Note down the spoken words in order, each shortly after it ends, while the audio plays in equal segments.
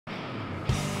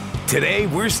Today,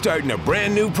 we're starting a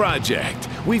brand new project.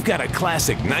 We've got a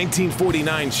classic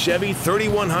 1949 Chevy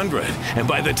 3100, and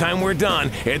by the time we're done,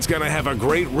 it's gonna have a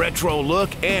great retro look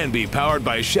and be powered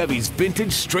by Chevy's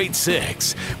vintage straight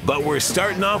six. But we're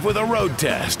starting off with a road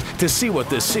test to see what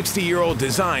the 60-year-old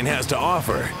design has to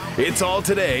offer. It's all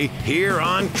today here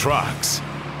on Trucks.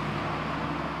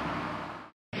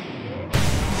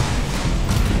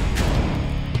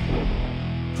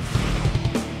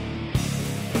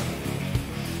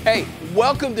 Hey,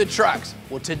 welcome to Trucks.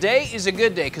 Well, today is a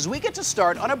good day because we get to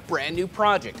start on a brand new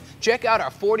project. Check out our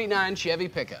 49 Chevy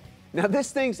pickup. Now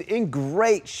this thing's in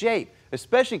great shape,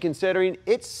 especially considering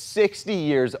it's 60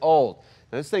 years old.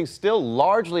 Now, this thing's still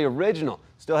largely original,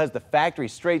 still has the factory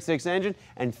straight six engine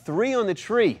and 3 on the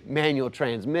tree manual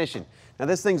transmission. Now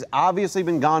this thing's obviously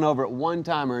been gone over at one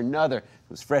time or another. It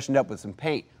was freshened up with some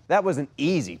paint. That wasn't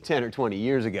easy 10 or 20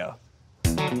 years ago.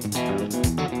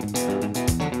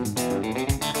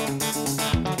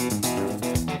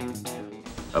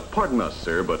 Pardon us,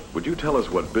 sir, but would you tell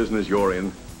us what business you're in?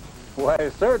 Why,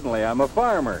 certainly. I'm a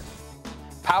farmer.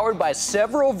 Powered by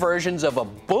several versions of a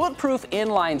bulletproof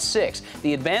inline six,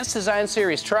 the Advanced Design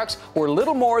Series trucks were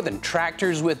little more than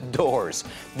tractors with doors.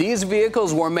 These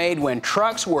vehicles were made when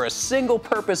trucks were a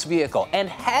single-purpose vehicle and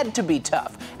had to be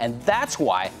tough, and that's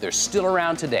why they're still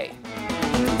around today.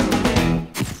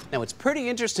 Now, it's pretty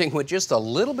interesting what just a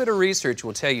little bit of research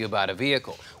will tell you about a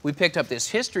vehicle. We picked up this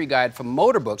history guide from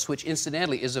Motorbooks, which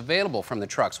incidentally is available from the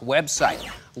truck's website.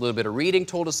 A little bit of reading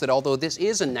told us that although this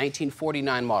is a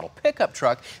 1949 model pickup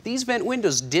truck, these vent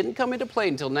windows didn't come into play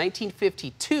until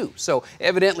 1952. So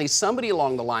evidently somebody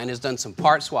along the line has done some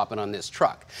part swapping on this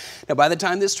truck. Now, by the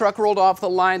time this truck rolled off the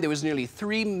line, there was nearly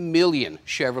 3 million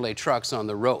Chevrolet trucks on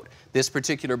the road. This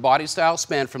particular body style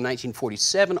spanned from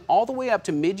 1947 all the way up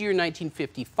to mid-year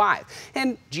 1955,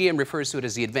 and GM refers to it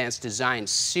as the Advanced Design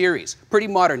Series. Pretty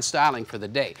modern styling for the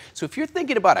day. So if you're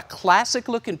thinking about a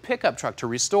classic-looking pickup truck to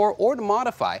restore or to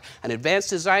modify, an Advanced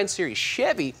Design Series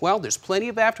Chevy, well, there's plenty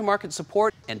of aftermarket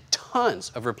support and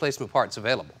tons of replacement parts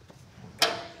available.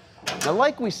 Now,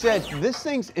 like we said, this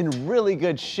thing's in really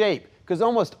good shape, because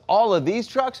almost all of these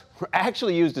trucks were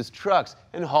actually used as trucks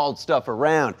and hauled stuff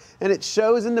around. And it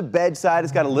shows in the bed side.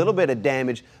 It's got a little bit of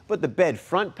damage, but the bed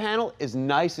front panel is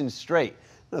nice and straight.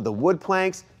 Now, the wood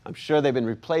planks, I'm sure they've been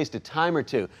replaced a time or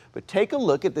two, but take a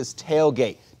look at this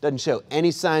tailgate. Doesn't show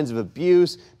any signs of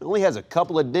abuse. It only has a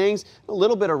couple of dings, a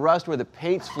little bit of rust where the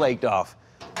paint's flaked off.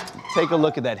 Take a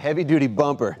look at that heavy-duty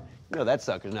bumper. You know that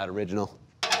sucker's not original.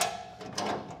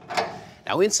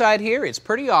 Now inside here, it's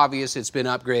pretty obvious it's been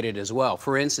upgraded as well.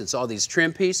 For instance, all these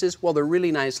trim pieces, well, they're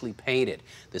really nicely painted.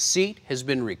 The seat has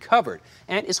been recovered,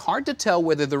 and it's hard to tell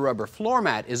whether the rubber floor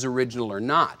mat is original or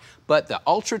not. But the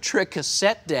Ultra Trick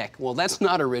cassette deck, well, that's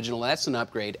not original, that's an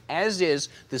upgrade, as is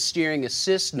the steering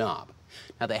assist knob.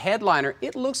 Now the headliner,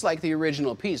 it looks like the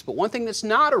original piece, but one thing that's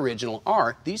not original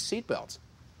are these seat belts.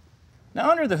 Now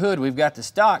under the hood, we've got the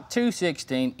stock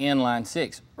 216 inline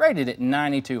six, rated at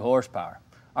 92 horsepower.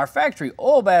 Our factory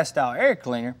oil bath style air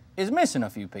cleaner is missing a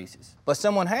few pieces, but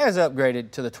someone has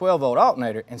upgraded to the 12-volt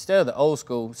alternator instead of the old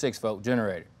school 6-volt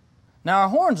generator. Now our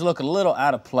horns look a little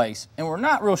out of place, and we're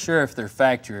not real sure if they're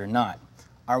factory or not.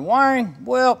 Our wiring,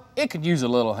 well, it could use a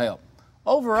little help.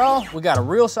 Overall, we got a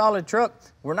real solid truck.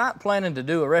 We're not planning to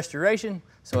do a restoration,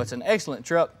 so it's an excellent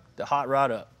truck to hot rod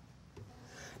up.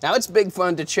 Now, it's big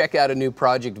fun to check out a new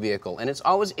project vehicle, and it's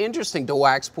always interesting to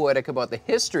wax poetic about the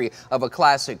history of a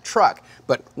classic truck.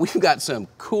 But we've got some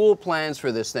cool plans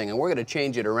for this thing, and we're going to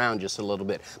change it around just a little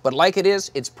bit. But like it is,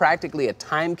 it's practically a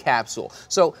time capsule.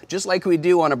 So just like we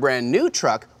do on a brand new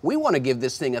truck, we want to give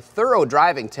this thing a thorough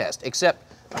driving test,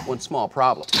 except one small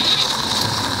problem.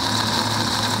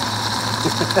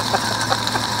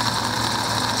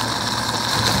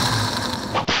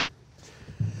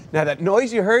 Now that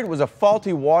noise you heard was a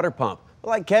faulty water pump. But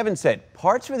like Kevin said,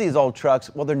 parts for these old trucks,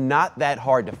 well, they're not that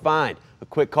hard to find. A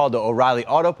quick call to O'Reilly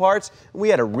Auto Parts, and we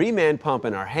had a reman pump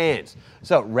in our hands.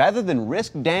 So rather than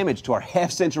risk damage to our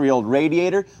half-century-old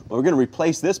radiator, well, we're going to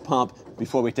replace this pump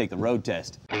before we take the road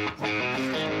test.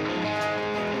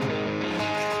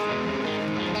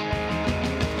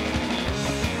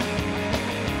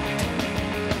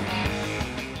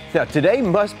 Now today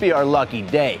must be our lucky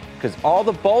day, because all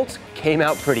the bolts came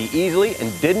out pretty easily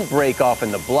and didn't break off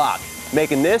in the block,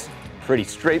 making this pretty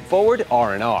straightforward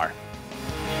R&R.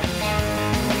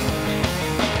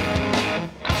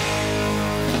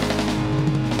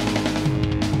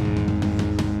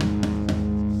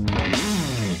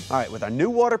 All right, with our new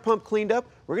water pump cleaned up,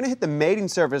 we're going to hit the mating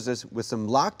surfaces with some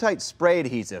Loctite spray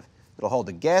adhesive. It'll hold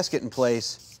the gasket in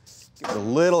place, give it a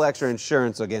little extra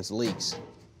insurance against leaks.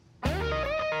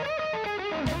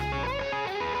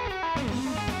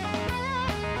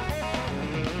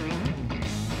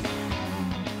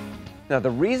 Now, the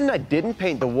reason I didn't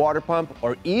paint the water pump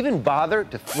or even bother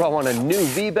to throw on a new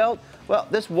V-belt, well,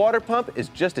 this water pump is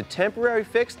just a temporary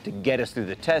fix to get us through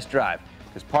the test drive,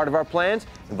 because part of our plans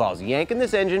involves yanking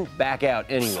this engine back out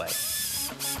anyway.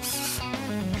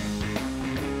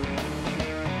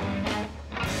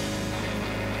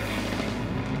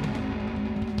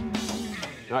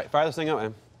 All right, fire this thing up,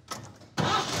 man.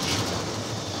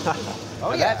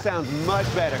 Oh, yeah. That sounds much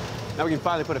better. Now we can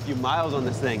finally put a few miles on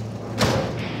this thing.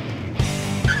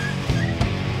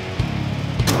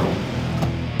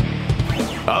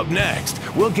 Up next,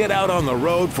 we'll get out on the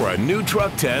road for a new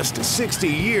truck test 60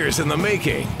 years in the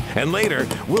making. And later,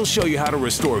 we'll show you how to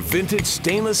restore vintage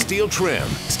stainless steel trim.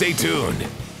 Stay tuned.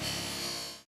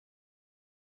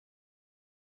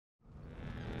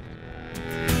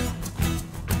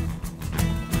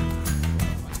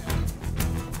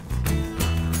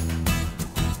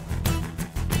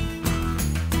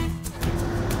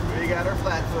 We got our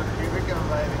flat foot. Here we go,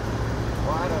 baby.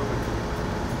 Wide open.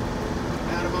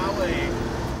 Out of my way.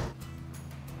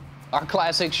 Our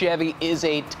classic Chevy is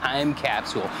a time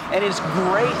capsule, and it's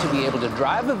great to be able to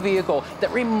drive a vehicle that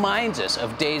reminds us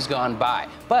of days gone by.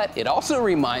 But it also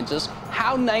reminds us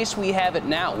how nice we have it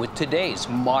now with today's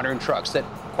modern trucks that,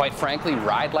 quite frankly,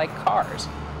 ride like cars.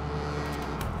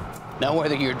 Now,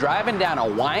 whether you're driving down a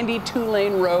windy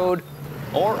two-lane road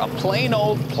or a plain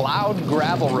old plowed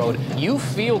gravel road, you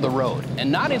feel the road, and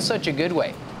not in such a good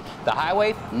way. The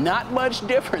highway, not much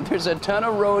different. There's a ton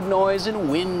of road noise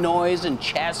and wind noise and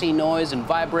chassis noise and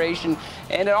vibration,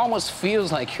 and it almost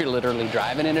feels like you're literally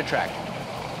driving in a tractor.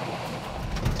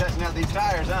 Testing out these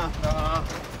tires, huh?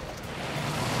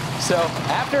 So,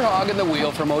 after hogging the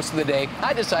wheel for most of the day,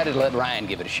 I decided to let Ryan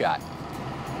give it a shot.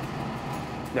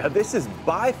 Now, this is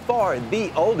by far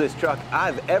the oldest truck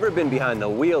I've ever been behind the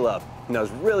wheel of, and I was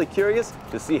really curious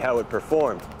to see how it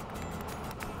performed.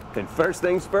 And first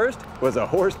things first was a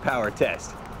horsepower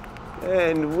test.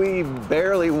 And we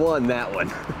barely won that one.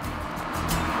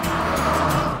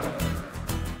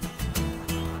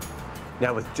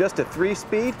 Now, with just a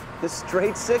 3-speed, this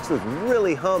straight 6 was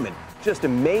really humming just to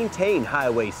maintain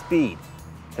highway speed.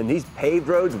 And these paved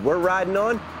roads we're riding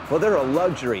on, well, they're a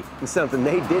luxury and something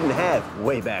they didn't have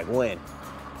way back when.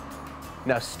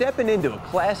 Now, stepping into a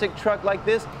classic truck like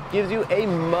this gives you a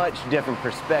much different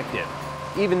perspective,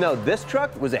 even though this truck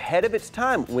was ahead of its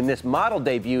time when this model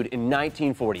debuted in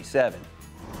 1947.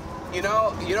 You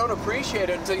know, you don't appreciate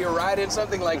it until you ride in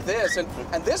something like this, and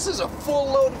this is a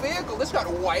full-load vehicle. This got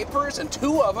wipers, and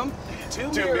 2 of them, two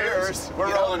mirrors.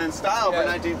 We're rolling in style for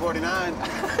 1949.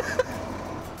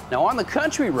 Now, on the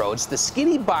country roads, the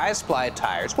skinny bi-ply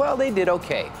tires, well, they did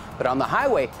okay. But on the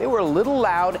highway, they were a little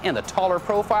loud, and the taller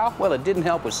profile, well, it didn't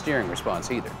help with steering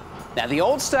response either. Now, the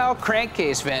old-style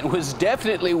crankcase vent was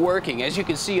definitely working, as you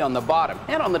can see on the bottom,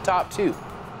 and on the top, too.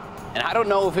 And I don't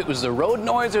know if it was the road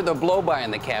noise or the blow-by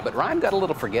in the cab, but Ryan got a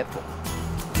little forgetful.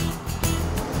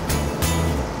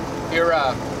 Your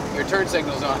turn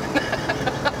signal's on.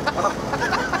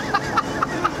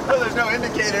 Well, there's no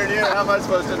indicator in here. How am I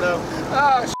supposed to know?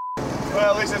 Oh,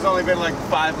 well, at least it's only been like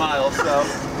 5 miles, so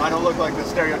I don't look like the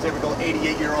stereotypical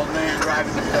 88-year-old man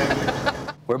driving this thing.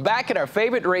 We're back at our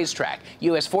favorite racetrack,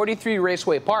 US 43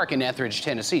 Raceway Park in Etheridge,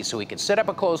 Tennessee, so we can set up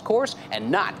a closed course and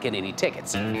not get any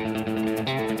tickets.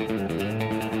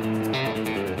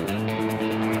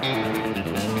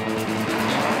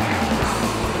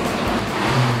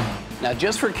 Now,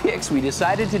 just for kicks, we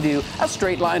decided to do a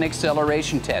straight line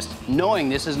acceleration test, knowing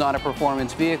this is not a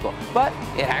performance vehicle. But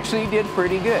it actually did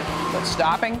pretty good. But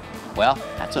stopping, well,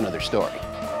 that's another story.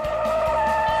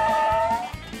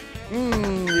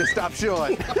 You stopped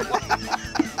short.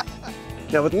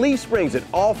 Now, with leaf springs at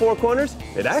all 4 corners,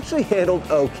 it actually handled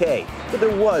okay, but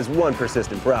there was one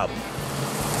persistent problem.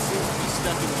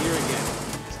 Stuck in gear again.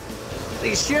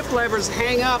 These shift levers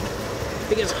hang up.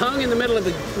 It gets hung in the middle of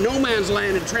the no man's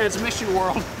land in transmission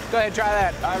world. Go ahead, try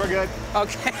that. All right, we're good.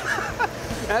 Okay.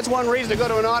 That's one reason to go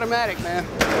to an automatic, man.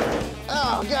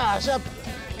 Oh, gosh, up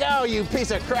go, you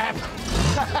piece of crap.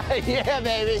 Yeah,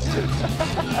 baby.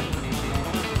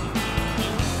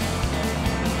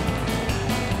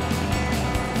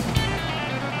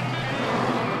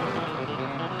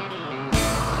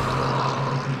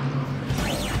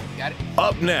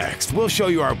 Up next, we'll show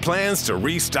you our plans to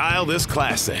restyle this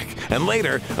classic. And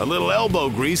later, a little elbow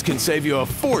grease can save you a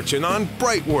fortune on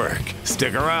bright work.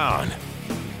 Stick around.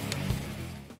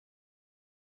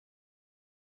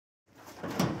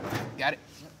 Got it.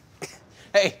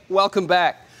 Hey, welcome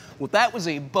back. Well, that was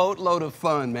a boatload of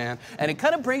fun, man. And it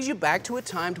kind of brings you back to a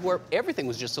time to where everything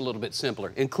was just a little bit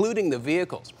simpler, including the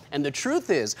vehicles. And the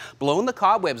truth is, blowing the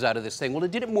cobwebs out of this thing, well,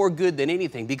 it did it more good than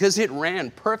anything because it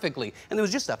ran perfectly. And there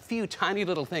was just a few tiny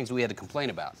little things we had to complain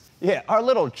about. Yeah, our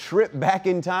little trip back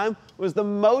in time was the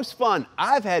most fun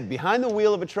I've had behind the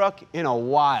wheel of a truck in a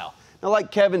while. Now,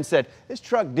 like Kevin said, this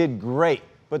truck did great,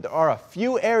 but there are a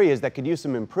few areas that could use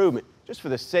some improvement just for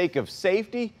the sake of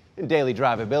safety and daily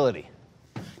drivability.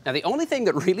 Now, the only thing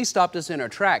that really stopped us in our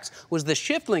tracks was the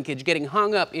shift linkage getting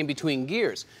hung up in between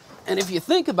gears. And if you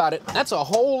think about it, that's a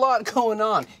whole lot going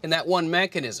on in that one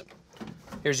mechanism.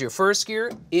 Here's your first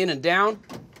gear, in and down,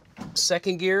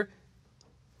 second gear,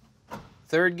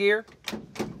 third gear,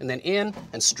 and then in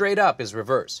and straight up is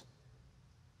reverse.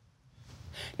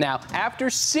 Now, after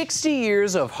 60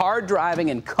 years of hard driving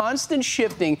and constant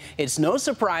shifting, it's no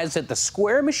surprise that the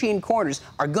square machine corners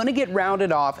are going to get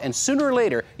rounded off, and sooner or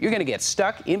later, you're going to get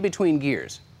stuck in between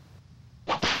gears.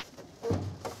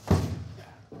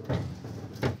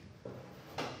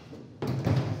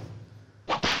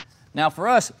 Now for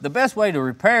us, the best way to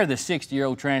repair the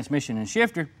 60-year-old transmission and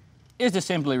shifter is to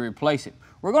simply replace it.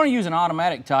 We're going to use an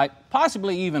automatic type,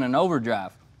 possibly even an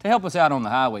overdrive, to help us out on the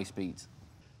highway speeds.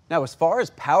 Now, as far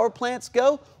as power plants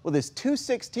go, well, this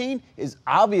 216 is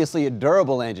obviously a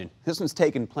durable engine. This one's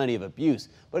taken plenty of abuse,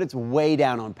 but it's way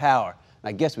down on power.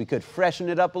 I guess we could freshen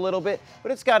it up a little bit,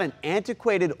 but it's got an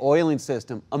antiquated oiling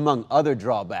system, among other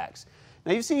drawbacks.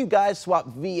 Now, you've seen guys swap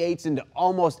V8s into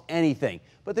almost anything,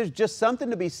 but there's just something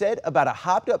to be said about a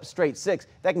hopped-up straight six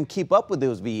that can keep up with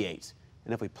those V8s.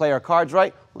 And if we play our cards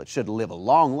right, well, it should live a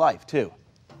long life, too.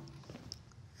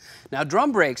 Now,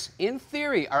 drum brakes, in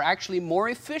theory, are actually more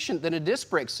efficient than a disc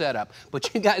brake setup,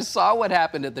 but you guys saw what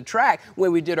happened at the track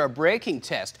when we did our braking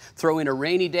test. Throw in a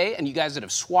rainy day, and you guys that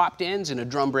have swapped ends in a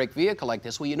drum brake vehicle like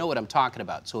this, well, you know what I'm talking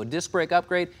about. So a disc brake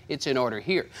upgrade, it's in order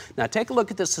here. Now, take a look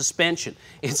at the suspension.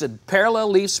 It's a parallel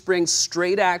leaf spring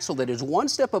straight axle that is one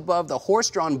step above the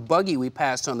horse-drawn buggy we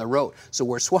passed on the road. So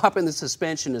we're swapping the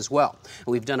suspension as well. And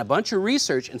we've done a bunch of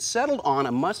research and settled on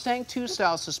a Mustang 2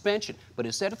 style suspension, but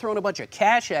instead of throwing a bunch of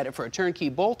cash at it for a turnkey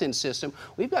bolt-in system,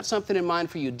 we've got something in mind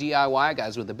for you DIY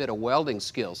guys with a bit of welding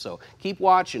skills. So keep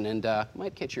watching and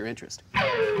might catch your interest.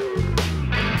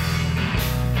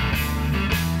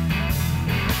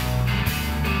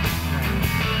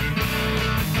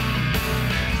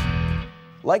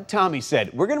 Like Tommy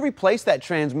said, we're going to replace that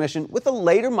transmission with a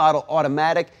later model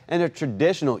automatic and a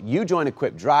traditional U-joint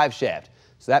equipped drive shaft.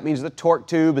 So that means the torque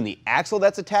tube and the axle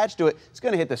that's attached to it is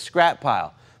going to hit the scrap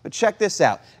pile. But check this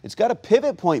out. It's got a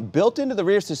pivot point built into the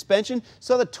rear suspension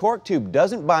so the torque tube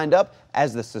doesn't bind up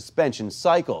as the suspension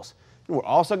cycles. And we're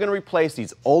also going to replace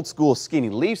these old school skinny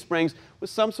leaf springs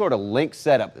with some sort of link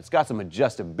setup that's got some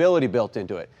adjustability built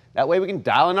into it. That way we can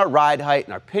dial in our ride height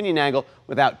and our pinion angle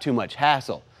without too much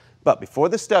hassle. But before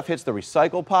this stuff hits the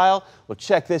recycle pile, well,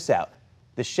 check this out.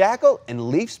 The shackle and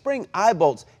leaf spring eye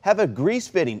bolts have a grease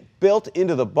fitting built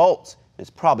into the bolts. It's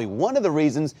probably one of the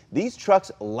reasons these trucks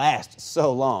last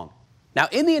so long. Now,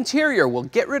 in the interior, we'll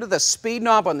get rid of the speed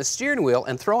knob on the steering wheel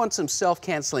and throw on some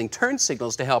self-canceling turn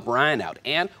signals to help Ryan out.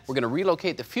 And we're going to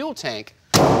relocate the fuel tank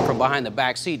from behind the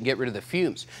back seat and get rid of the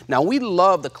fumes. Now, we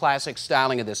love the classic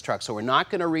styling of this truck, so we're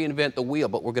not going to reinvent the wheel,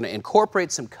 but we're going to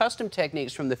incorporate some custom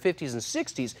techniques from the 50s and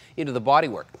 60s into the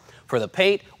bodywork. For the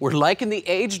paint, we're liking the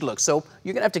aged look, so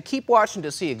you're going to have to keep watching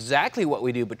to see exactly what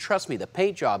we do, but trust me, the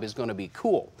paint job is going to be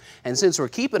cool. And since we're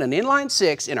keeping an inline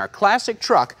six in our classic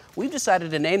truck, we've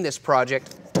decided to name this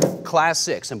project Class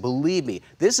 6. And believe me,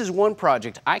 this is one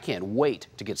project I can't wait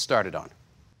to get started on.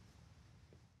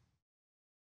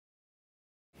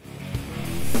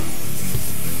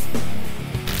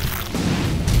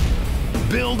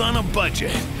 Build on a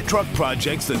budget. Truck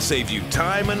projects that save you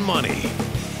time and money.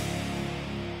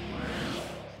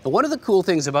 And one of the cool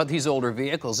things about these older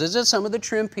vehicles is that some of the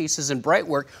trim pieces and bright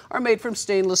work are made from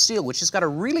stainless steel, which has got a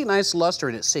really nice luster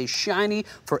and it stays shiny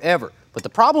forever. But the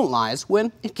problem lies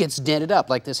when it gets dented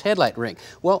up, like this headlight ring.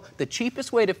 Well, the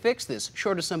cheapest way to fix this,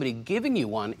 short of somebody giving you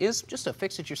one, is just to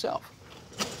fix it yourself.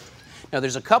 Now,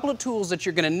 there's a couple of tools that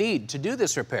you're going to need to do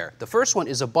this repair. The first one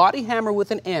is a body hammer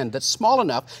with an end that's small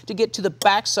enough to get to the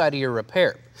back side of your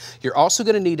repair. You're also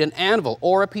going to need an anvil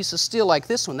or a piece of steel like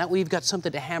this one. That way you've got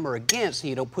something to hammer against and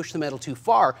you don't push the metal too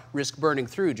far, risk burning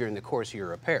through during the course of your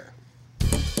repair.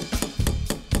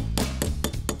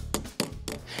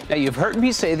 Now, you've heard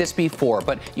me say this before,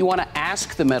 but you want to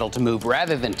ask the metal to move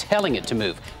rather than telling it to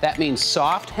move. That means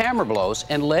soft hammer blows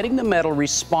and letting the metal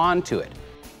respond to it.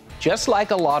 Just like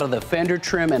a lot of the fender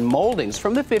trim and moldings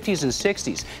from the 50s and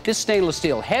 60s, this stainless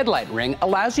steel headlight ring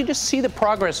allows you to see the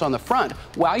progress on the front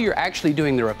while you're actually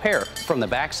doing the repair from the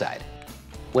backside.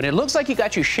 When it looks like you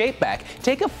got your shape back,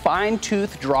 take a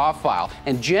fine-tooth draw file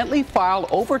and gently file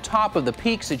over top of the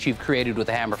peaks that you've created with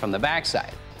the hammer from the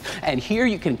backside. And here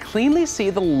you can cleanly see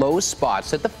the low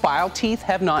spots that the file teeth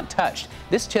have not touched.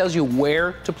 This tells you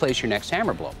where to place your next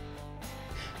hammer blow.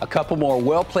 A couple more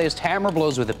well-placed hammer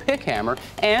blows with a pick hammer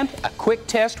and a quick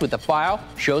test with the file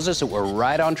shows us that we're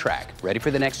right on track. Ready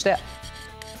for the next step?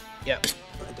 Yep,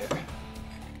 right there.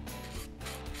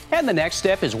 And the next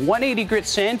step is 180 grit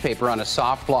sandpaper on a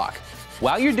soft block.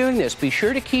 While you're doing this, be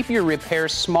sure to keep your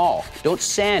repairs small. Don't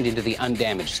sand into the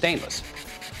undamaged stainless.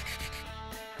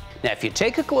 Now, if you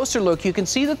take a closer look, you can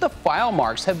see that the file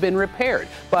marks have been repaired,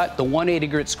 but the 180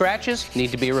 grit scratches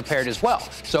need to be repaired as well.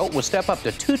 So we'll step up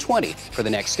to 220 for the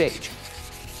next stage.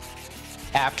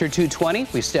 After 220,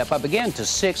 we step up again to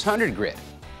 600 grit.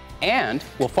 And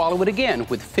we'll follow it again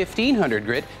with 1500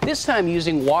 grit, this time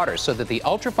using water so that the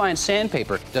ultrafine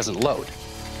sandpaper doesn't load.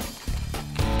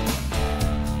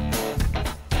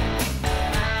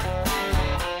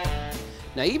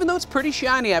 Now, even though it's pretty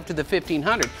shiny after the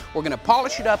 1500, we're going to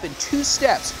polish it up in 2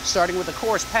 steps, starting with a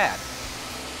coarse pad.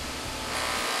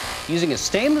 Using a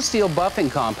stainless steel buffing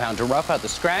compound to rough out the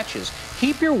scratches,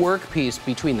 keep your workpiece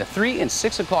between the 3 and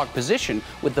 6 o'clock position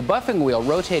with the buffing wheel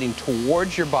rotating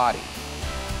towards your body.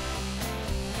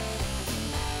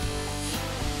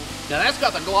 Now that's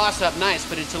got the gloss up nice,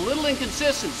 but it's a little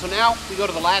inconsistent, so now we go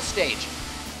to the last stage.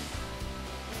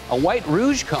 A white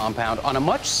rouge compound on a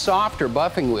much softer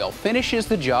buffing wheel finishes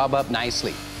the job up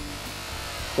nicely.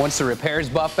 Once the repair is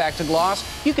buffed back to gloss,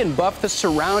 you can buff the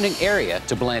surrounding area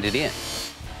to blend it in.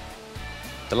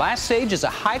 The last stage is a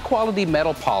high-quality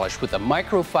metal polish with a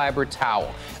microfiber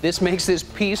towel. This makes this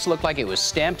piece look like it was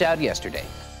stamped out yesterday.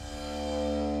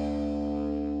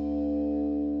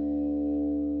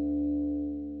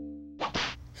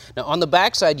 Now on the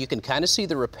backside, you can kind of see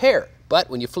the repair, but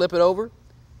when you flip it over,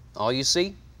 all you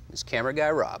see is camera guy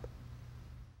Rob.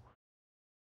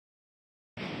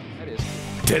 That is.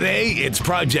 Today, it's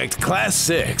Project Class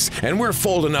 6, and we're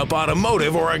folding up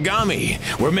automotive origami.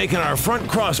 We're making our front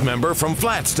cross member from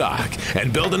flat stock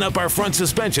and building up our front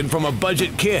suspension from a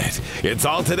budget kit. It's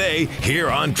all today here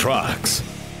on Trucks.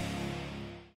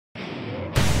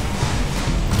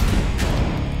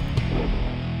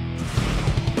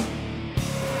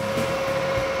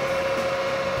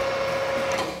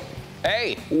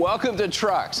 Hey, welcome to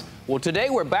Trucks. Well, today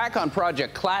we're back on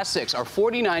Project Class 6, our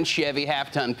 49 Chevy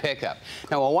half-ton pickup.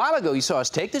 Now, a while ago, you saw us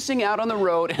take this thing out on the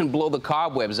road and blow the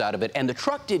cobwebs out of it, and the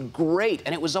truck did great,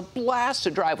 and it was a blast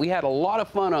to drive. We had a lot of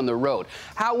fun on the road.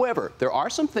 However, there are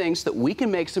some things that we can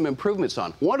make some improvements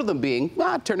on. One of them being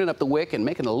turning up the wick and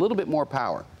making a little bit more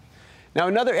power. Now,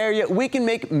 another area we can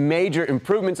make major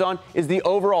improvements on is the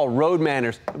overall road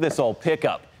manners of this old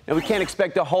pickup. Now, we can't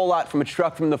expect a whole lot from a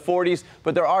truck from the 40s,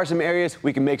 but there are some areas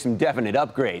we can make some definite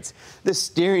upgrades. The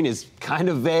steering is kind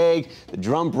of vague, the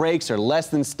drum brakes are less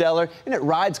than stellar, and it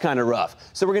rides kind of rough.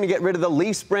 So we're going to get rid of the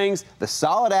leaf springs, the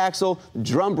solid axle, the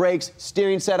drum brakes,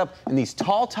 steering setup, and these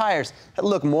tall tires that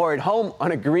look more at home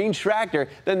on a green tractor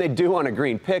than they do on a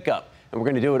green pickup. And we're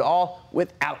going to do it all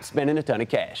without spending a ton of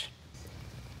cash.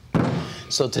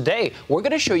 So today, we're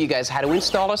going to show you guys how to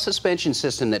install a suspension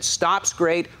system that stops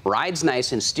great, rides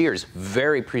nice, and steers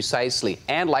very precisely.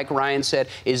 And like Ryan said,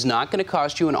 is not going to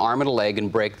cost you an arm and a leg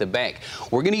and break the bank.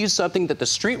 We're going to use something that the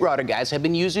street rodder guys have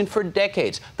been using for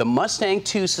decades, the Mustang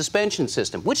II suspension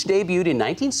system, which debuted in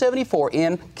 1974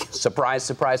 in, surprise,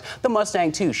 surprise, the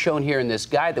Mustang II, shown here in this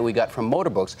guide that we got from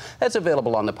Motorbooks that's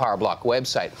available on the PowerBlock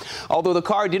website. Although the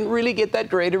car didn't really get that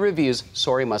great of reviews,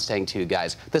 sorry Mustang II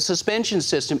guys, the suspension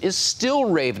system is still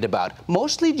raved about,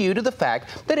 mostly due to the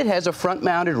fact that it has a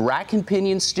front-mounted rack and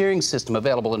pinion steering system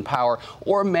available in power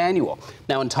or manual.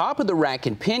 Now, on top of the rack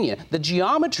and pinion, the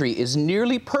geometry is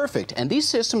nearly perfect, and these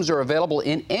systems are available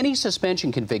in any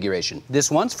suspension configuration. This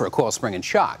one's for a coil spring and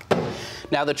shock.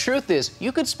 Now, the truth is,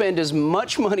 you could spend as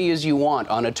much money as you want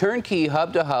on a turnkey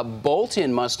hub-to-hub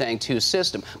bolt-in Mustang II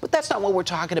system, but that's not what we're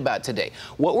talking about today.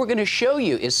 What we're going to show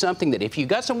you is something that if you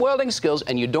got some welding skills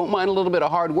and you don't mind a little bit of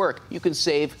hard work, you can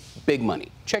save big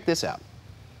money. Check this out.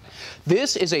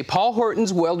 This is a Paul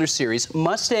Horton's Welder Series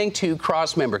Mustang II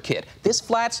crossmember kit. This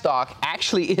flat stock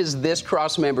actually is this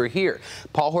crossmember here.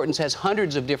 Paul Horton's has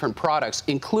hundreds of different products,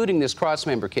 including this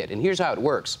crossmember kit, and here's how it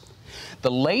works.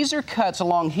 The laser cuts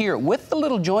along here with the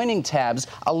little joining tabs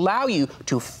allow you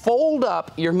to fold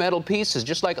up your metal pieces,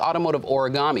 just like automotive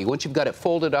origami. Once you've got it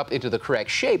folded up into the correct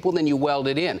shape, well, then you weld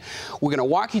it in. We're going to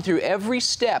walk you through every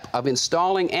step of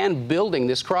installing and building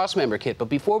this crossmember kit. But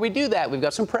before we do that, we've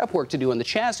got some prep work to do on the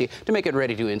chassis to make it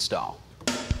ready to install.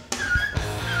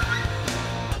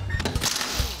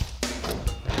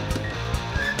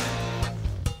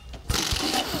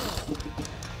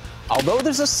 Although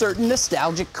there's a certain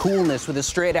nostalgic coolness with a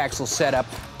straight axle setup,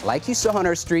 like you saw on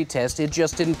our street test, it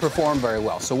just didn't perform very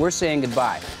well, so we're saying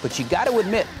goodbye. But you got to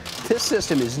admit, this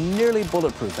system is nearly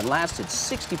bulletproof and lasted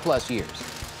 60+ years.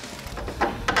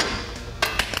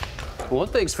 One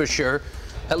thing's for sure,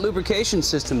 that lubrication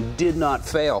system did not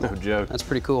fail. No joke. That's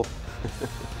pretty cool.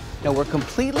 Now, we're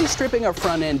completely stripping our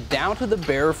front end down to the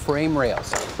bare frame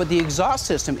rails, but the exhaust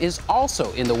system is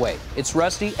also in the way. It's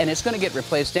rusty and it's going to get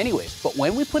replaced anyways, but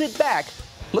when we put it back,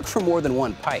 look for more than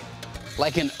one pipe.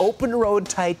 Like an open road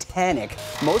Titanic,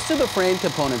 most of the frame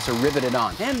components are riveted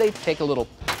on, and they take a little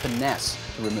finesse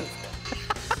to remove.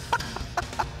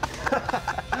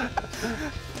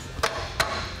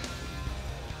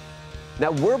 Now,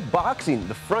 we're boxing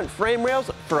the front frame rails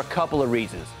for a couple of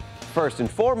reasons. First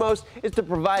and foremost is to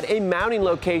provide a mounting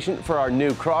location for our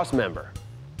new crossmember.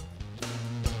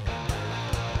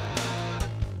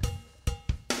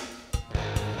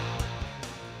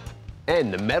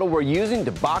 And the metal we're using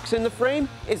to box in the frame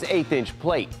is 1/8"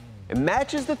 plate. It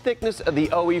matches the thickness of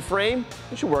the OE frame.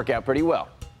 It should work out pretty well.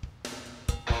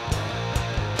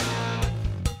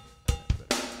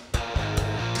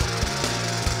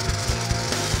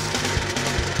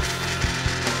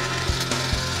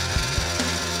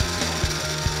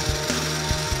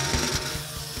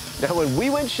 Now, when we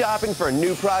went shopping for a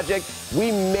new project,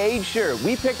 we made sure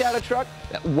we picked out a truck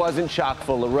that wasn't chock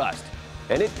full of rust.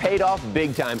 And it paid off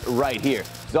big time right here.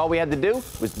 So all we had to do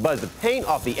was buzz the paint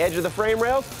off the edge of the frame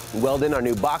rails and weld in our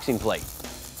new boxing plate.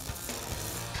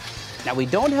 Now, we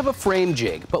don't have a frame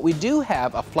jig, but we do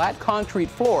have a flat concrete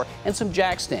floor and some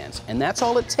jack stands, and that's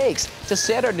all it takes to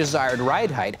set our desired ride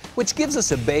height, which gives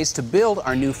us a base to build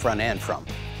our new front end from.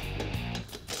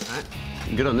 All right,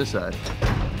 good on this side.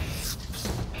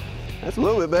 That's a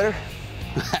little bit better.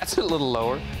 That's a little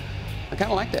lower. I kind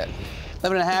of like that.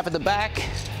 11.5 at the back,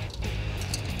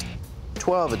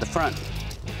 12 at the front.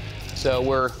 So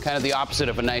we're kind of the opposite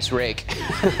of a nice rake.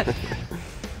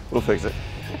 We'll fix it.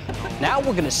 Now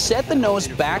we're going to set the nose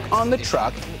back on the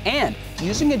truck, and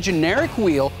using a generic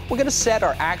wheel, we're going to set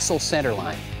our axle center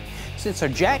line. Since our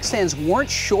jack stands weren't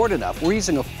short enough, we're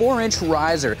using a 4-inch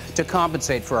riser to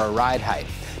compensate for our ride height.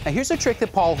 Now here's a trick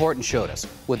that Paul Horton showed us.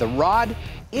 With a rod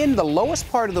in the lowest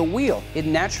part of the wheel, it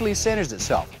naturally centers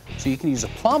itself. So you can use a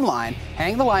plumb line,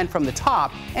 hang the line from the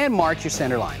top, and mark your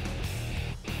center line.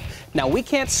 Now, we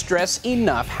can't stress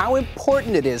enough how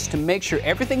important it is to make sure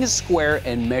everything is square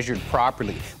and measured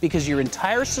properly, because your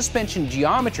entire suspension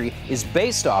geometry is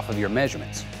based off of your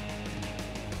measurements.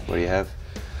 What do you have?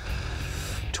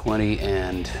 20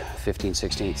 and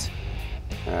 15/16.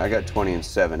 I got 20 and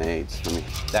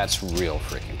 7/8. That's real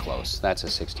freaking close. That's a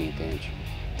 16th inch.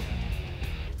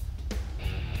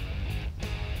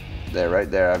 There,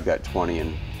 right there, I've got 20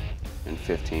 and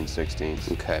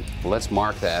 15/16. Okay, well, let's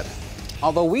mark that.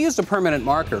 Although we used a permanent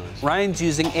marker, Ryan's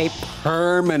using a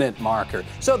permanent marker,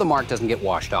 so the mark doesn't get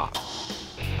washed off.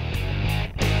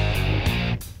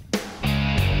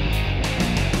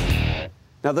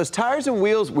 Now, those tires and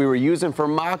wheels we were using for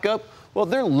mock-up, well,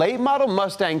 they're late model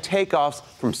Mustang takeoffs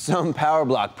from some power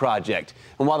block project.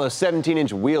 And while those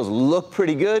 17-inch wheels look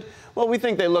pretty good, well, we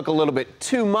think they look a little bit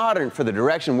too modern for the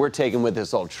direction we're taking with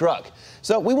this old truck.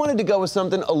 So we wanted to go with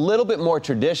something a little bit more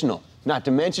traditional. Not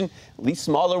to mention, these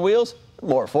smaller wheels are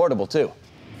more affordable too.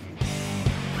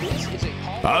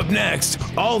 Up next,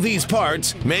 all these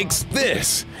parts makes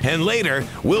this. And later,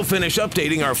 we'll finish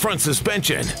updating our front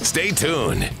suspension. Stay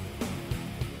tuned.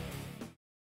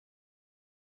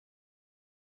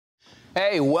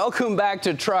 Hey, welcome back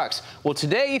to Trucks. Well,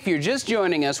 today, if you're just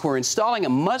joining us, we're installing a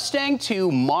Mustang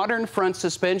II modern front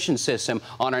suspension system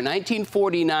on our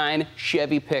 1949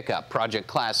 Chevy pickup, Project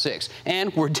Class 6.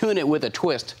 And we're doing it with a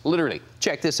twist, literally.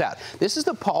 Check this out. This is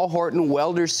the Paul Horton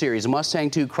Welder Series Mustang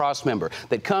II crossmember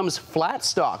that comes flat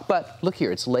stock, but look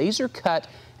here, it's laser cut,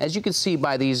 as you can see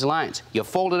by these lines. You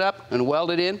fold it up and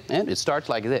weld it in, and it starts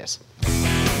like this.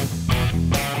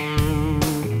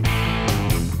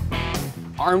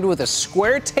 Armed with a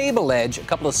square table edge, a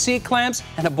couple of C-clamps,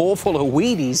 and a bowl full of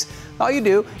Wheaties, all you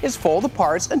do is fold the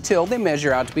parts until they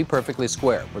measure out to be perfectly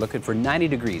square. We're looking for 90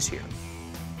 degrees here.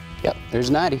 Yep, there's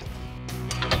 90.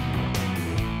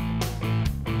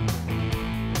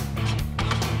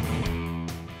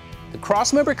 The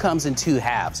crossmember comes in two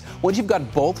halves. Once you've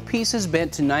got both pieces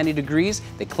bent to 90 degrees,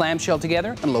 they clamshell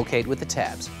together and locate with the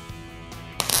tabs.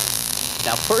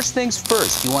 Now, first things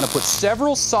first, you want to put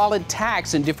several solid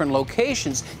tacks in different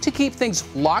locations to keep things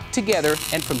locked together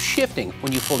and from shifting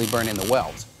when you fully burn in the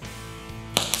welds.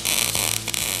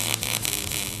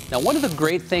 Now, one of the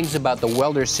great things about the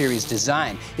Welder Series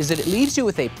design is that it leaves you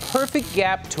with a perfect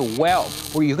gap to weld,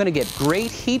 where you're going to get great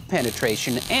heat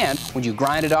penetration, and when you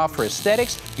grind it off for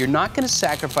aesthetics, you're not going to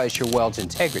sacrifice your weld's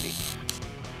integrity.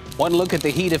 One look at the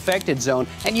heat affected zone,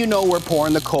 and you know we're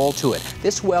pouring the coal to it.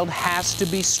 This weld has to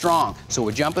be strong, so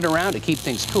we're jumping around to keep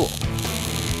things cool.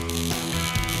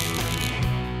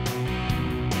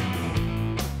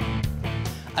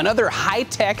 Another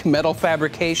high-tech metal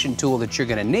fabrication tool that you're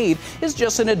going to need is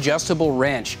just an adjustable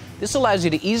wrench. This allows you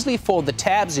to easily fold the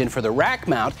tabs in for the rack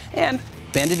mount and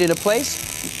bend it into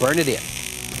place and burn it in.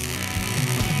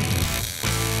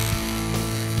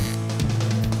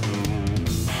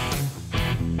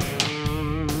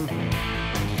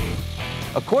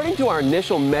 According to our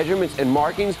initial measurements and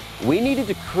markings, we needed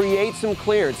to create some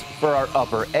clearance for our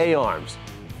upper A-arms.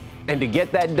 And to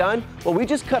get that done, well, we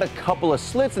just cut a couple of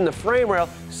slits in the frame rail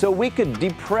so we could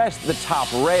depress the top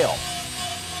rail.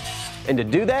 And to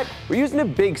do that, we're using a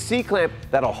big C-clamp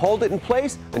that'll hold it in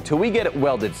place until we get it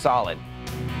welded solid.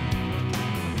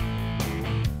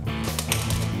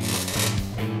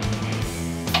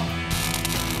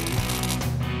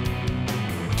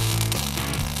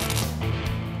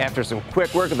 After some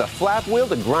quick work of the flap wheel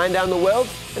to grind down the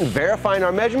welds and verifying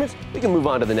our measurements, we can move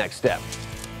on to the next step.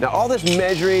 Now, all this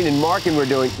measuring and marking we're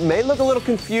doing may look a little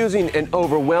confusing and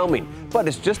overwhelming, but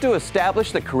it's just to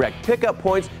establish the correct pickup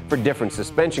points for different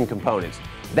suspension components.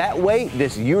 That way,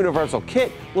 this universal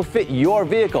kit will fit your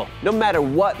vehicle, no matter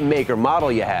what make or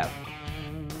model you have.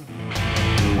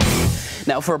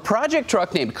 Now, for a project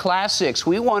truck named Class 6,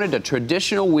 we wanted a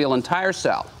traditional wheel and tire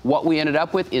style. What we ended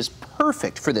up with is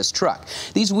perfect for this truck.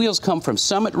 These wheels come from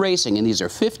Summit Racing, and these are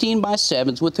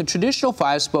 15x7s with the traditional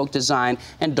 5-spoke design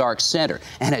and dark center.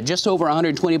 And at just over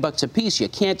 120 bucks a piece, you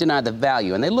can't deny the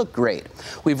value, and they look great.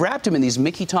 We've wrapped them in these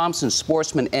Mickey Thompson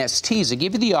Sportsman STs that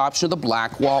give you the option of the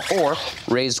black wall or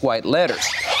raised white letters.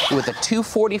 With a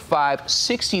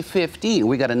 245/60/15,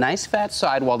 we got a nice fat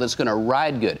sidewall that's going to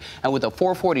ride good. And with a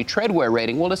 440 tread wear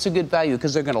rating, well, it's a good value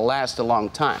because they're going to last a long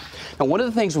time. Now, one of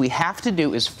the things we have to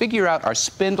do is figure out our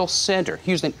spindle center.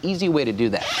 Here's an easy way to do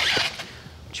that.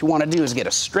 What you want to do is get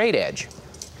a straight edge,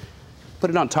 put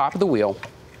it on top of the wheel,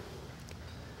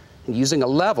 and using a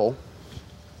level,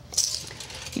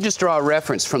 you just draw a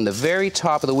reference from the very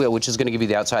top of the wheel, which is going to give you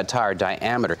the outside tire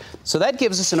diameter. So that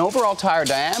gives us an overall tire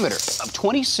diameter of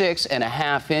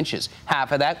 26.5 inches.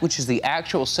 Half of that, which is the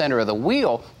actual center of the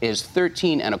wheel, is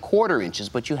 13.25 inches,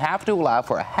 but you have to allow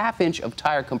for a ½ inch of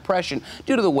tire compression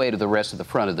due to the weight of the rest of the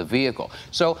front of the vehicle.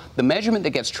 So the measurement that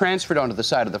gets transferred onto the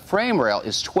side of the frame rail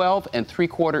is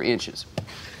 12.75 inches.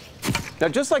 Now,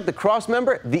 just like the cross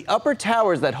member, the upper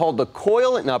towers that hold the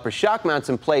coil and upper shock mounts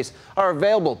in place are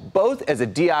available both as a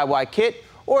DIY kit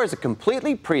or as a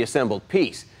completely pre-assembled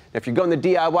piece. Now, if you're going the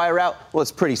DIY route, well,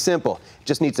 it's pretty simple. You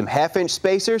just need some ½ inch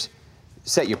spacers,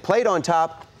 set your plate on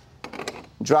top,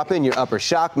 drop in your upper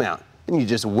shock mount, and you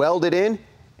just weld it in.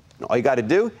 And all you got to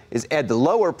do is add the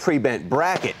lower pre-bent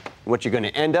bracket. What you're going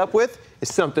to end up with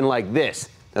is something like this.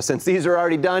 Now, since these are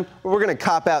already done, we're going to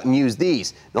cop out and use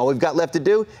these. And all we've got left to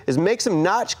do is make some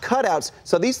notch cutouts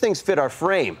so these things fit our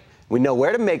frame. We know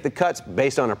where to make the cuts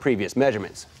based on our previous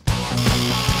measurements.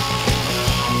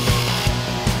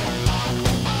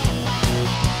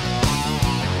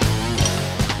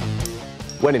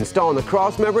 When installing the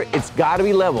cross member, it's got to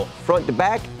be level, front to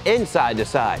back and side to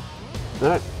side. All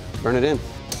right, burn it in.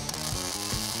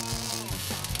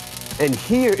 And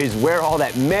here is where all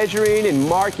that measuring and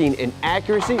marking and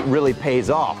accuracy really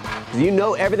pays off. Because you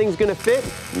know everything's going to fit,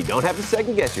 you don't have to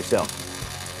second guess yourself.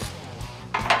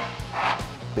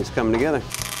 It's coming together.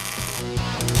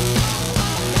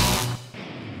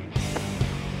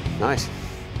 Nice.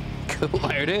 Cool,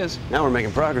 there it is. Now we're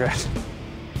making progress.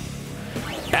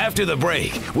 After the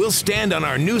break, we'll stand on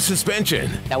our new suspension.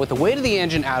 Now, with the weight of the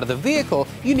engine out of the vehicle,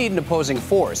 you need an opposing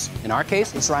force. In our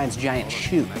case, it's Ryan's giant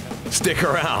shoe. Stick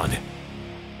around.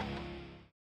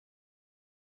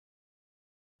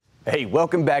 Hey,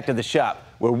 welcome back to the shop,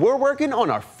 where we're working on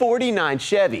our '49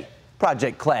 Chevy,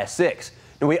 Project Class 6.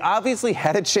 And we obviously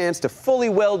had a chance to fully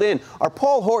weld in our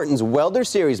Paul Horton's Welder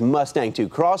Series Mustang II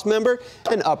cross member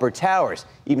and upper towers.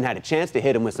 Even had a chance to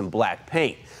hit them with some black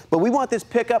paint. But we want this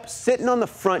pickup sitting on the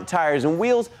front tires and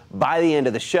wheels by the end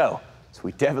of the show. So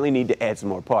we definitely need to add some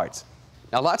more parts.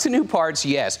 Now, lots of new parts,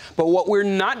 yes, but what we're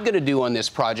not going to do on this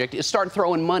project is start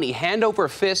throwing money hand over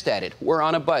fist at it. We're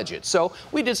on a budget, so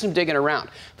we did some digging around.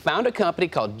 Found a company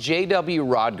called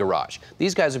JW Rod Garage.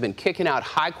 These guys have been kicking out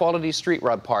high-quality street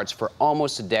rod parts for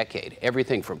almost a decade.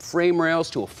 Everything from frame rails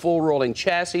to a full rolling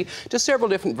chassis to several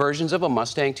different versions of a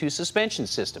Mustang II suspension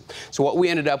system. So what we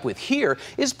ended up with here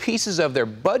is pieces of their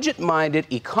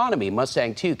budget-minded economy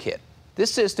Mustang II kit. This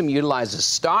system utilizes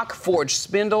stock forged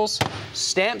spindles,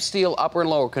 stamped steel upper and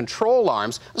lower control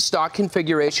arms, a stock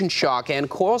configuration shock and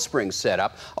coil spring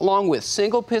setup, along with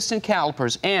single piston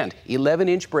calipers and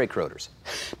 11-inch brake rotors.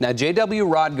 Now,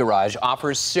 JW Rod Garage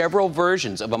offers several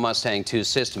versions of a Mustang II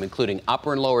system, including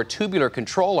upper and lower tubular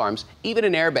control arms, even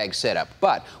an airbag setup.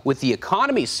 But with the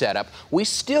economy setup, we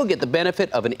still get the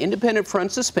benefit of an independent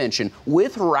front suspension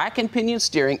with rack and pinion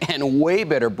steering and way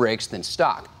better brakes than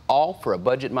stock, all for a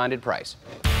budget-minded price.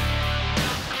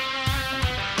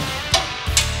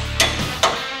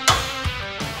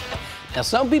 Now,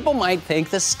 some people might think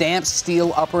the stamped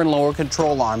steel upper and lower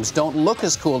control arms don't look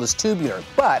as cool as tubular,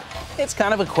 but it's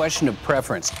kind of a question of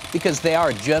preference because they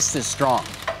are just as strong.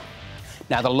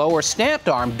 Now, the lower stamped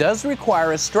arm does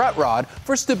require a strut rod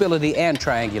for stability and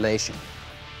triangulation.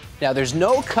 Now, there's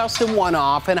no custom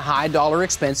one-off and high-dollar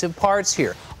expensive parts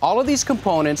here. All of these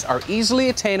components are easily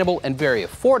attainable and very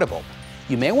affordable.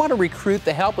 You may want to recruit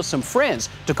the help of some friends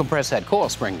to compress that coil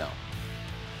spring, though.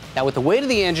 Now, with the weight of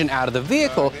the engine out of the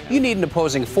vehicle, you need an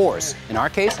opposing force. In our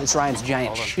case, it's Ryan's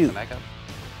giant shoe. All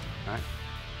right.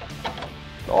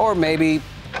 Or maybe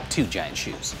 2 giant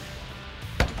shoes.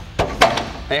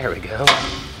 There we go.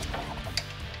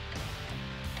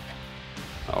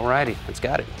 All righty, that's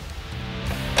got it.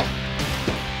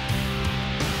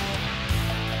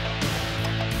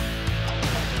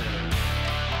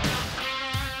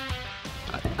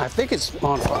 I think it's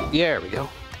on. Yeah, there we go.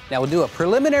 Now we'll do a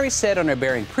preliminary set on our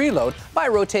bearing preload by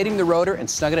rotating the rotor and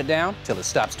snugging it down till it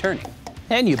stops turning.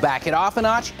 Then you back it off a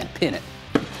notch and pin it.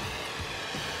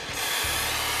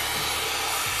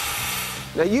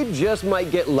 Now you just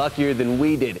might get luckier than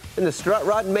we did, and the strut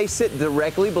rod may sit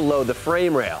directly below the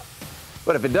frame rail.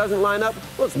 But if it doesn't line up,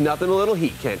 well, it's nothing a little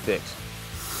heat can't fix.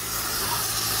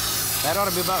 That ought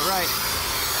to be about right.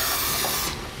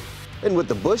 And with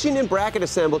the bushing and bracket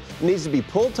assembled, it needs to be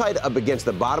pulled tight up against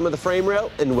the bottom of the frame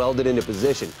rail and welded into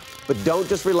position. But don't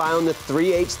just rely on the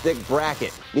 3/8 thick bracket.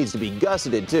 It needs to be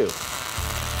gusseted too.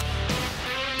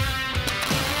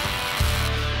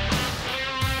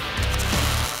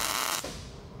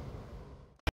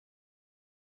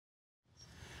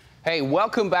 Hey,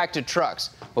 welcome back to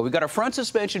Trucks. Well, we got our front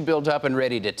suspension built up and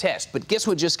ready to test, but guess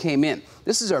what just came in?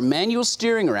 This is our manual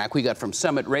steering rack we got from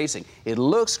Summit Racing. It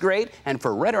looks great, and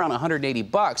for right around 180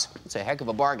 bucks, it's a heck of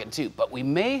a bargain too, but we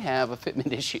may have a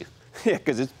fitment issue. Yeah,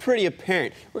 because it's pretty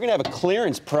apparent. We're gonna have a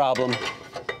clearance problem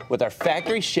with our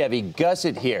factory Chevy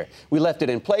gusset here. We left it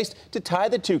in place to tie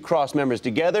the 2 cross members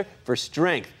together for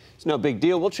strength. It's no big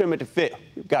deal, we'll trim it to fit.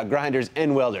 We've got grinders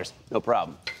and welders, no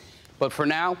problem. But for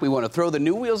now, we want to throw the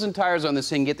new wheels and tires on this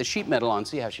thing, get the sheet metal on,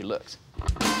 see how she looks.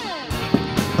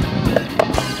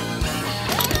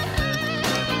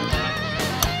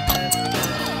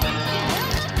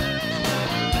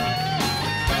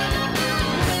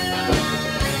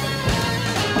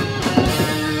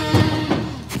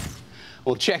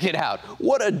 Well, check it out.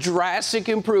 What a drastic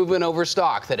improvement over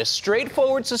stock that a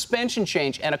straightforward suspension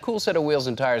change and a cool set of wheels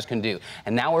and tires can do.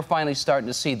 And now we're finally starting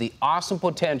to see the awesome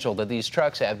potential that these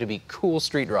trucks have to be cool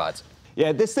street rods.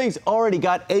 Yeah, this thing's already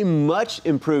got a much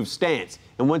improved stance.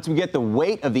 And once we get the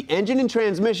weight of the engine and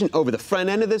transmission over the front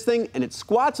end of this thing and it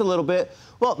squats a little bit,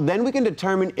 well, then we can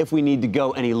determine if we need to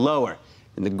go any lower.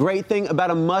 And the great thing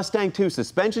about a Mustang II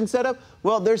suspension setup,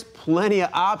 well, there's plenty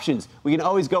of options. We can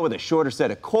always go with a shorter set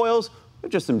of coils or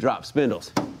just some drop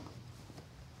spindles.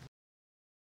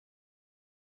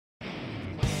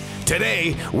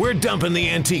 Today, we're dumping the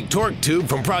antique torque tube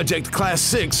from Project Class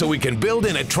 6 so we can build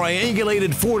in a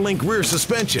triangulated 4-link rear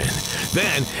suspension.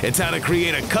 Then, it's how to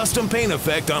create a custom paint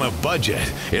effect on a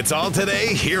budget. It's all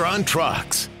today here on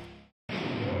Trucks.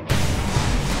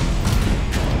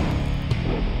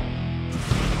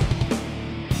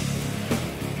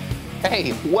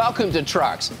 Hey, welcome to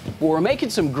Trucks. Well, we're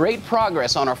making some great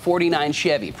progress on our 49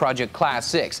 Chevy, Project Class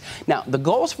 6. Now, the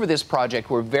goals for this project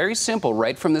were very simple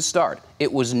right from the start.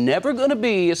 It was never going to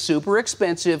be a super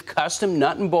expensive custom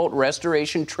nut and bolt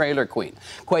restoration trailer queen.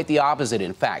 Quite the opposite,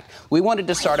 in fact. We wanted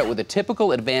to start out with a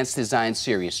typical Advanced Design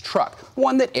Series truck,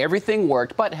 one that everything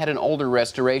worked but had an older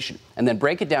restoration, and then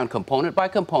break it down component by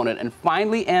component and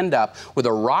finally end up with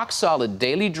a rock-solid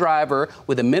daily driver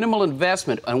with a minimal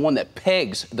investment and one that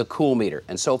pegs the cool meter.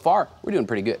 And so far, we're doing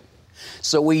pretty good.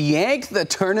 So we yanked the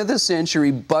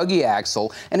turn-of-the-century buggy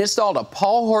axle and installed a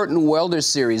Paul Horton Welder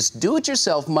Series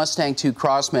do-it-yourself Mustang II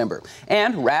crossmember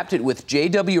and wrapped it with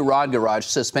JW Rod Garage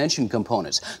suspension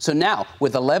components. So now,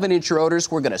 with 11-inch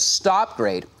rotors, we're going to stop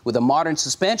great. With a modern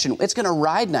suspension, it's going to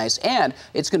ride nice and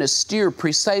it's going to steer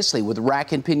precisely with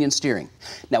rack and pinion steering.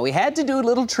 Now, we had to do a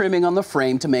little trimming on the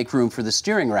frame to make room for the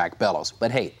steering rack bellows, but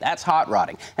hey, that's hot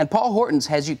rodding. And Paul Horton's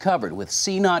has you covered with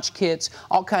C-notch kits,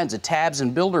 all kinds of tabs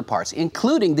and builder parts,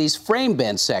 including these frame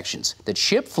bend sections that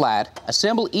ship flat,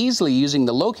 assemble easily using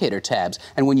the locator tabs,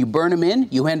 and when you burn them in,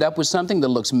 you end up with something that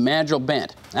looks mandrel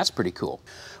bent. That's pretty cool.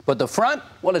 But the front,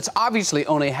 well, it's obviously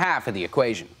only half of the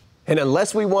equation. And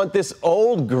unless we want this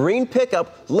old green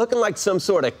pickup looking like some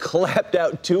sort of clapped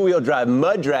out two-wheel drive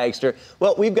mud dragster,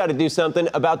 well, we've got to do something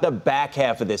about the back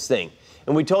half of this thing.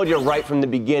 And we told you right from the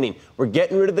beginning, we're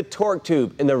getting rid of the torque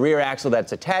tube and the rear axle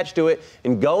that's attached to it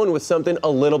and going with something a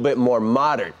little bit more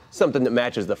modern, something that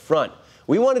matches the front.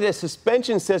 We wanted a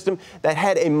suspension system that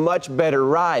had a much better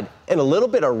ride and a little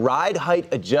bit of ride height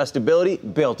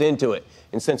adjustability built into it.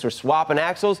 And since we're swapping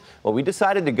axles, well, we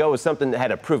decided to go with something that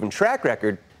had a proven track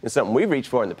record and something we've reached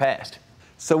for in the past.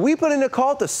 So we put in a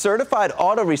call to certified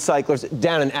auto recyclers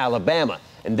down in Alabama,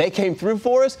 and they came through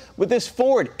for us with this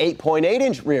Ford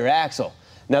 8.8-inch rear axle.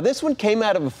 Now this one came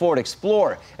out of a Ford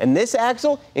Explorer, and this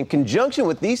axle, in conjunction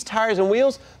with these tires and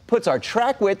wheels, puts our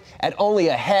track width at only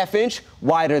a ½ inch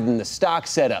wider than the stock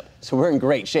setup. So we're in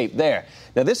great shape there.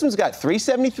 Now this one's got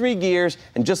 373 gears,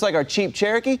 and just like our cheap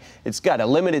Cherokee, it's got a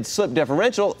limited slip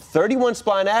differential, 31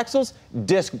 spline axles,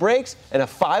 disc brakes, and a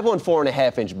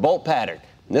 514.5-inch bolt pattern.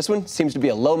 And this one seems to be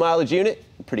a low mileage unit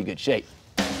in pretty good shape.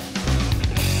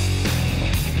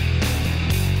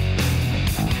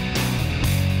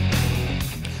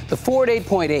 The Ford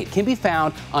 8.8 can be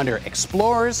found under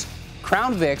Explorers,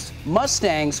 Crown Vics,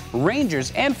 Mustangs,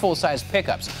 Rangers, and full-size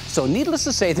pickups. So needless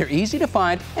to say, they're easy to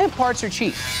find and parts are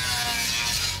cheap.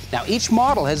 Now each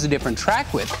model has a different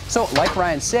track width, so like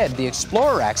Ryan said, the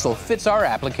Explorer axle fits our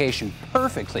application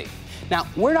perfectly. Now,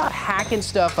 we're not hacking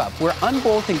stuff up, we're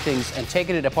unbolting things and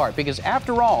taking it apart because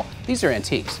after all, these are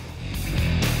antiques.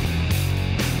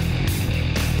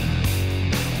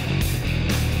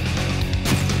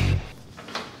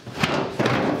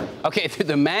 Okay, through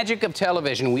the magic of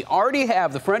television, we already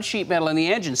have the front sheet metal and the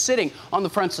engine sitting on the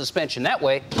front suspension. That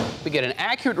way, we get an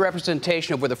accurate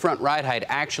representation of where the front ride height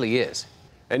actually is.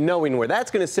 And knowing where that's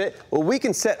going to sit, well, we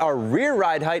can set our rear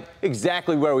ride height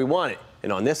exactly where we want it.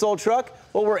 And on this old truck,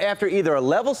 well, we're after either a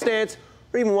level stance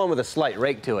or even one with a slight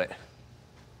rake to it.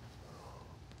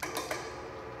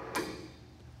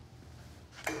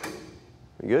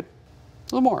 We good?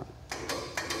 A little more.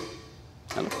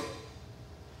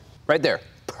 Right there.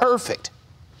 Perfect.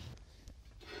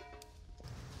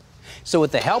 So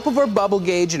with the help of our bubble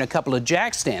gauge and a couple of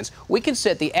jack stands, we can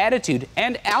set the attitude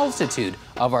and altitude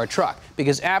of our truck.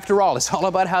 Because after all, it's all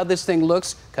about how this thing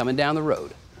looks coming down the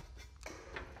road.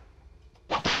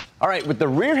 All right, with the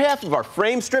rear half of our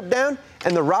frame stripped down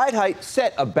and the ride height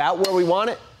set about where we want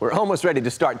it, we're almost ready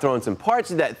to start throwing some parts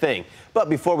at that thing.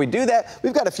 But before we do that,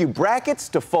 we've got a few brackets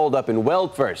to fold up and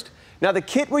weld first. Now the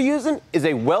kit we're using is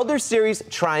a Welder Series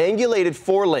triangulated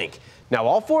 4-link. Now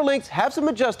all 4 links have some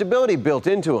adjustability built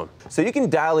into them, so you can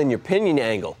dial in your pinion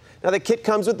angle. Now the kit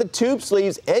comes with the tube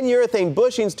sleeves and urethane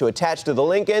bushings to attach to the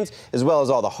link ends, as well as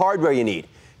all the hardware you need.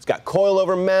 It's got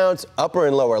coilover mounts, upper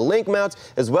and lower link mounts,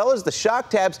 as well as the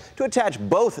shock tabs to attach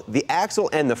both the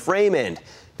axle and the frame end.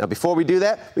 Now before we do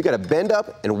that, we've got to bend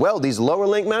up and weld these lower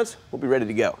link mounts. We'll be ready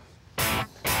to go.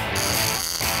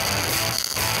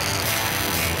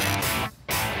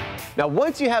 Now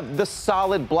once you have the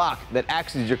solid block that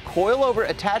acts as your coilover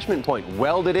attachment point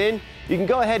welded in, you can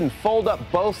go ahead and fold up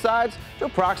both sides to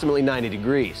approximately 90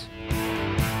 degrees.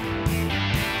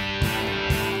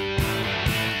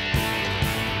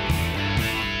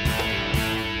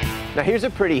 Now here's a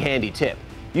pretty handy tip.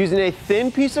 Using a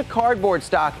thin piece of cardboard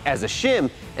stock as a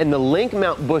shim and the link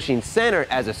mount bushing center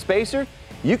as a spacer,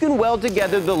 you can weld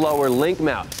together the lower link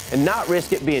mount and not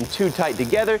risk it being too tight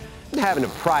together and having to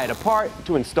pry it apart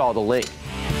to install the link.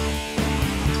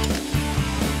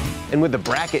 And with the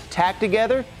bracket tacked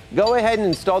together, go ahead and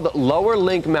install the lower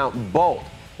link mount bolt,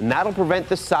 and that'll prevent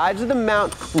the sides of the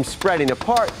mount from spreading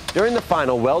apart during the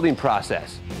final welding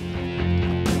process.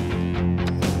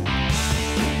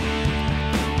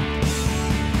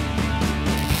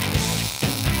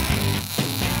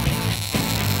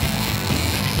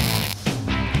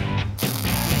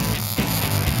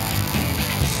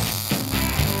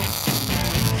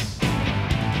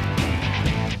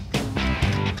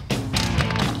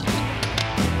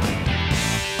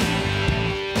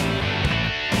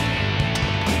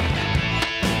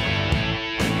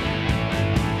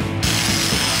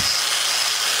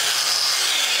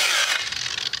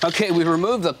 Okay, we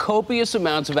removed the copious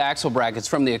amounts of axle brackets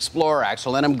from the Explorer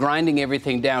axle, and I'm grinding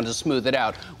everything down to smooth it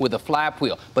out with a flap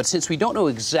wheel. But since we don't know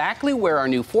exactly where our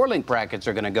new 4-link brackets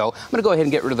are going to go, I'm going to go ahead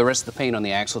and get rid of the rest of the paint on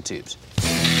the axle tubes.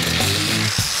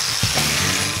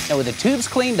 Now, with the tubes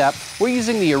cleaned up, we're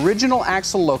using the original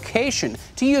axle location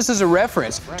to use as a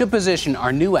reference to position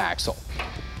our new axle.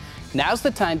 Now's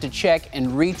the time to check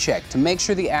and recheck to make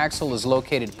sure the axle is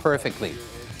located perfectly.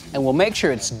 And we'll make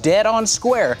sure it's dead on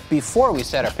square before we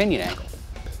set our pinion angle.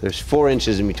 There's 4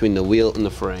 inches in between the wheel and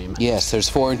the frame. Yes, there's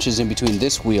 4 inches in between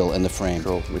this wheel and the frame.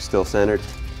 Cool. We still centered?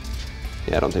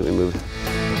 Yeah, I don't think we moved.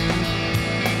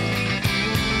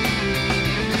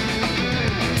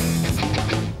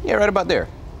 Yeah, right about there.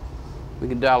 We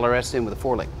can dial the rest in with a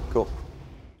 4-link. Cool.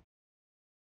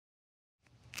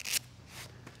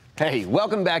 Hey,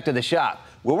 welcome back to the shop,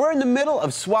 where we're in the middle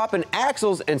of swapping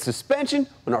axles and suspension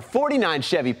on our '49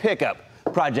 Chevy pickup,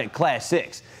 Project Class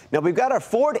 6. Now, we've got our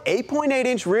Ford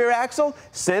 8.8-inch rear axle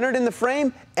centered in the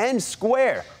frame and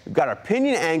square. We've got our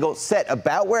pinion angle set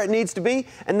about where it needs to be,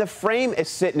 and the frame is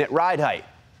sitting at ride height.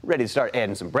 Ready to start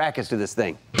adding some brackets to this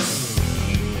thing.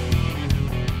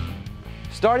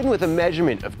 Starting with a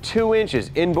measurement of 2 inches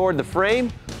inboard the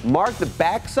frame, mark the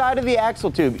back side of the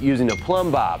axle tube using a plumb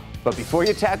bob. But before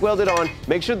you tack weld it on,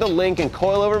 make sure the link and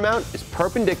coilover mount is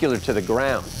perpendicular to the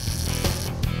ground.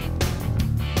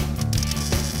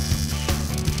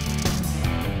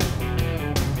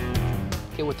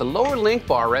 Okay, with the lower link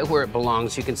bar right where it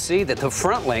belongs, you can see that the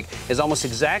front link is almost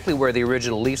exactly where the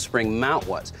original leaf spring mount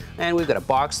was. And we've got to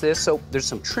box this, so there's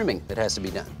some trimming that has to be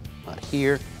done. About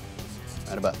here,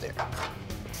 right about there.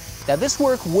 Now, this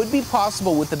work would be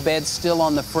possible with the bed still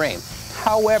on the frame.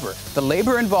 However, the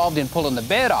labor involved in pulling the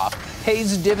bed off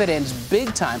pays dividends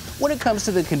big time when it comes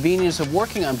to the convenience of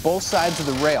working on both sides of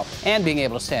the rail and being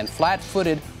able to stand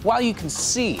flat-footed while you can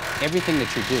see everything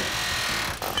that you're doing.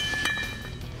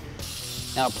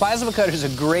 Now, a plasma cutter is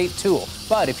a great tool,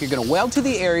 but if you're going to weld to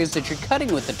the areas that you're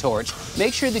cutting with the torch,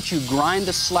 make sure that you grind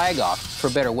the slag off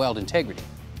for better weld integrity.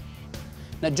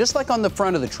 Now, just like on the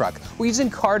front of the truck, we're using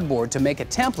cardboard to make a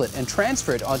template and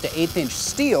transfer it onto 1/8-inch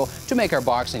steel to make our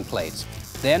boxing plates.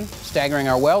 Then, staggering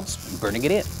our welds and burning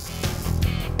it in.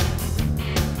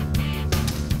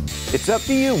 It's up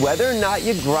to you whether or not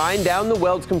you grind down the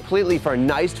welds completely for a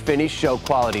nice finished show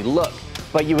quality look,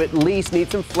 but you at least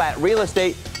need some flat real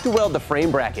estate to weld the frame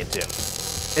bracket to.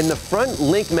 And the front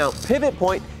link mount pivot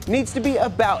point needs to be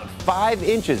about 5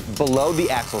 inches below the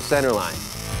axle center line.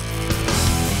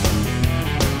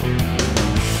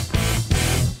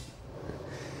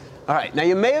 All right, now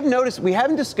you may have noticed we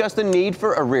haven't discussed the need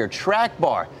for a rear track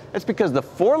bar. That's because the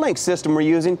 4-link system we're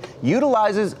using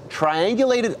utilizes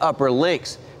triangulated upper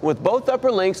links. With both upper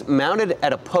links mounted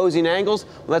at opposing angles,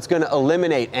 that's going to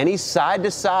eliminate any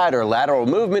side-to-side or lateral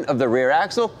movement of the rear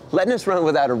axle, letting us run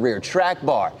without a rear track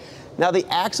bar. Now, the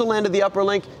axle end of the upper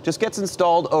link just gets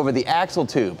installed over the axle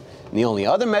tube. And the only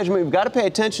other measurement we've got to pay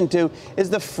attention to is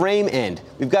the frame end.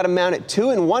 We've got to mount it 2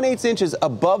 1/8 inches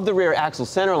above the rear axle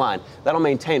center line. That'll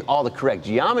maintain all the correct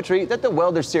geometry that the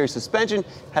Welder Series suspension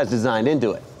has designed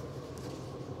into it.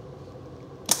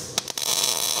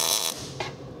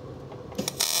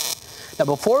 Now,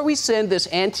 before we send this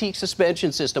antique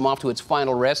suspension system off to its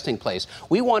final resting place,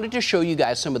 we wanted to show you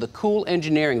guys some of the cool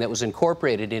engineering that was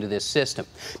incorporated into this system.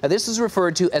 Now, this is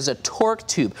referred to as a torque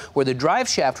tube, where the drive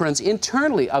shaft runs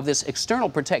internally of this external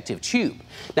protective tube.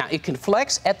 Now, it can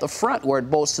flex at the front where it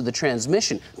bolts to the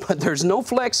transmission, but there's no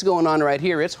flex going on right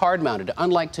here. It's hard mounted,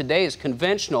 unlike today's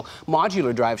conventional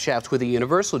modular drive shafts with a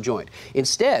universal joint.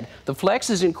 Instead, the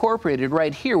flex is incorporated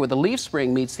right here where the leaf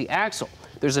spring meets the axle.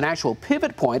 There's an actual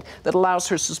pivot point that allows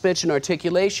for suspension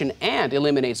articulation and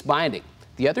eliminates binding.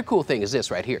 The other cool thing is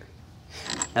this right here.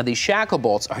 Now, these shackle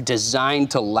bolts are designed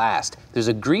to last. There's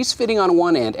a grease fitting on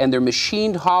one end and they're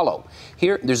machined hollow.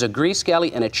 Here, there's a grease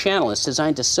galley and a channel. It's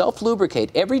designed to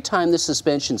self-lubricate every time the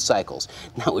suspension cycles.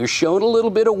 Now, we're showing a little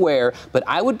bit of wear, but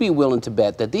I would be willing to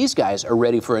bet that these guys are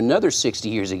ready for another 60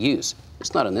 years of use.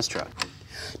 It's not on this truck.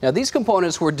 Now, these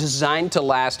components were designed to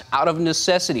last out of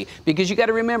necessity because you got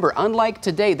to remember, unlike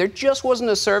today, there just wasn't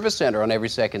a service center on every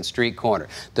second street corner.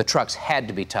 The trucks had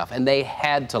to be tough and they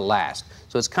had to last.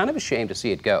 So it's kind of a shame to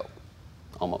see it go,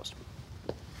 almost.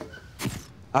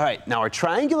 All right, now our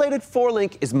triangulated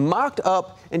 4-link is mocked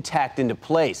up and tacked into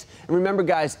place. And remember,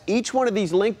 guys, each one of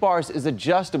these link bars is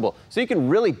adjustable, so you can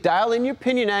really dial in your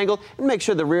pinion angle and make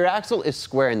sure the rear axle is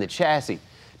square in the chassis.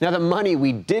 Now, the money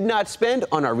we did not spend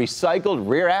on our recycled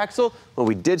rear axle, well,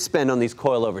 we did spend on these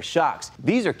coilover shocks.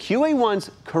 These are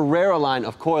QA1's Carrera line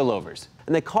of coilovers. And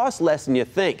and they cost less than you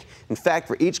think. In fact,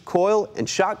 for each coil and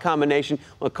shock combination,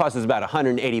 well, it costs us about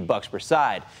 $180 per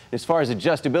side. As far as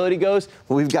adjustability goes,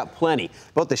 well, we've got plenty.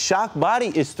 Both the shock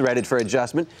body is threaded for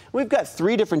adjustment. We've got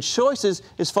 3 different choices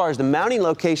as far as the mounting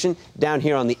location down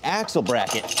here on the axle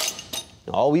bracket.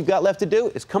 All we've got left to do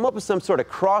is come up with some sort of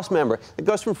cross member that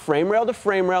goes from frame rail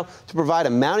to provide a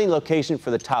mounting location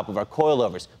for the top of our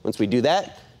coilovers. Once we do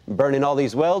that, burn in all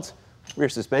these welds, rear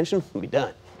suspension will be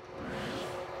done.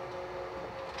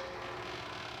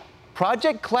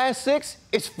 Project Class 6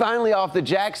 is finally off the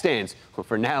jack stands, well,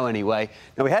 for now anyway.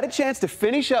 Now, we had a chance to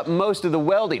finish up most of the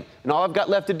welding, and all I've got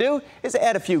left to do is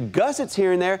add a few gussets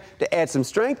here and there to add some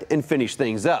strength and finish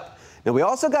things up. Now, we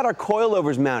also got our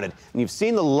coilovers mounted, and you've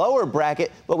seen the lower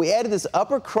bracket, but we added this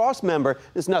upper cross member.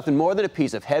 It's nothing more than a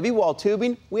piece of heavy wall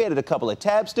tubing. We added a couple of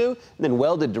tabs to, and then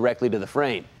welded directly to the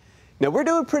frame. Now, we're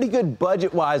doing pretty good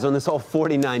budget-wise on this whole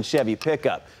 '49 Chevy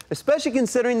pickup, especially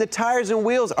considering the tires and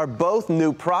wheels are both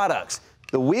new products.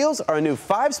 The wheels are a new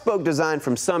 5-spoke design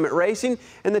from Summit Racing,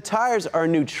 and the tires are a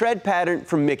new tread pattern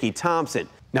from Mickey Thompson.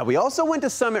 Now, we also went to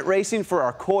Summit Racing for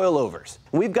our coilovers,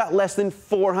 and we've got less than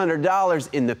 $400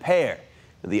 in the pair.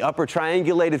 The upper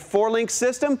triangulated 4-link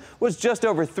system was just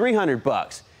over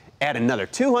 $300. Add another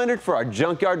 $200 for our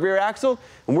junkyard rear axle,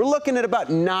 and we're looking at about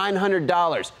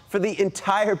 $900 for the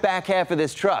entire back half of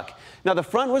this truck. Now, the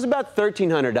front was about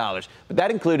 $1,300, but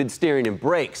that included steering and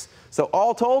brakes. So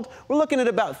all told, we're looking at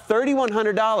about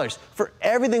 $3,100 for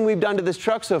everything we've done to this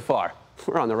truck so far.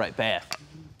 We're on the right path.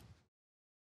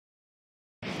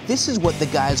 This is what the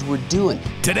guys were doing.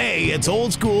 Today, it's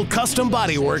old school custom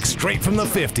bodywork straight from the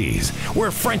 50s.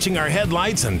 We're Frenching our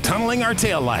headlights and tunneling our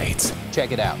taillights.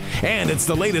 Check it out. And it's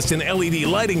the latest in LED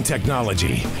lighting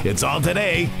technology. It's all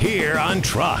today here on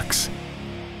Trucks.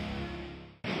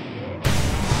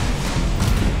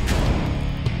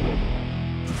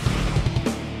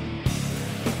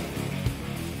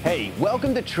 Hey,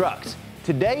 welcome to Trucks.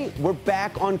 Today, we're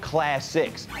back on Class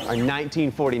 6, our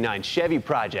 1949 Chevy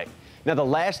project. Now, the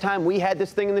last time we had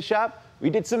this thing in the shop,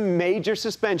 we did some major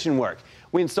suspension work.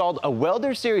 We installed a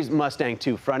Welder Series Mustang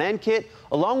 2 front end kit,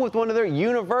 along with one of their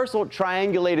universal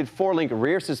triangulated 4-link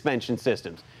rear suspension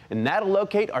systems. And that'll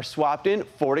locate our swapped in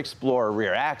Ford Explorer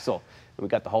rear axle. And we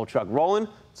got the whole truck rolling,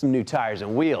 some new tires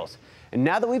and wheels. And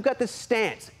now that we've got the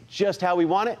stance just how we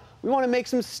want to make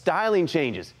some styling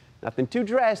changes. Nothing too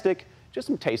drastic, just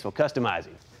some tasteful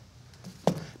customizing.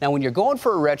 Now, when you're going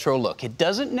for a retro look, it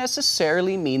doesn't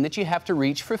necessarily mean that you have to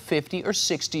reach for 50 or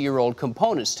 60-year-old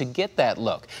components to get that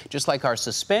look. Just like our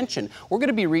suspension, we're going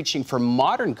to be reaching for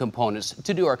modern components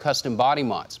to do our custom body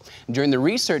mods. During the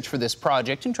research for this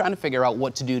project and trying to figure out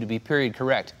what to do to be period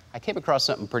correct, I came across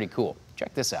something pretty cool.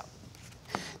 Check this out.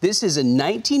 This is a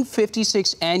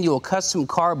 1956 annual custom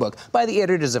car book by the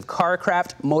editors of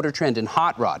CarCraft, Motor Trend, and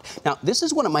Hot Rod. Now, this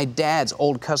is one of my dad's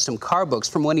old custom car books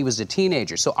from when he was a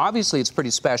teenager, so obviously it's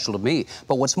pretty special to me.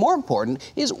 But what's more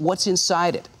important is what's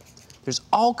inside it. There's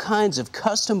all kinds of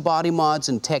custom body mods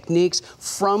and techniques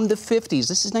from the 50s.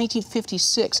 This is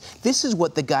 1956. This is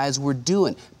what the guys were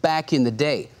doing back in the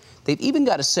day. They've even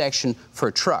got a section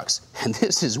for trucks, and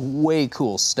this is way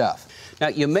cool stuff. Now,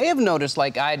 you may have noticed,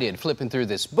 like I did, flipping through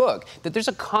this book, that there's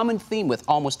a common theme with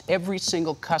almost every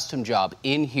single custom job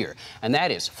in here, and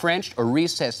that is Frenched or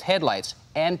recessed headlights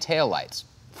and taillights.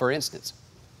 For instance,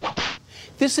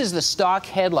 this is the stock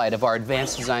headlight of our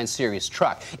Advanced Design Series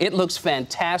truck. It looks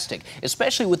fantastic,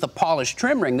 especially with the polished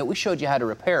trim ring that we showed you how to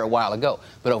repair a while ago.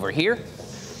 But over here,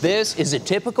 this is a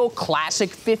typical classic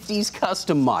 50s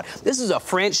custom mod. This is a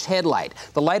Frenched headlight.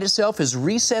 The light itself is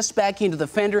recessed back into the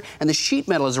fender, and the sheet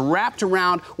metal is wrapped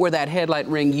around where that headlight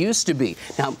ring used to be.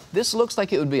 Now, this looks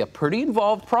like it would be a pretty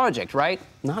involved project, right?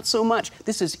 Not so much.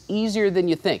 This is easier than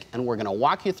you think, and we're gonna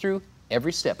walk you through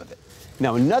every step of it.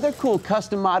 Now, another cool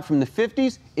custom mod from the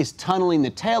 50s is tunneling the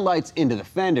taillights into the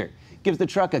fender. Gives the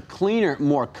truck a cleaner,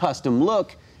 more custom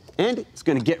look, and it's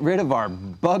going to get rid of our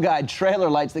bug-eyed trailer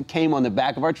lights that came on the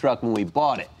back of our truck when we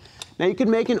bought it. Now, you could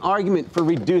make an argument for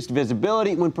reduced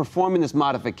visibility when performing this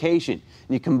modification.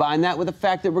 And you combine that with the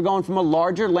fact that we're going from a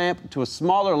larger lamp to a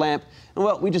smaller lamp, and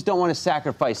well, we just don't want to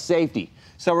sacrifice safety.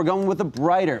 So we're going with a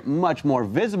brighter, much more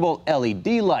visible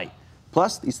LED light.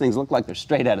 Plus, these things look like they're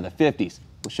straight out of the 50s.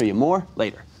 We'll show you more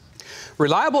later.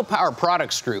 Reliable Power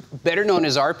Products Group, better known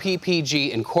as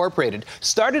RPPG Incorporated,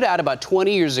 started out about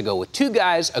 20 years ago with two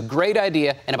guys, a great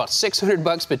idea, and about 600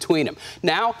 bucks between them.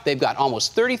 Now, they've got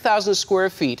almost 30,000 square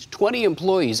feet, 20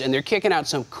 employees, and they're kicking out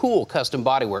some cool custom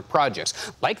bodywork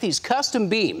projects, like these custom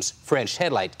beams French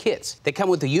headlight kits. They come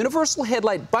with a universal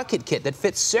headlight bucket kit that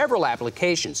fits several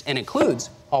applications and includes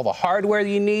all the hardware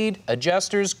you need,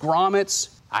 adjusters,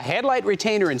 grommets, a headlight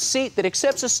retainer and seat that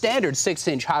accepts a standard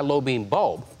 6-inch high-low beam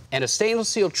bulb, and a stainless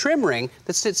steel trim ring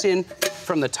that sits in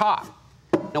from the top.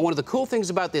 Now, one of the cool things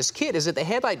about this kit is that the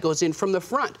headlight goes in from the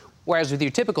front, whereas with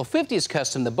your typical 50s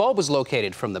custom, the bulb is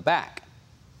located from the back.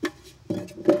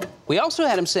 We also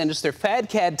had them send us their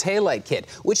FadCad taillight kit,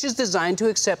 which is designed to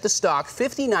accept the stock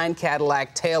 59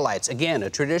 Cadillac taillights. Again, a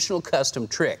traditional custom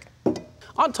trick.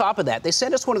 On top of that, they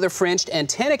sent us one of their Frenched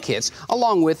antenna kits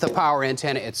along with the power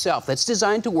antenna itself that's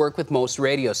designed to work with most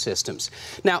radio systems.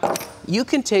 Now, you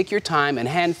can take your time and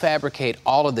hand fabricate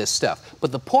all of this stuff,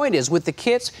 but the point is with the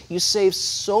kits, you save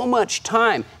so much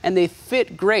time and they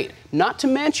fit great. Not to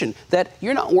mention that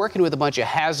you're not working with a bunch of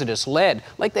hazardous lead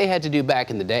like they had to do back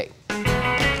in the day.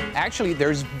 Actually,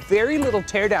 there's very little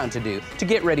teardown to do to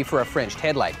get ready for a Frenched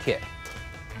headlight kit.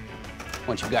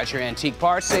 Once you've got your antique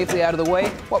parts safely out of the way,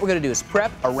 what we're going to do is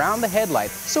prep around the headlight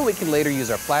so we can later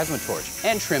use our plasma torch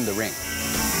and trim the ring.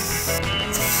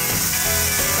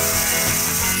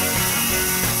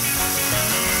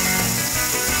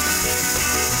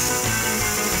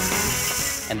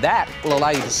 And that will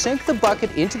allow you to sink the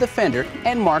bucket into the fender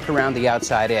and mark around the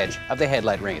outside edge of the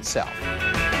headlight ring itself.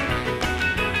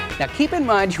 Now keep in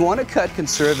mind you want to cut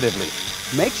conservatively.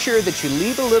 Make sure that you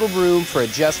leave a little room for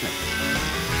adjustment.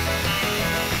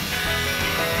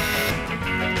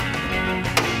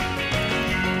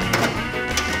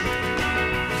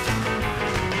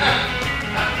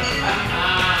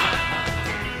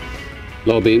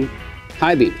 Low beam,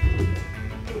 high beam.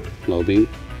 Low beam,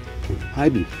 high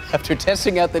beam. After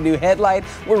testing out the new headlight,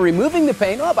 we're removing the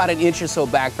paint about an inch or so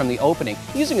back from the opening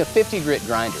using a 50 grit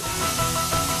grinder.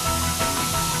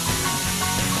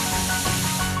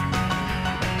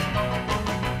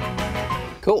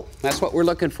 Cool, that's what we're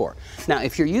looking for. Now,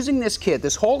 if you're using this kit,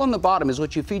 this hole on the bottom is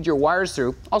what you feed your wires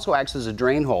through, also acts as a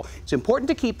drain hole. It's important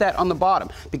to keep that on the bottom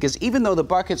because even though the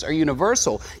buckets are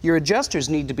universal, your adjusters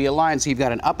need to be aligned so you've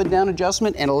got an up and down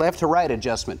adjustment and a left to right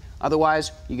adjustment.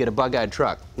 Otherwise, you get a bug-eyed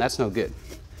truck. That's no good.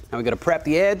 Now we're gonna prep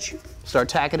the edge, start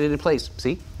tacking it in place.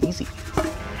 See, easy.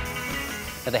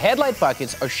 Now the headlight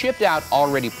buckets are shipped out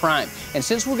already primed, and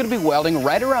since we're going to be welding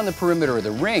right around the perimeter of the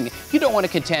ring, you don't want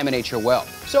to contaminate your weld,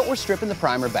 so we're stripping the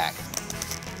primer back.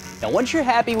 Now once you're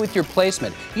happy with your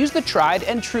placement, use the tried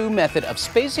and true method of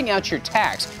spacing out your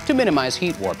tacks to minimize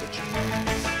heat warpage.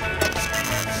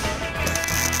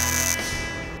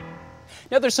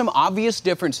 Now there's some obvious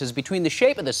differences between the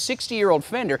shape of the 60-year-old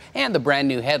fender and the brand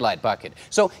new headlight bucket,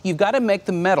 so you've got to make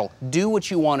the metal do what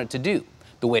you want it to do.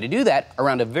 The way to do that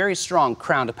around a very strong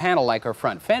crowned panel like our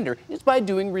front fender is by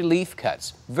doing relief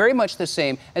cuts, very much the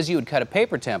same as you would cut a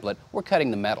paper template or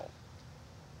cutting the metal.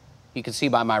 You can see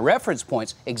by my reference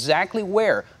points exactly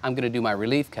where I'm going to do my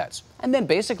relief cuts. And then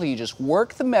basically you just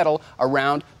work the metal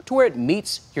around to where it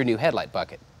meets your new headlight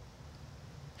bucket.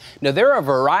 Now there are a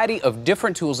variety of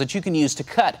different tools that you can use to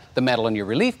cut the metal in your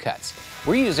relief cuts.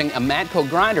 We're using a Matco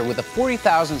grinder with a 40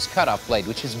 thousandths cutoff blade,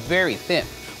 which is very thin.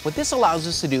 What this allows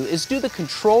us to do is do the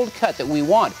controlled cut that we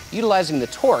want, utilizing the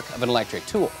torque of an electric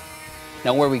tool.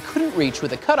 Now where we couldn't reach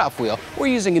with a cutoff wheel, we're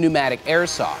using a pneumatic air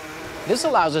saw. This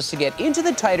allows us to get into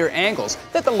the tighter angles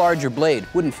that the larger blade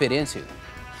wouldn't fit into.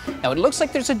 Now it looks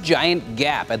like there's a giant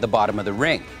gap at the bottom of the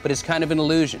ring, but it's kind of an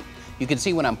illusion. You can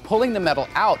see when I'm pulling the metal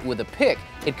out with a pick,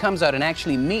 it comes out and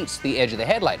actually meets the edge of the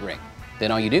headlight ring. Then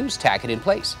all you do is tack it in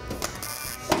place.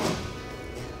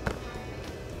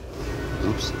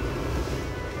 Oops.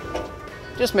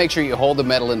 Just make sure you hold the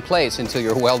metal in place until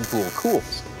your weld pool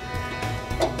cools.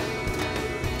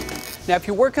 Now, if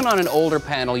you're working on an older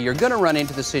panel, you're going to run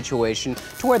into the situation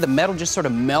to where the metal just sort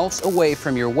of melts away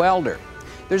from your welder.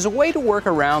 There's a way to work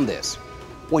around this.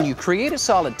 When you create a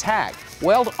solid tack,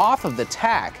 weld off of the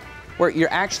tack where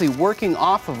you're actually working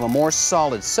off of a more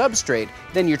solid substrate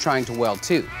than you're trying to weld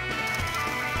to.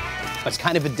 It's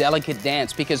kind of a delicate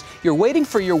dance because you're waiting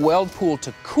for your weld pool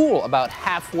to cool about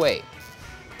halfway.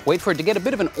 Wait for it to get a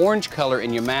bit of an orange color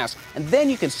in your mask, and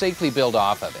then you can safely build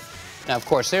off of it. Now, of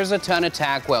course, there's a ton of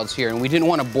tack welds here, and we didn't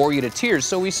want to bore you to tears,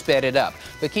 so we sped it up.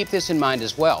 But keep this in mind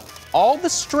as well. All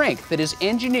the strength that is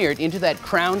engineered into that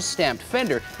crown-stamped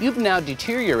fender, you've now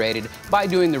deteriorated by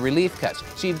doing the relief cuts.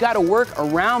 So you've got to work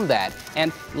around that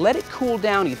and let it cool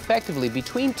down effectively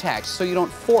between tacks so you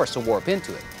don't force a warp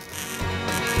into it.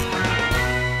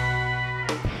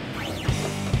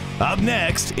 Up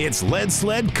next, it's lead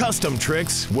sled custom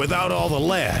tricks without all the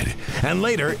lead. And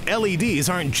later, LEDs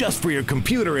aren't just for your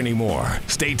computer anymore.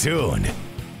 Stay tuned.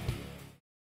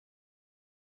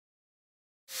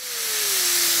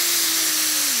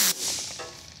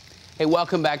 Hey,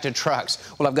 welcome back to Trucks.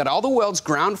 Well, I've got all the welds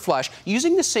ground flush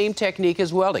using the same technique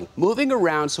as welding, moving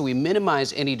around so we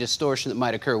minimize any distortion that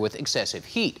might occur with excessive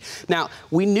heat. Now,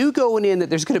 we knew going in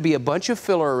that there's going to be a bunch of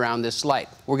filler around this light.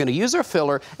 We're going to use our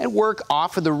filler and work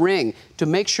off of the ring to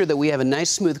make sure that we have a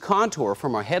nice smooth contour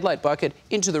from our headlight bucket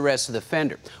into the rest of the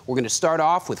fender. We're going to start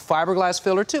off with fiberglass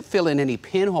filler to fill in any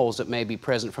pinholes that may be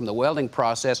present from the welding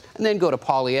process, and then go to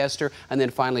polyester, and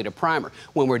then finally to primer.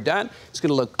 When we're done, it's going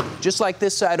to look just like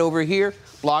this side over here,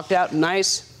 blocked out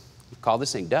nice. Call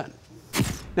this thing done.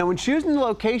 Now, when choosing the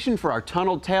location for our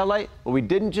tunneled taillight, well, we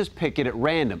didn't just pick it at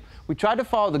random. We tried to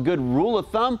follow the good rule of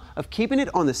thumb of keeping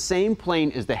it on the same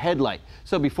plane as the headlight.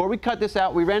 So before we cut this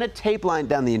out, we ran a tape line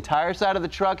down the entire side of the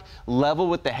truck, level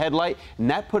with the headlight, and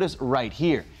that put us right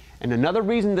here. And another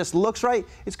reason this looks right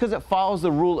is because it follows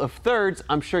the rule of thirds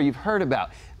I'm sure you've heard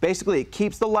about. Basically, it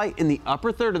keeps the light in the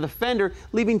upper third of the fender,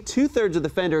 leaving 2/3 of the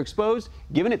fender exposed,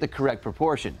 giving it the correct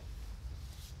proportion.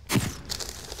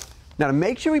 Now, to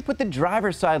make sure we put the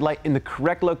driver's side light in the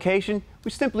correct location, we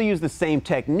simply use the same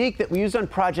technique that we used on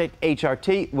Project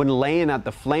HRT when laying out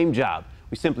the flame job.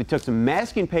 We simply took some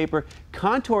masking paper,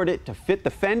 contoured it to fit the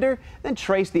fender, then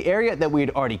traced the area that we had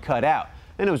already cut out.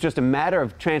 And it was just a matter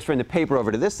of transferring the paper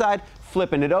over to this side,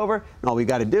 flipping it over, and all we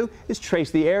got to do is trace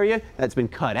the area that's been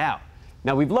cut out.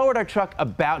 Now, we've lowered our truck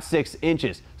about 6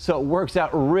 inches, so it works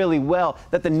out really well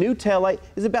that the new taillight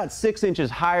is about 6 inches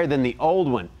higher than the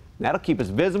old one. That'll keep us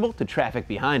visible to traffic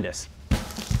behind us.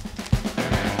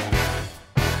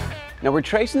 Now, we're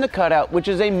tracing the cutout, which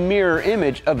is a mirror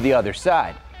image of the other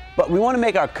side. But we want to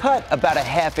make our cut about a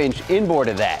 1/2 inch inboard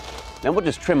of that. Then we'll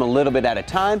just trim a little bit at a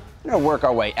time and we'll work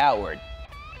our way outward.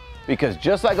 Because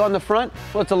just like on the front,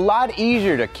 well, it's a lot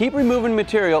easier to keep removing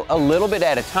material a little bit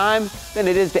at a time than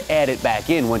it is to add it back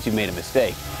in once you've made a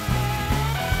mistake.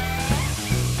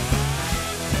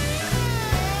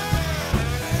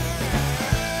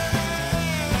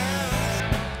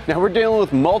 Now, we're dealing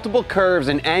with multiple curves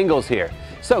and angles here,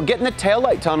 so getting the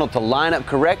taillight tunnel to line up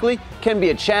correctly can be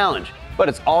a challenge, but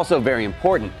it's also very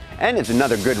important, and it's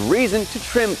another good reason to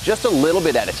trim just a little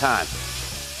bit at a time.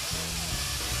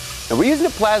 Now, we're using a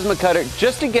plasma cutter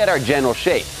just to get our general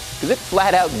shape, because it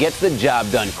flat out gets the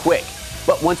job done quick.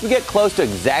 But once we get close to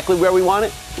exactly where we want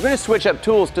it, we're going to switch up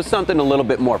tools to something a little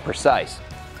bit more precise.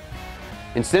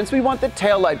 And since we want the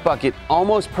taillight bucket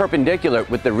almost perpendicular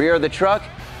with the rear of the truck,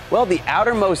 well, the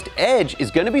outermost edge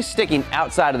is going to be sticking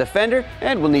outside of the fender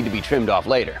and will need to be trimmed off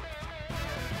later.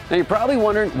 Now, you're probably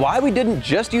wondering why we didn't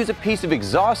just use a piece of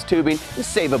exhaust tubing and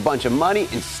save a bunch of money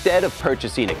instead of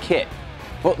purchasing a kit.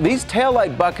 Well, these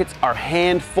taillight buckets are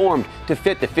hand-formed to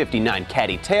fit the 59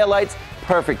 Caddy taillights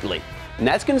perfectly, and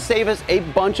that's going to save us a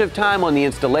bunch of time on the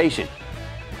installation.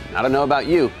 And I don't know about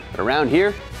you, but around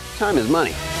here, time is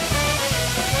money.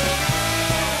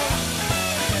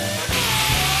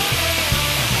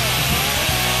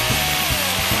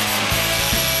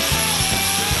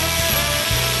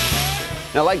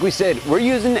 Now, like we said, we're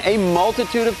using a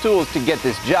multitude of tools to get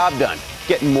this job done,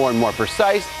 getting more and more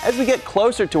precise as we get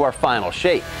closer to our final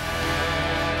shape.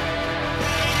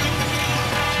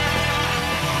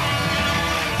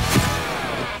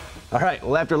 All right,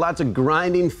 well, after lots of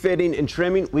grinding, fitting, and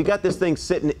trimming, we got this thing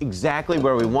sitting exactly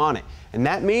where we want it. And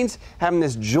that means having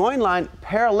this join line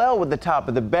parallel with the top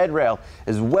of the bed rail,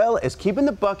 as well as keeping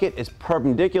the bucket as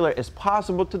perpendicular as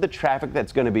possible to the traffic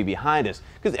that's going to be behind us,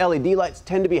 because LED lights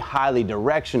tend to be highly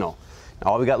directional.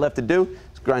 Now, all we got left to do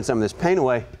is grind some of this paint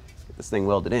away, get this thing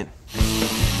welded in.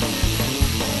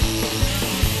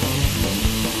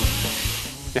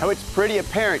 Now, it's pretty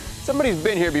apparent somebody's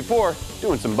been here before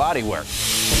doing some body work.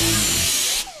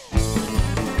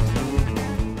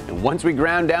 Once we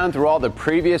ground down through all the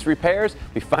previous repairs,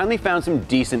 we finally found some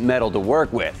decent metal to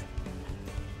work with.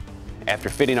 After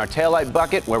fitting our taillight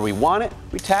bucket where we want it,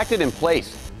 we tacked it in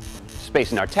place,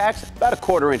 spacing our tacks about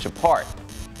 1/4 inch apart.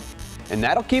 And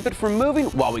that'll keep it from moving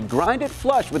while we grind it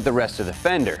flush with the rest of the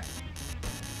fender.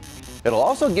 It'll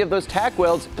also give those tack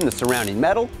welds and the surrounding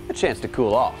metal a chance to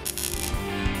cool off.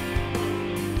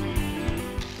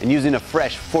 And using a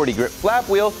fresh 40 grit flap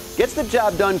wheel gets the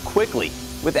job done quickly,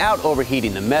 without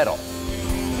overheating the metal.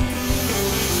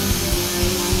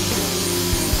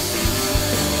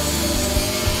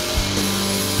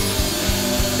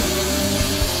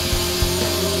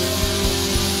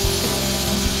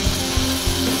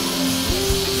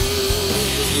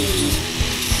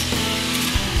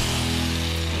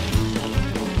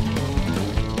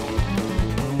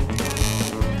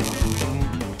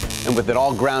 with it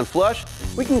all ground flush,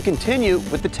 we can continue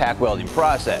with the tack welding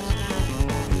process.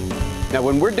 Now,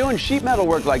 when we're doing sheet metal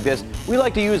work like this, we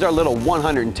like to use our little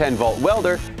 110-volt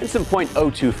welder and some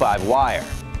 .025 wire.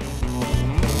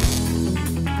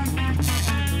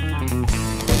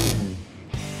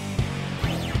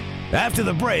 After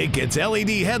the break, it's LED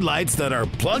headlights that are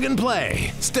plug and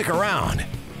play. Stick around.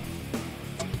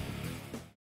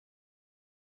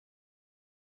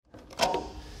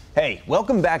 Hey,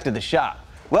 welcome back to the shop.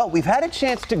 Well, we've had a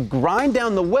chance to grind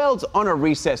down the welds on our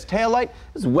recessed taillight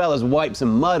as well as wipe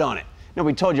some mud on it. Now,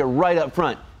 we told you right up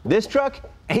front, this truck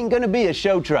ain't gonna be a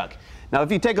show truck. Now, if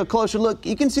you take a closer look,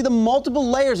 you can see the multiple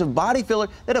layers of body filler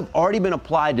that have already been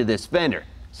applied to this fender.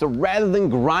 So rather than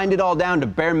grind it all down to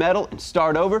bare metal and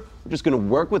start over, we're just gonna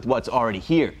work with what's already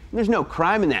here. And there's no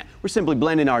crime in that. We're simply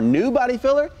blending our new body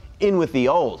filler in with the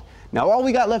old. Now, all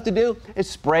we got left to do is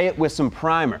spray it with some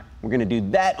primer. We're gonna do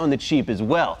that on the cheap as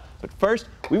well. But first,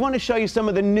 we want to show you some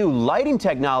of the new lighting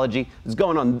technology that's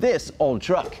going on this old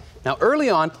truck. Now, early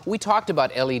on, we talked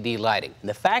about LED lighting. And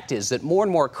the fact is that more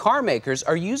and more car makers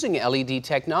are using LED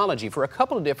technology for a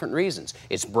couple of different reasons.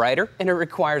 It's brighter and it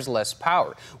requires less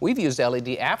power. We've used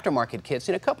LED aftermarket kits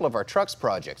in a couple of our trucks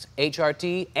projects.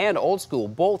 HRT and Old School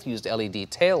both used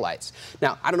LED taillights.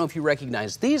 Now, I don't know if you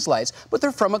recognize these lights, but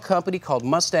they're from a company called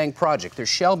Mustang Project. They're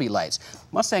Shelby lights.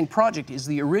 Mustang Project is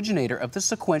the originator of the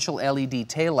sequential LED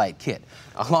taillight kit.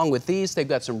 Along with these, they've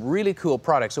got some really cool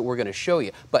products that we're going to show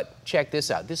you. But check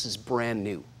this out. This is brand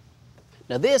new.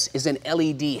 Now, this is an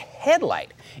LED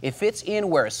headlight. It fits in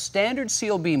where a standard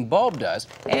seal beam bulb does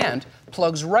and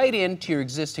plugs right into your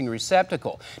existing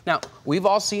receptacle. Now, we've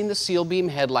all seen the seal beam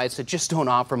headlights that just don't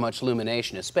offer much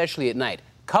illumination, especially at night.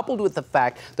 Coupled with the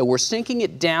fact that we're sinking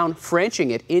it down,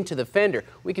 Frenching it into the fender,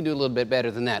 we can do a little bit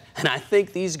better than that. And I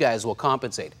think these guys will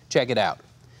compensate. Check it out.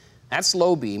 That's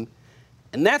low beam,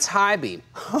 and that's high beam.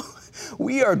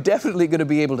 We are definitely going to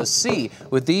be able to see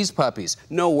with these puppies.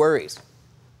 No worries.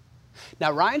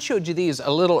 Now, Ryan showed you these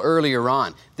a little earlier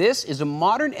on. This is a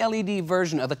modern LED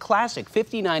version of the classic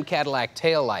 '59 Cadillac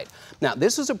taillight. Now,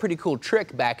 this was a pretty cool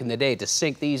trick back in the day to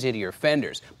sink these into your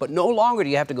fenders, but no longer do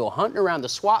you have to go hunting around the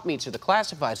swap meets or the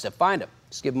classifieds to find them.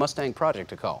 Just give Mustang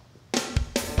Project a call.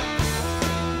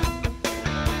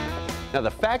 Now, the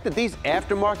fact that these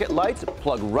aftermarket lights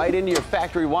plug right into your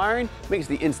factory wiring makes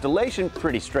the installation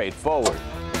pretty straightforward.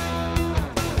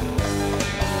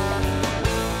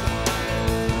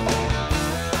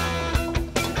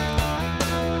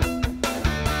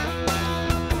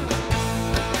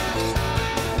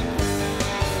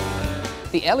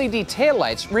 The LED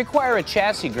taillights require a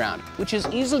chassis ground, which is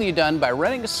easily done by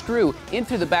running a screw in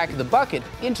through the back of the bucket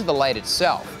into the light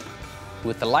itself.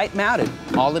 With the light mounted,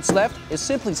 all that's left is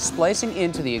simply splicing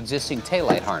into the existing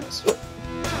taillight harness.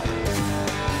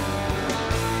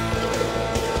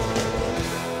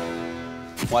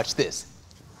 Watch this.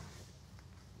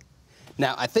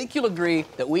 Now, I think you'll agree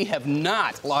that we have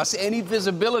not lost any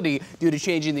visibility due to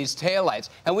changing these taillights,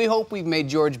 and we hope we've made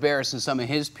George Barris and some of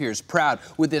his peers proud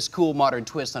with this cool modern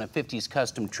twist on a 50s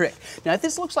custom trick. Now, if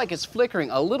this looks like it's flickering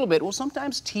a little bit, well,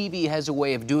 sometimes TV has a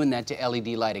way of doing that to LED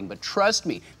lighting, but trust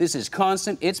me, this is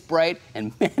constant, it's bright,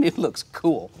 and man, it looks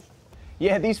cool.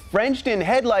 Yeah, these Frenched-in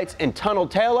headlights and tunnel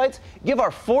taillights give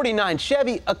our '49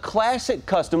 Chevy a classic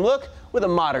custom look with a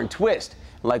modern twist.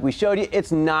 Like we showed you,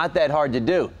 it's not that hard to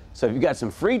do. So if you've got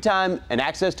some free time and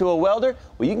access to a welder,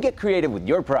 well, you can get creative with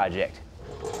your project.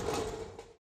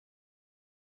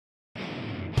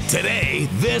 Today,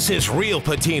 this is real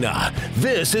patina.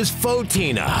 This is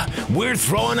Patina. We're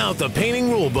throwing out the painting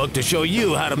rulebook to show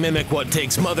you how to mimic what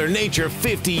takes Mother Nature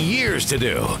 50 years to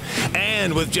do.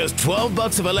 And with just 12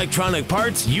 bucks of electronic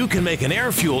parts, you can make an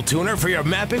air fuel tuner for your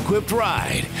map-equipped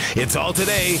ride. It's all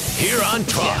today here on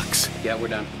Trucks. Yeah, we're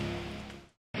done.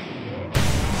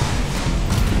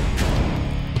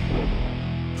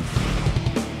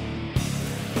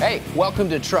 Hey, welcome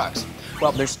to Trucks.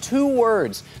 Well, there's two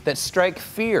words that strike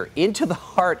fear into the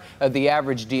heart of the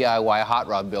average DIY hot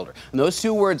rod builder. And those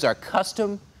two words are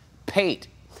custom paint.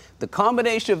 The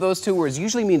combination of those two words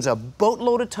usually means a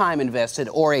boatload of time invested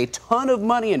or a ton of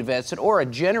money invested or a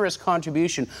generous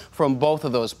contribution from both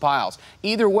of those piles.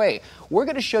 Either way, we're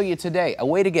going to show you today a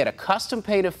way to get a custom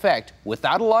paint effect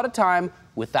without a lot of time,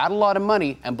 without a lot of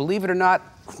money, and believe it or not,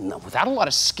 without a lot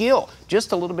of skill,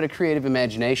 just a little bit of creative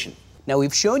imagination. Now,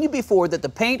 we've shown you before that the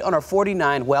paint on our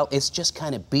 49, well, it's just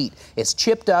kind of beat. It's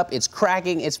chipped up, it's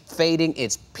cracking, it's fading,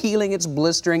 it's peeling, it's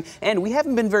blistering, and we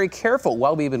haven't been very careful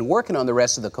while we've been working on the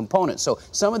rest of the components. So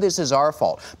some of this is our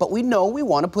fault. But we know we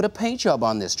want to put a paint job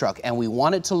on this truck, and we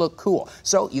want it to look cool.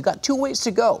 So you got two ways to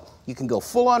go. You can go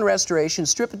full-on restoration,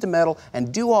 strip it to metal,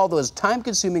 and do all those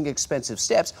time-consuming, expensive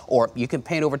steps, or you can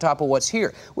paint over top of what's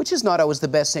here, which is not always the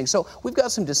best thing. So we've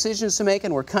got some decisions to make,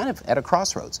 and we're kind of at a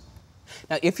crossroads.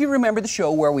 Now, if you remember the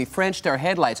show where we Frenched our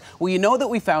headlights, well, you know that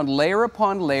we found layer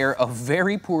upon layer of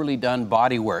very poorly done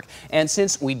bodywork. And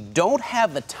since we don't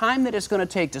have the time that it's going to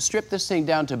take to strip this thing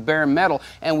down to bare metal,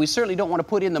 and we certainly don't want to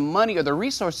put in the money or the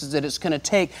resources that it's going to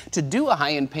take to do a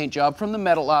high-end paint job from the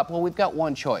metal up, well, we've got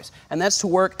one choice, and that's to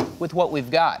work with what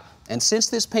we've got. And since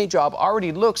this paint job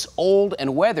already looks old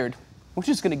and weathered, we're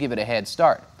just going to give it a head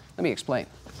start. Let me explain.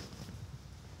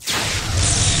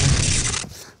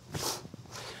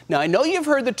 Now, I know you've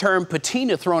heard the term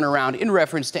patina thrown around in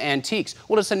reference to antiques.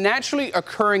 Well, it's a naturally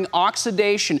occurring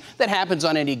oxidation that happens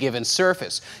on any given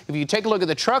surface. If you take a look at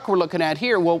the truck we're looking at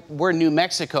here, well, we're in New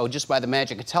Mexico, just by the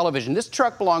magic of television. This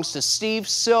truck belongs to Steve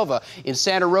Silva in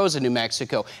Santa Rosa, New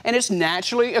Mexico, and it's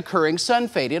naturally occurring sun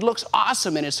fade. It looks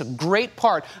awesome, and it's a great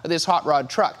part of this hot rod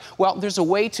truck. Well, there's a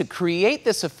way to create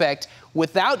this effect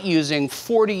without using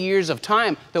 40 years of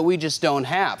time that we just don't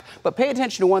have. But pay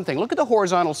attention to one thing. Look at the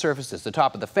horizontal surfaces, the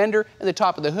top of the fender and the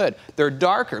top of the hood. They're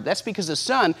darker. That's because the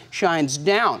sun shines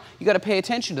down. You got to pay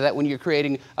attention to that when you're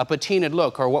creating a patinaed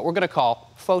look, or what we're going to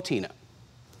call faux-tina.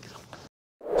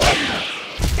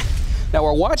 Now,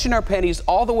 we're watching our pennies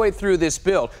all the way through this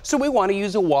build, so we want to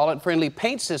use a wallet-friendly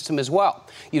paint system as well.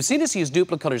 You've seen us use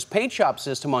Duplicolor's paint shop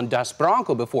system on Das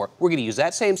Bronco before. We're going to use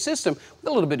that same system with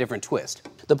a little bit different twist.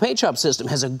 The paint shop system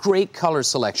has a great color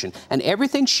selection, and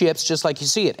everything ships just like you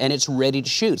see it, and it's ready to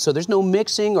shoot. So there's no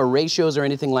mixing or ratios or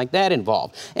anything like that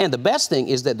involved. And the best thing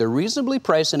is that they're reasonably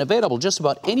priced and available just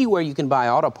about anywhere you can buy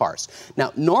auto parts.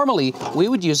 Now, normally, we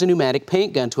would use a pneumatic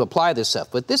paint gun to apply this stuff,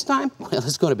 but this time, well,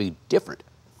 it's going to be different.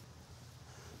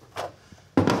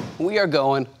 We are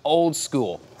going old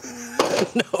school.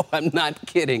 No, I'm not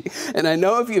kidding. And I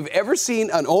know if you've ever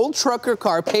seen an old truck or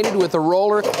car painted with a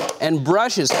roller and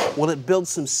brushes, well, it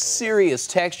builds some serious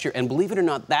texture. And believe it or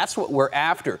not, that's what we're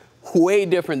after. Way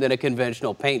different than a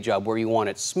conventional paint job where you want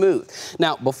it smooth.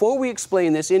 Now, before we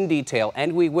explain this in detail,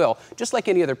 and we will, just like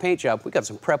any other paint job, we've got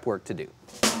some prep work to do.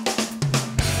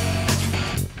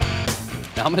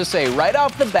 Now, I'm going to say right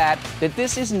off the bat that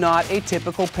this is not a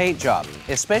typical paint job,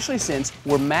 especially since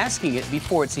we're masking it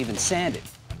before it's even sanded.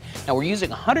 Now, we're using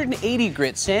 180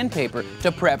 grit sandpaper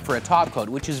to prep for a top coat,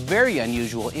 which is very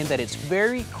unusual in that it's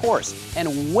very coarse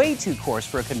and way too coarse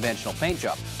for a conventional paint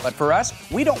job. But for us,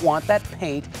 we don't want that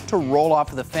paint to roll off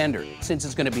of the fender since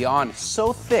it's going to be on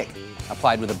so thick,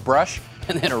 applied with a brush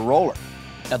and then a roller.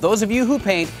 Now, those of you who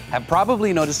paint have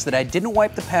probably noticed that I didn't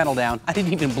wipe the panel down. I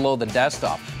didn't even blow the dust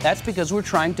off. That's because we're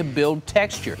trying to build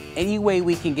texture any way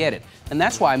we can get it. And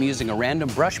that's why I'm using a random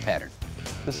brush pattern.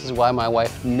 This is why my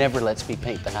wife never lets me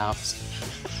paint the house.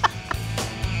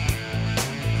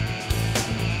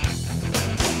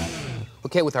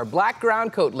 Okay, with our black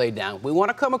ground coat laid down, we want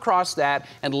to come across that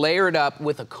and layer it up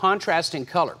with a contrasting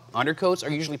color. Undercoats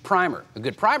are usually primer. A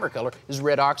good primer color is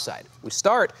red oxide. We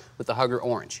start with the Hugger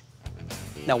Orange.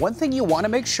 Now, one thing you want to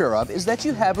make sure of is that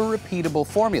you have a repeatable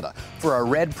formula. For our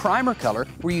red primer color,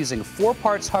 we're using 4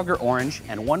 parts Hugger Orange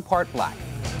and 1 part black.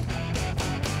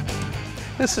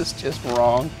 This is just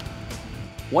wrong.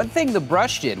 One thing the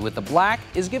brush did with the black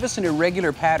is give us an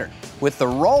irregular pattern. With the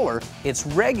roller, it's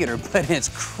regular, but it's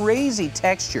crazy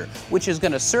texture, which is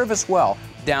going to serve us well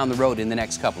down the road in the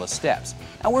next couple of steps.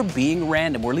 And we're being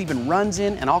random. We're leaving runs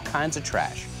in and all kinds of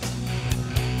trash.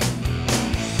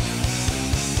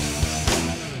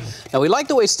 Now, we like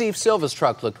the way Steve Silva's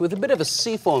truck looked with a bit of a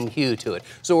seafoam hue to it.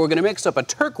 So we're going to mix up a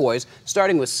turquoise,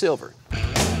 starting with silver.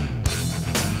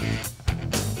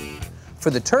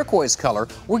 For the turquoise color,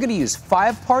 we're going to use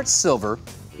 5 parts silver,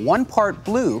 1 part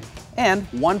blue, and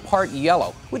 1 part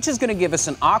yellow, which is going to give us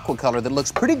an aqua color that looks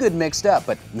pretty good mixed up,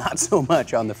 but not so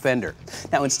much on the fender.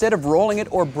 Now, instead of rolling it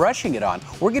or brushing it on,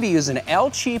 we're going to use an El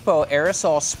Cheapo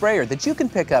aerosol sprayer that you can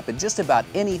pick up at just about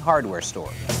any hardware store.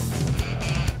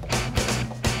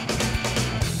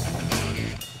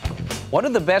 One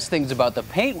of the best things about the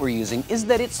paint we're using is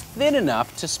that it's thin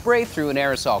enough to spray through an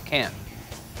aerosol can.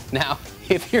 Now,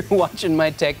 if you're watching my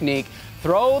technique,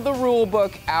 throw the rule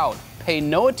book out. Pay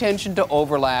no attention to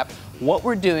overlap. What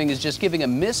we're doing is just giving a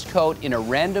mist coat in a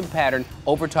random pattern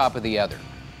over top of the other.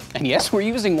 And yes, we're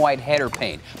using white header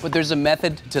paint, but there's a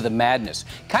method to the madness.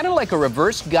 Kind of like a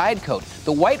reverse guide coat,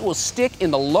 the white will stick in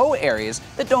the low areas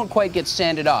that don't quite get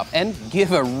sanded off and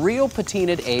give a real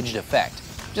patinaed aged effect.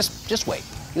 Just wait,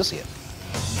 you'll see it.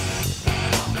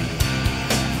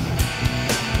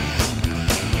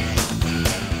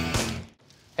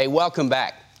 Hey, welcome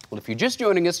back. Well, if you're just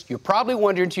joining us, you're probably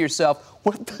wondering to yourself,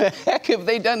 what the heck have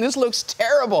they done? This looks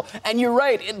terrible. And you're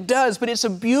right, it does, but it's a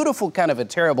beautiful kind of a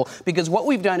terrible, because what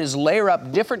we've done is layer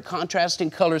up different contrasting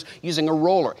colors using a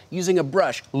roller, using a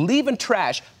brush, leaving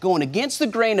trash, going against the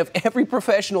grain of every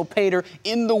professional painter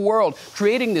in the world,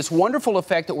 creating this wonderful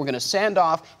effect that we're going to sand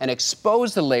off and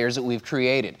expose the layers that we've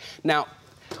created. Now,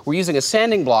 we're using a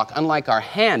sanding block, unlike our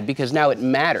hand, because now it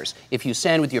matters. If you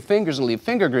sand with your fingers and leave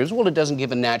finger grooves, well, it doesn't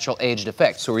give a natural aged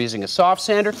effect. So we're using a soft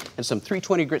sander and some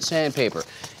 320 grit sandpaper.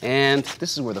 And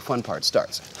this is where the fun part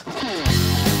starts.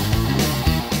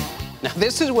 Now,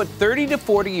 this is what 30 to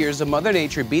 40 years of Mother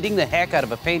Nature beating the heck out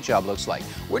of a paint job looks like.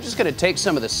 We're just going to take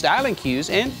some of the styling cues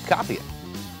and copy it.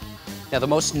 Now, the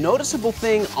most noticeable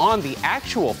thing on the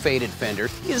actual faded fender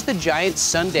is the giant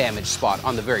sun damage spot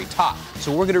on the very top.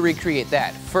 So we're going to recreate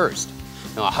that first.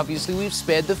 Now, obviously, we've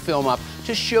sped the film up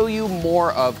to show you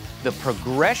more of the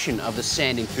progression of the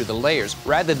sanding through the layers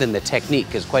rather than the technique,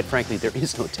 because quite frankly, there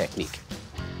is no technique.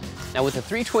 Now, with the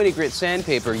 320 grit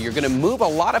sandpaper, you're going to move a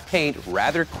lot of paint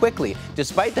rather quickly,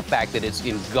 despite the fact that it's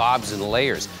in gobs and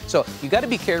layers. So you got to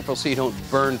be careful so you don't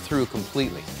burn through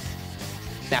completely.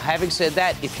 Now, having said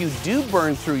that, if you do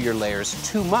burn through your layers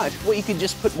too much, well, you can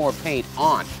just put more paint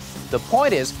on. The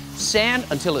point is, sand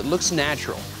until it looks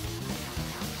natural.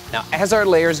 Now, as our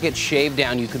layers get shaved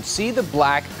down, you can see the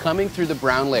black coming through the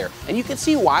brown layer, and you can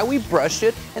see why we brushed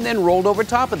it and then rolled over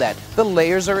top of that. The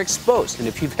layers are exposed, and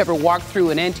if you've ever walked through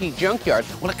an antique junkyard,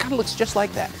 well, it kind of looks just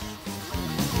like that.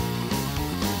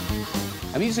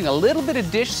 I'm using a little bit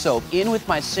of dish soap in with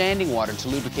my sanding water to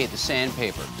lubricate the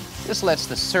sandpaper. This lets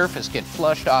the surface get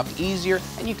flushed off easier,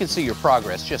 and you can see your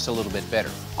progress just a little bit better.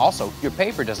 Also, your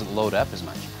paper doesn't load up as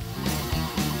much.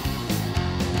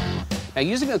 Now,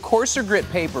 using a coarser grit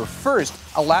paper first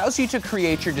allows you to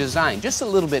create your design just a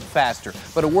little bit faster,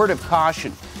 but a word of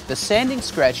caution, the sanding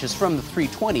scratches from the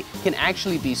 320 can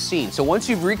actually be seen. So once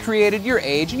you've recreated your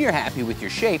age and you're happy with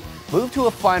your shape, move to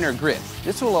a finer grit.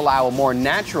 This will allow a more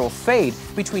natural fade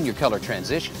between your color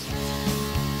transitions.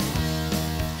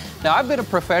 Now, I've been a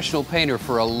professional painter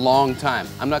for a long time.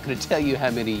 I'm not going to tell you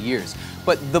how many years,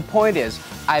 but the point is,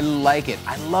 I like it.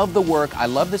 I love the work, I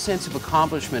love the sense of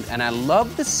accomplishment, and I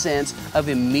love the sense of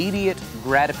immediate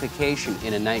gratification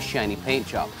in a nice shiny paint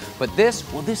job. But this,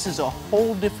 well, this is a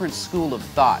whole different school of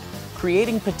thought.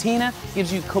 Creating patina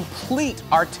gives you complete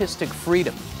artistic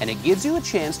freedom, and it gives you a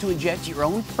chance to inject your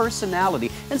own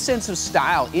personality and sense of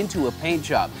style into a paint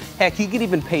job. Heck, you could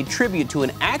even pay tribute to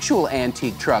an actual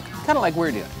antique truck, kind of like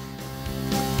we're doing.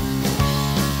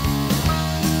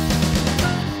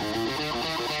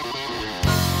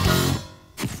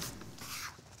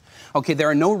 Okay, there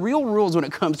are no real rules when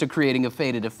it comes to creating a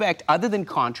faded effect other than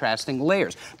contrasting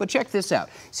layers. But check this out.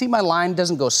 See, my line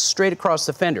doesn't go straight across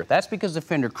the fender. That's because the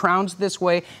fender crowns this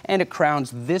way and it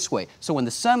crowns this way. So when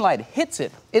the sunlight hits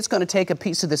it, it's going to take a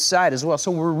piece of this side as well.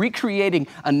 So we're recreating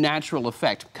a natural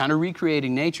effect, kind of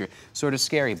recreating nature. Sort of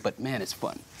scary, but man, it's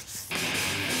fun.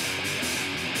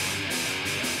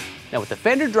 Now, with the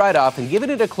fender dried off and giving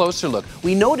it a closer look,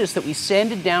 we noticed that we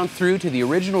sanded down through to the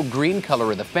original green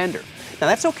color of the fender. Now,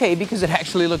 that's okay because it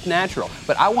actually looked natural,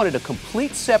 but I wanted a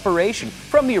complete separation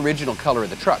from the original color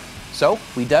of the truck. So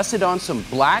we dusted on some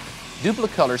black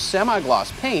Duplicolor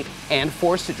semi-gloss paint and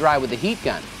forced it dry with a heat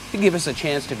gun to give us a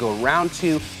chance to go round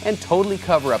two and totally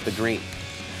cover up the green.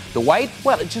 The white,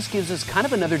 well, it just gives us kind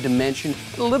of another dimension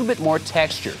and a little bit more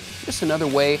texture. Just another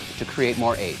way to create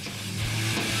more age.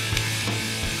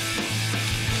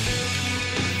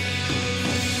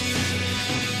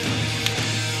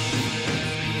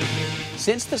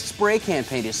 Since the spray can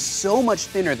paint is so much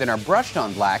thinner than our brushed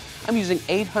on black, I'm using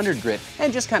 800 grit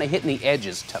and just kind of hitting the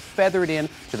edges to feather it in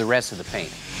to the rest of the paint.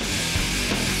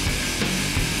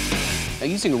 Now,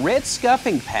 using red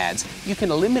scuffing pads, you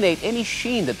can eliminate any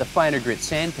sheen that the finer grit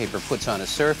sandpaper puts on a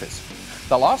surface.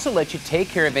 They'll also let you take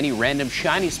care of any random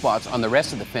shiny spots on the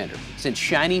rest of the fender, since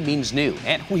shiny means new,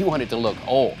 and we want it to look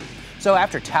old. So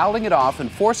after toweling it off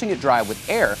and forcing it dry with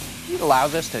air, it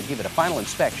allows us to give it a final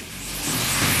inspection.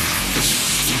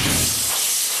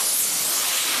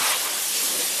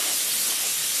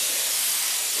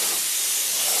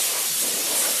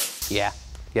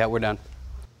 Yeah, we're done.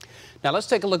 Now let's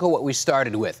take a look at what we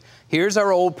started with. Here's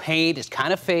our old paint. It's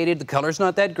kind of faded. The color's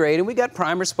not that great. And we got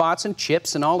primer spots and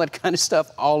chips and all that kind of stuff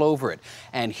all over it.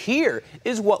 And here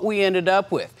is what we ended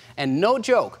up with. And no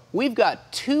joke, we've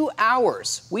got 2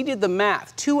 hours. We did the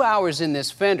math, 2 hours in this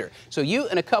fender. So you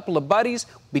and a couple of buddies,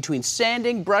 between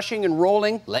sanding, brushing, and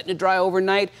rolling, letting it dry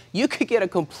overnight, you could get a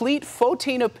complete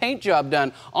Patina paint job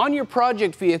done on your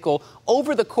project vehicle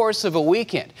over the course of a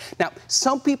weekend. Now,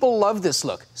 some people love this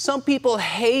look. Some people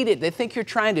hate it. They think you're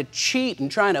trying to cheat and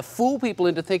trying to fool people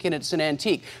into thinking it's an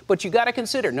antique. But you got to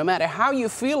consider, no matter how you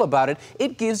feel about it,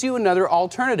 it gives you another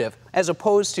alternative, as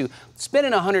opposed to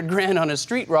spending $100 grand on a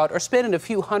street rod or spending a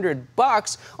few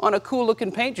 $100 on a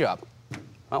cool-looking paint job.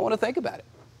 I want to think about it.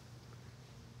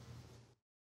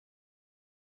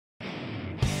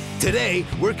 Today,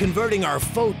 we're converting our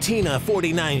Patina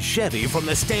 49 Chevy from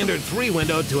the standard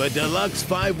 3-window to a deluxe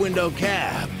 5-window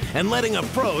cab, and letting a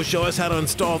pro show us how to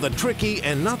install the tricky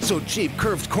and not-so-cheap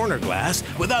curved corner glass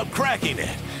without cracking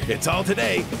it. It's all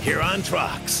today here on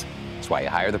Trucks. That's why you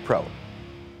hire the pro.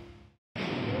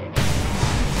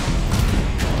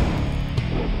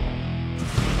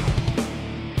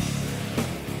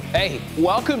 Hey,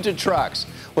 welcome to Trucks.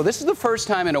 Well, this is the first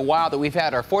time in a while that we've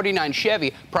had our 49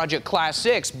 Chevy Project Class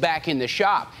 6 back in the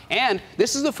shop. And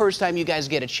this is the first time you guys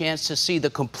get a chance to see the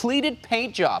completed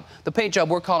paint job. The paint job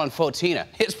we're calling Patina.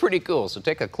 It's pretty cool, so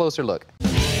take a closer look.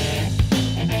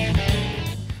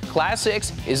 Class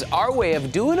 6 is our way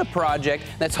of doing a project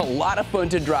that's a lot of fun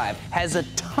to drive, has a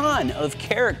ton of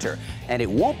character, and it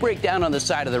won't break down on the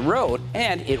side of the road,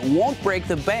 and it won't break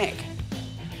the bank.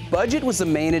 Budget was the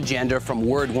main agenda from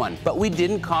word one, but we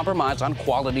didn't compromise on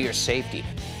quality or safety.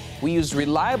 We used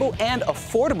reliable and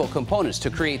affordable components to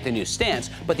create the new stance,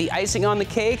 but the icing on the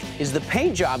cake is the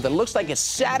paint job that looks like it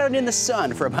sat out in the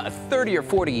sun for about 30 or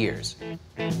 40 years.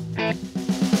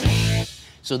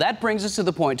 So that brings us to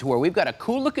the point to where we've got a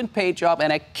cool-looking paint job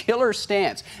and a killer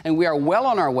stance, and we are well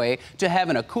on our way to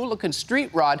having a cool-looking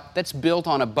street rod that's built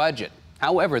on a budget.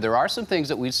 However, there are some things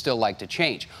that we'd still like to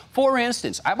change. For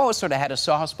instance, I've always sort of had a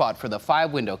soft spot for the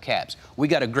 5-window cabs. We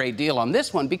got a great deal on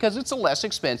this one because it's a less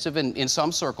expensive and, in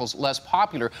some circles, less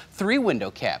popular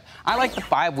 3-window cab. I like the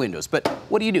 5 windows, but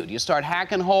what do? Do you start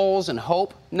hacking holes and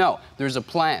hope? No, there's a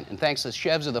plan, and thanks to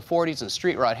Chevs of the 40s and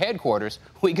Street Rod headquarters,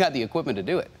 we got the equipment to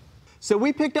do it. So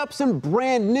we picked up some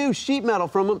brand new sheet metal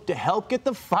from them to help get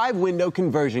the 5-window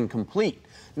conversion complete.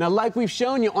 Now, like we've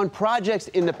shown you on projects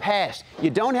in the past, you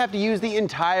don't have to use the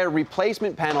entire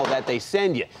replacement panel that they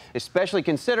send you, especially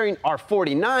considering our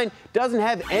 49 doesn't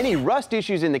have any rust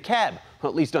issues in the cab,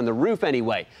 well, at least on the roof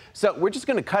anyway. So we're just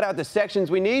going to cut out the sections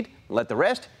we need and let the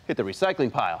rest hit the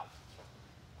recycling pile.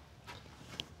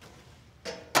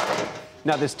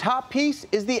 Now, this top piece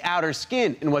is the outer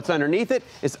skin, and what's underneath it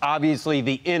is obviously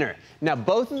the inner. Now,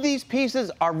 both of these pieces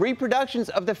are reproductions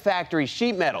of the factory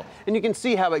sheet metal, and you can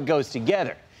see how it goes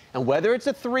together. And whether it's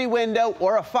a 3-window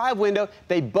or a 5-window,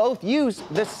 they both use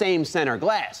the same center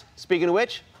glass. Speaking of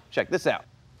which, check this out.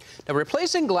 Now,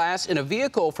 replacing glass in a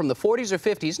vehicle from the 40s or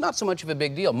 50s, not so much of a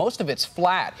big deal. Most of it's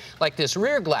flat. Like this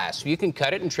rear glass, you can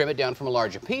cut it and trim it down from a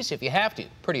larger piece if you have to.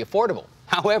 Pretty affordable.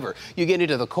 However, you get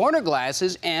into the corner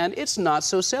glasses and it's not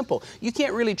so simple. You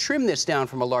can't really trim this down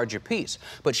from a larger piece.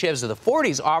 But Chevs of the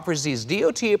 40s offers these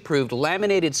DOT-approved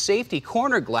laminated safety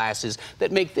corner glasses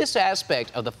that make this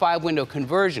aspect of the 5-window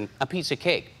conversion a piece of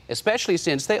cake, especially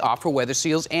since they offer weather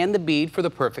seals and the bead for the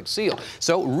perfect seal.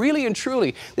 So really and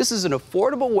truly, this is an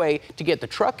affordable way to get the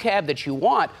truck cab that you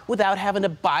want without having to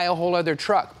buy a whole other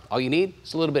truck. All you need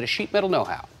is a little bit of sheet metal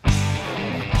know-how.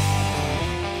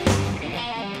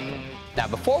 Now,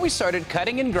 before we started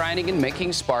cutting and grinding and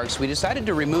making sparks, we decided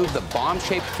to remove the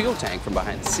bomb-shaped fuel tank from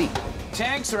behind the seat.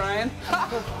 Thanks, Ryan.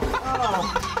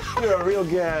 Oh, you're a real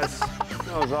gas.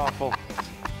 That was awful.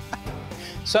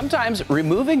 Sometimes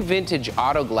removing vintage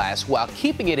auto glass while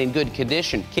keeping it in good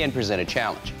condition can present a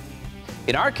challenge.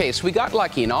 In our case, we got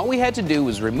lucky, and all we had to do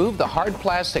was remove the hard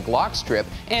plastic lock strip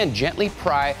and gently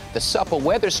pry the supple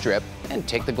weather strip and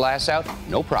take the glass out,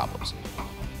 no problems.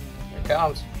 Here it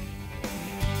comes.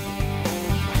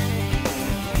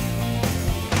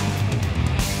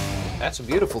 That's a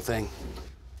beautiful thing.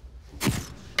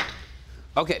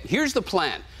 Okay, here's the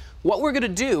plan. What we're going to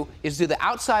do is do the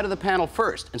outside of the panel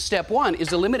first. And step one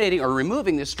is eliminating or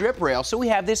removing this strip rail so we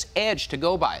have this edge to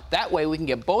go by. That way we can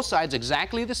get both sides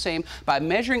exactly the same by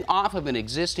measuring off of an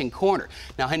existing corner.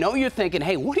 Now, I know you're thinking,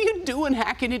 hey, what are you doing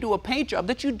hacking into a paint job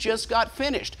that you just got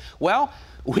finished? Well,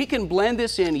 We can blend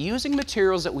this in using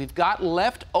materials that we've got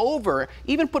left over,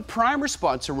 even put primer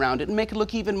spots around it and make it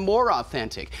look even more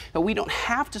authentic. Now, we don't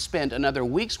have to spend another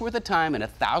week's worth of time and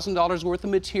 $1,000 worth of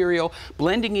material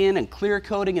blending in and clear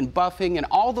coating and buffing and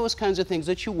all those kinds of things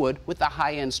that you would with a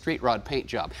high-end straight rod paint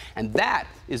job. And that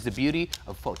is the beauty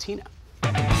of Patina.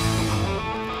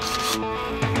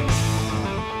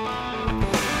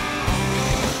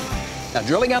 Now,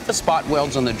 drilling out the spot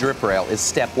welds on the drip rail is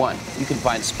step one. You can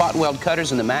find spot weld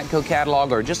cutters in the Matco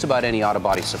catalog or just about any auto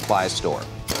body supply store.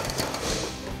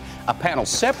 A panel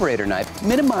separator knife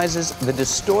minimizes the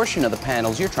distortion of the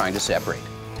panels you're trying to separate.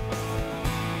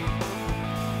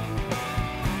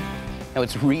 Now,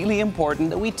 it's really important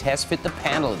that we test fit the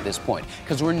panel at this point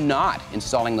because we're not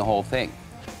installing the whole thing.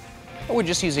 We're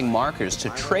just using markers to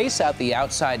trace out the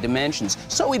outside dimensions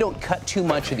so we don't cut too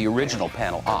much of the original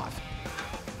panel off.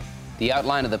 The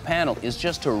outline of the panel is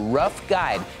just a rough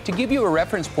guide to give you a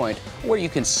reference point where you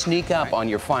can sneak up on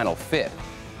your final fit.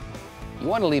 You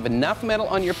want to leave enough metal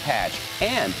on your patch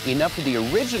and enough of the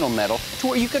original metal to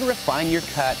where you can refine your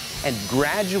cut and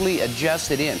gradually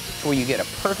adjust it in to where you get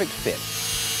a perfect fit.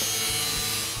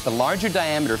 The larger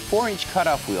diameter 4-inch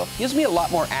cutoff wheel gives me a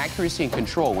lot more accuracy and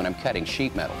control when I'm cutting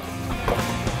sheet metal.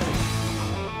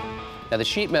 Now, the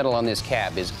sheet metal on this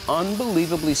cab is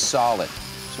unbelievably solid.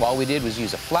 So all we did was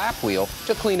use a flap wheel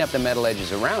to clean up the metal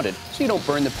edges around it so you don't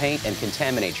burn the paint and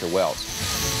contaminate your welds.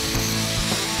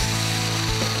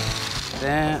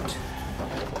 That,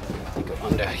 go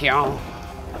under here.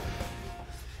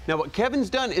 Now, what Kevin's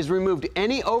done is removed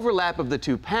any overlap of the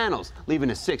two panels, leaving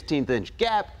a 16th-inch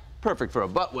gap, perfect for a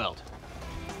butt weld.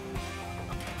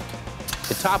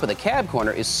 The top of the cab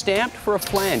corner is stamped for a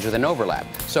flange with an overlap.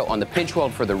 So on the pinch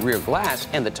weld for the rear glass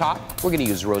and the top, we're going to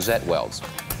use rosette welds.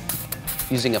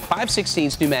 Using a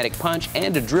 5/16 pneumatic punch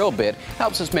and a drill bit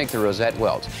helps us make the rosette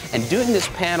welds. And doing this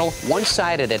panel one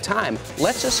side at a time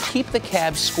lets us keep the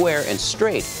cab square and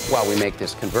straight while we make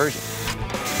this conversion.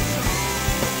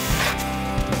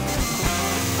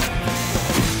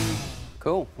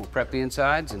 Cool, we'll prep the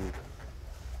insides and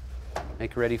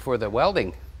make it ready for the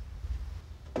welding.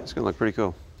 It's gonna look pretty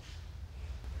cool.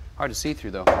 Hard to see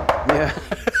through though. Yeah.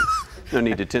 No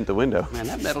need to tint the window. Man,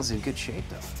 that metal's in good shape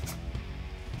though.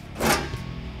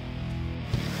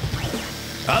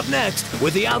 Up next,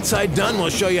 with the outside done,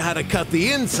 we'll show you how to cut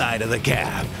the inside of the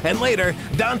cab. And later,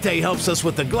 Dante helps us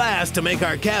with the glass to make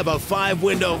our cab a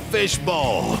 5-window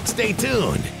fishbowl. Stay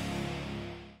tuned.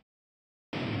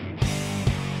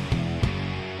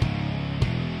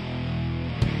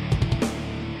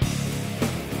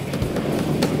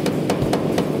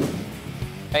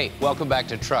 Hey, welcome back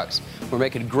to Trucks. We're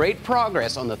making great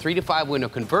progress on the 3 to 5 window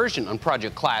conversion on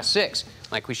Project Class 6.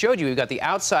 Like we showed you, we've got the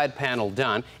outside panel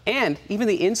done, and even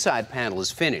the inside panel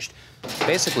is finished.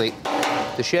 Basically,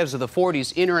 the Chevs of the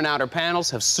 40s inner and outer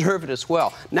panels have served us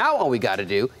well. Now all we got to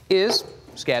do is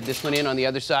scab this one in on the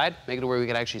other side, make it where we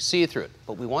can actually see through it.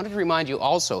 But we wanted to remind you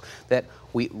also that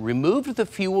we removed the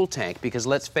fuel tank because,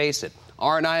 let's face it,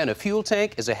 R&I on a fuel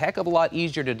tank is a heck of a lot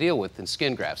easier to deal with than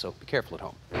skin graft, so be careful at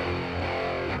home.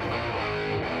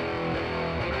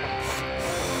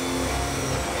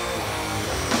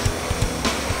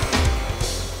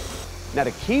 Now,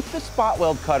 to keep the spot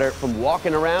weld cutter from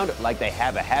walking around like they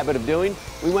have a habit of doing,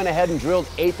 we went ahead and drilled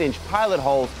 1/8-inch pilot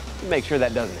holes to make sure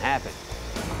that doesn't happen.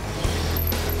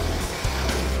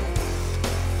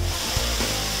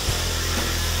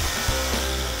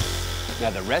 Now,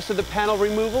 the rest of the panel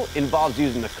removal involves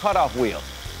using the cutoff wheel.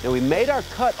 Now, we made our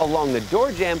cut along the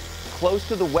door jamb close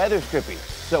to the weather stripping,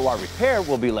 so our repair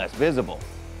will be less visible.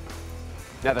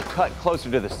 Now, the cut closer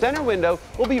to the center window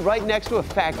will be right next to a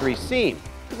factory seam,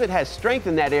 because it has strength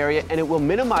in that area and it will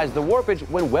minimize the warpage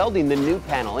when welding the new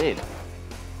panel in.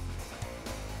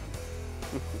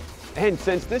 And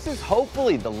since this is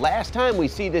hopefully the last time we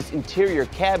see this interior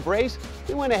cab brace,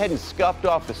 we went ahead and scuffed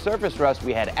off the surface rust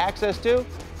we had access to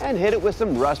and hit it with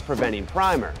some rust-preventing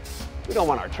primer. We don't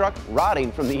want our truck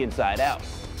rotting from the inside out.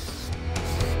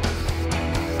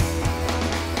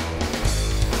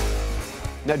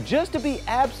 Now, just to be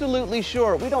absolutely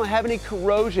sure we don't have any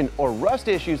corrosion or rust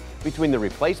issues between the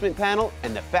replacement panel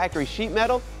and the factory sheet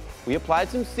metal, we applied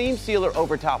some seam sealer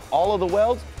over top all of the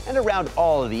welds and around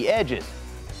all of the edges,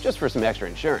 just for some extra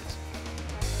insurance.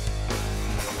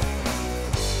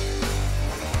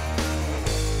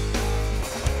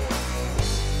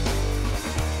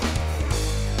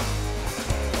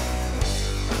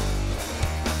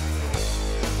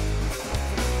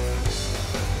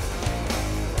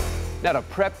 Now, to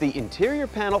prep the interior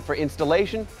panel for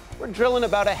installation, we're drilling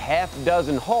about a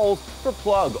half-dozen holes for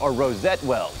plug or rosette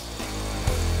welds.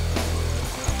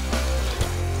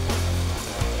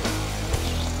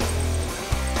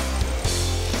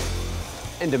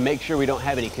 And to make sure we don't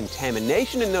have any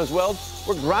contamination in those welds,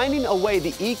 we're grinding away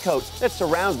the E-coat that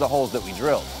surrounds the holes that we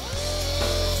drilled.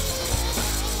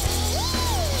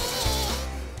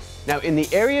 Now, in the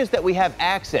areas that we have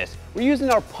access, we're using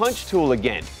our punch tool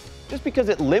again, just because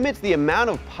it limits the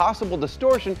amount of possible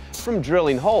distortion from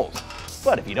drilling holes.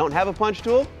 But if you don't have a punch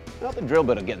tool, well, the drill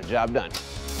bit will get the job done.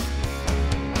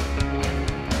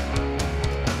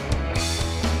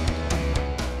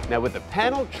 Now, with the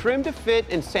panel trimmed to fit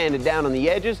and sanded down on the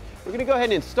edges, we're going to go ahead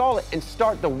and install it and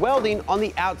start the welding on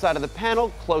the outside of the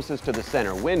panel closest to the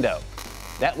center window.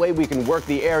 That way we can work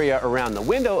the area around the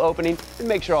window opening and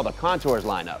make sure all the contours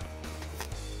line up.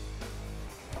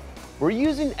 We're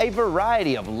using a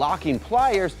variety of locking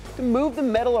pliers to move the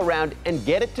metal around and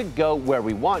get it to go where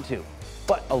we want to.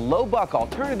 But a low buck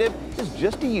alternative is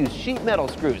just to use sheet metal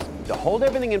screws to hold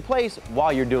everything in place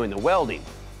while you're doing the welding.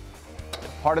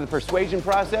 Part of the persuasion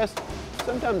process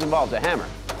sometimes involves a hammer.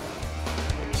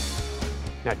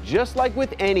 Now, just like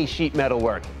with any sheet metal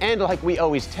work, and like we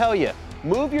always tell you,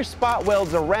 move your spot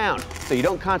welds around so you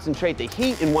don't concentrate the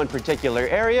heat in one particular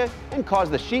area and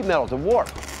cause the sheet metal to warp.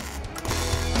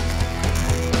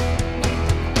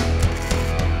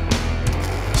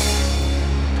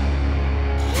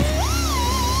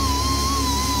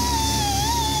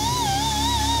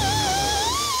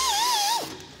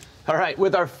 All right,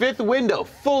 with our 5th window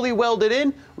fully welded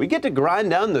in, we get to grind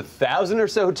down the 1,000 or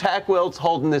so tack welds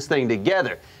holding this thing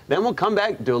together. Then we'll come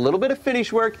back, do a little bit of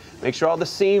finish work, make sure all the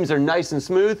seams are nice and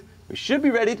smooth. We should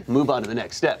be ready to move on to the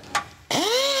next step.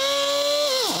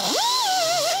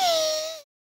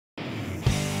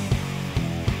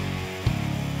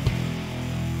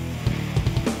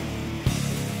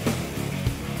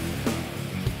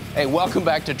 Hey, welcome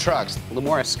back to Trucks. The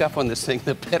more I scuff on this thing,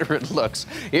 the better it looks.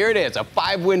 Here it is, a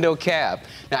 5-window cab.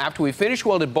 Now, after we finished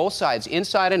welded both sides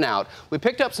inside and out, we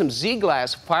picked up some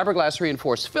Z-Glass fiberglass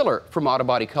reinforced filler from Auto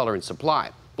Body Color and Supply.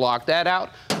 Blocked that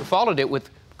out, we followed it with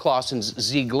Clausen's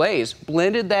Z-Glaze,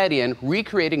 blended that in,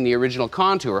 recreating the original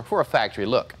contour for a factory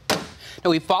look. Now,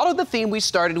 we followed the theme we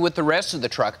started with the rest of the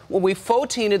truck when we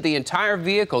faux-tinted the entire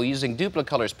vehicle using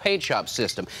Duplicolor's paint shop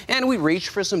system, and we reached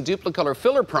for some Duplicolor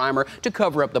filler primer to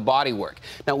cover up the bodywork.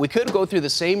 Now, we could go through the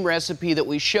same recipe that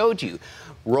we showed you,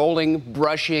 rolling,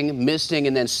 brushing, misting,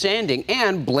 and then sanding,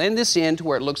 and blend this in to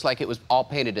where it looks like it was all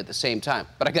painted at the same time.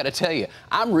 But I gotta tell you,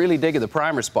 I'm really digging the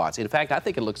primer spots. In fact, I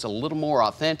think it looks a little more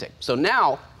authentic. So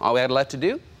now, all we had left to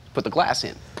do, put the glass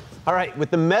in. All right, with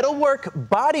the metal work,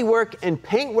 body work, and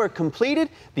paint work completed,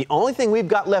 the only thing we've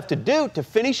got left to do to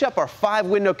finish up our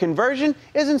 5-window conversion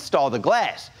is install the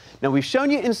glass. Now, we've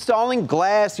shown you installing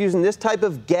glass using this type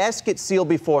of gasket seal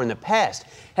before in the past.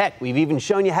 Heck, we've even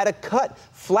shown you how to cut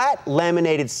flat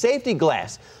laminated safety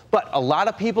glass. But a lot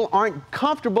of people aren't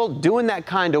comfortable doing that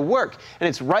kind of work, and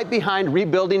it's right behind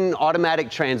rebuilding an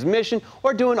automatic transmission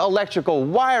or doing electrical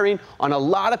wiring on a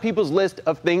lot of people's list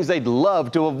of things they'd love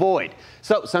to avoid.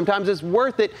 So sometimes it's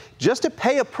worth it just to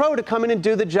pay a pro to come in and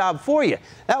do the job for you.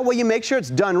 That way you make sure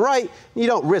it's done right, and you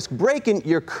don't risk breaking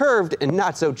your curved and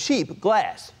not so cheap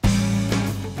glass.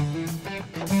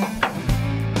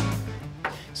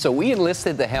 So we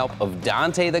enlisted the help of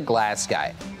Dante the Glass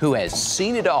Guy, who has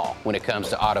seen it all when it comes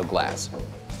to auto glass.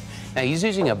 Now, he's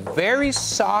using a very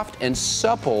soft and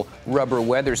supple rubber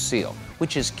weather seal,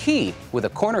 which is key with a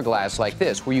corner glass like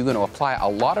this, where you're going to apply a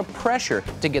lot of pressure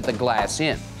to get the glass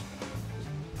in.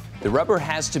 The rubber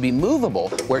has to be movable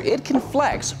where it can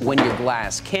flex when your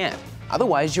glass can't.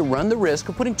 Otherwise, you run the risk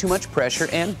of putting too much pressure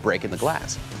and breaking the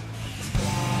glass.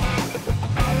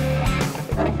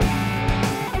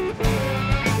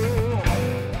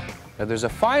 Now, there's a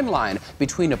fine line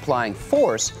between applying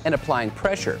force and applying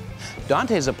pressure.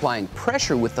 Dante is applying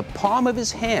pressure with the palm of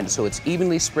his hand so it's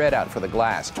evenly spread out for the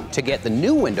glass to get the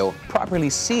new window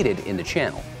properly seated in the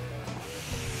channel.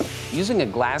 Using a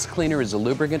glass cleaner as a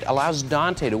lubricant allows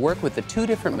Dante to work with the 2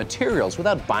 different materials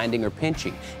without binding or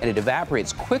pinching, and it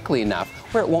evaporates quickly enough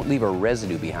where it won't leave a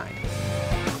residue behind.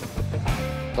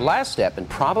 The last step, and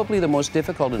probably the most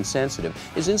difficult and sensitive,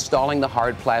 is installing the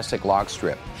hard plastic lock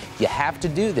strip. You have to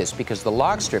do this because the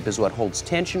lock strip is what holds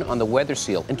tension on the weather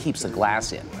seal and keeps the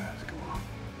glass in.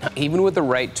 Now, even with the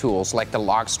right tools, like the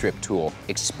lock strip tool,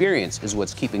 experience is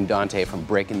what's keeping Dante from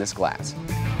breaking this glass.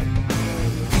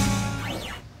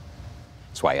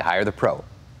 That's why you hire the pro.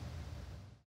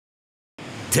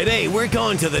 Today, we're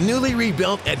going to the newly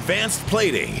rebuilt Advanced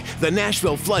Plating. The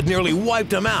Nashville flood nearly wiped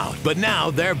them out, but now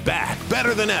they're back,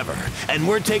 better than ever. And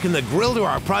we're taking the grill to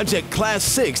our Project Class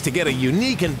 6 to get a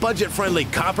unique and budget-friendly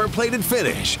copper-plated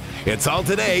finish. It's all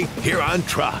today here on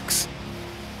Trucks.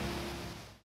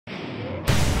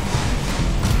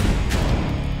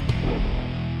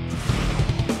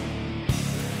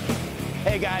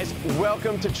 guys,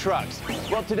 welcome to Trucks.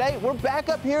 Well, today we're back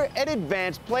up here at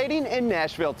Advanced Plating in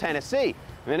Nashville, Tennessee.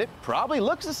 And it probably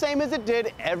looks the same as it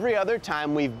did every other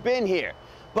time we've been here.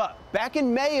 But back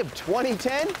in May of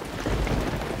 2010,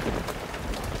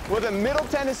 well, the Middle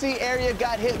Tennessee area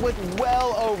got hit with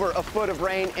well over a foot of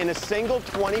rain in a single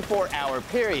 24-hour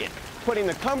period, putting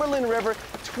the Cumberland River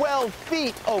 12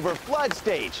 feet over flood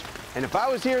stage. And if I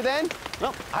was here then,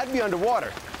 well, I'd be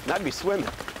underwater and I'd be swimming.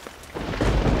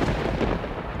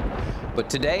 But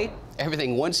today,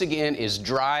 everything once again is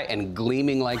dry and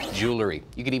gleaming like jewelry.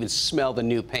 You can even smell the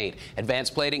new paint.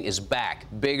 Advanced Plating is back,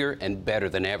 bigger and better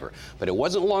than ever. But it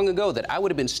wasn't long ago that I would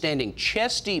have been standing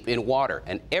chest deep in water,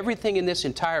 and everything in this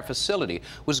entire facility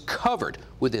was covered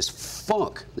with this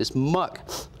funk, this muck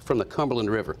from the Cumberland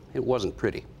River. It wasn't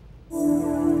pretty.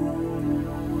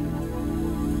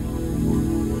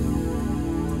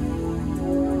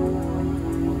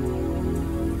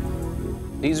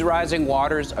 These rising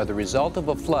waters are the result of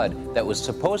a flood that was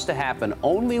supposed to happen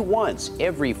only once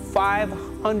every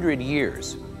 500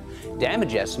 years.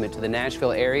 Damage estimates to the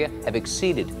Nashville area have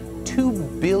exceeded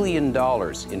 $2 billion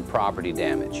in property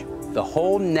damage. The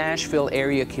whole Nashville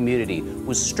area community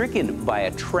was stricken by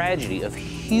a tragedy of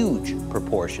huge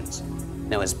proportions.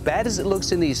 Now, as bad as it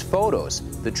looks in these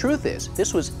photos, the truth is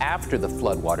this was after the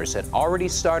floodwaters had already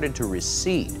started to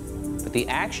recede. But the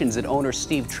actions that owner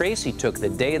Steve Tracy took the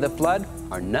day of the flood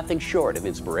are nothing short of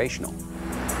inspirational.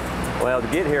 Well, to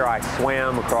get here, I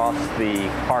swam across the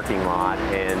parking lot,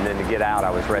 and then to get out,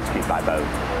 I was rescued by boat.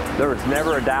 There was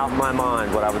never a doubt in my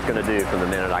mind what I was going to do from the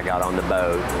minute I got on the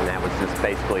boat, and that was just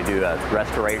basically do a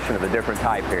restoration of a different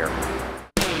type here.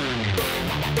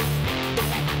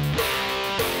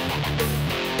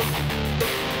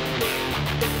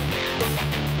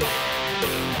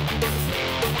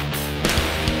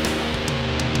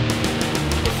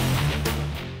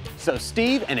 So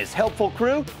Steve and his helpful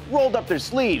crew rolled up their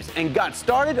sleeves and got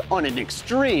started on an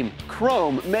extreme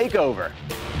chrome makeover.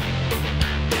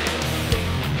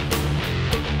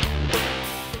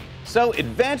 So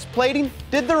Advanced Plating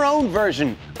did their own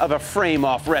version of a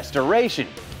frame-off restoration,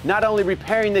 not only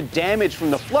repairing the damage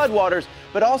from the floodwaters,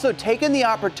 but also taking the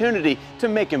opportunity to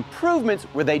make improvements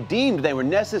where they deemed they were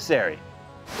necessary.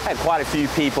 I had quite a few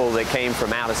people that came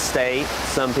from out of state,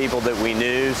 some people that we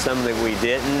knew, some that we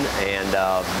didn't,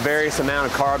 and various amount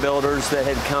of car builders that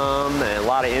had come, and a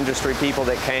lot of industry people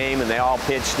that came, and they all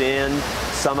pitched in.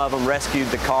 Some of them rescued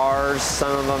the cars,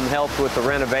 some of them helped with the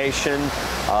renovation,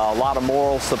 a lot of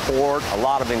moral support, a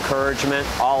lot of encouragement,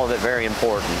 all of it very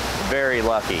important. Very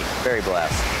lucky, very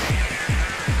blessed.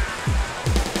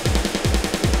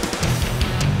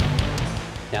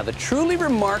 Now, the truly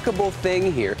remarkable thing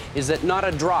here is that not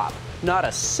a drop, not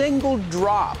a single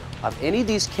drop of any of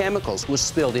these chemicals was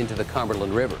spilled into the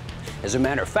Cumberland River. As a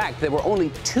matter of fact, there were only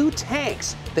 2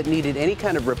 tanks that needed any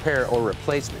kind of repair or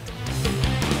replacement.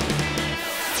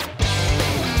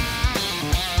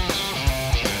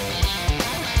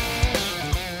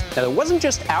 Now, there wasn't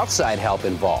just outside help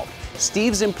involved.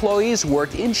 Steve's employees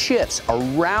worked in shifts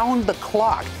around the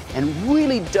clock and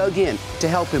really dug in to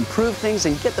help improve things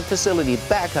and get the facility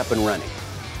back up and running.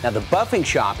 Now, the buffing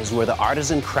shop is where the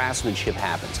artisan craftsmanship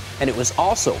happens, and it was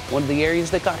also one of the areas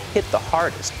that got hit the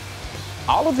hardest.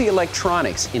 All of the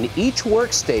electronics in each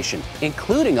workstation,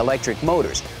 including electric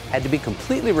motors, had to be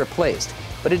completely replaced,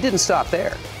 but it didn't stop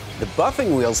there. The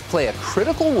buffing wheels play a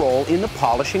critical role in the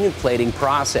polishing and plating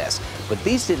process, but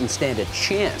these didn't stand a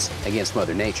chance against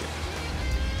Mother Nature.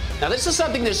 Now, this is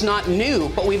something that's not new,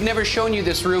 but we've never shown you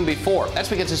this room before. That's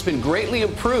because it's been greatly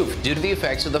improved due to the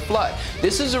effects of the flood.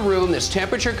 This is a room that's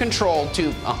temperature controlled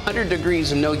to 100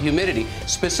 degrees and no humidity,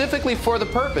 specifically for the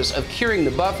purpose of curing the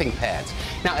buffing pads.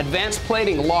 Now, Advanced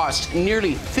Plating lost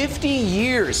nearly 50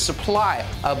 years' supply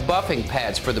of buffing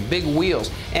pads for the big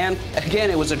wheels. And again,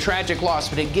 it was a tragic loss,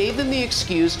 but it gave them the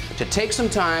excuse to take some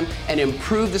time and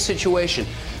improve the situation.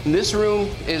 And this room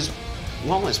is,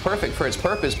 well, it's perfect for its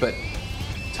purpose, but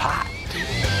it's hot.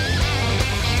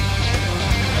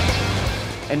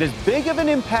 And as big of an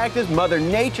impact as Mother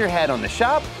Nature had on the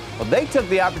shop, well, they took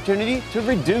the opportunity to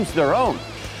reduce their own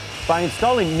by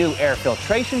installing new air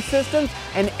filtration systems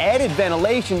and added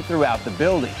ventilation throughout the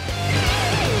building.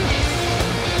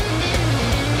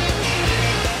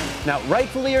 Now,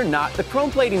 rightfully or not, the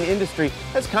chrome plating industry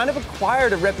has kind of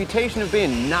acquired a reputation of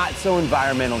being not so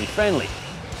environmentally friendly.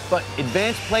 But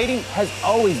Advanced Plating has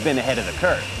always been ahead of the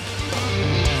curve.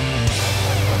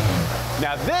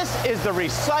 Now this is the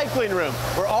recycling room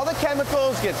where all the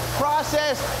chemicals get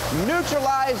processed,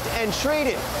 neutralized, and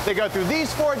treated. They go through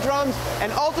these 4 drums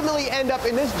and ultimately end up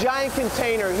in this giant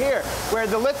container here where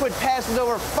the liquid passes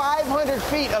over 500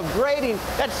 feet of grading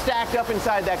that's stacked up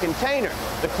inside that container.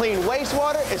 The clean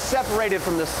wastewater is separated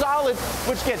from the solid,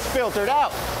 which gets filtered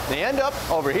out. They end up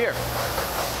over here.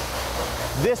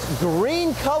 This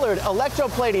green-colored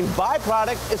electroplating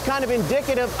byproduct is kind of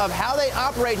indicative of how they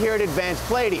operate here at Advanced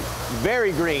Plating.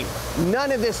 Very green.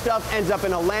 None of this stuff ends up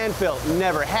in a landfill.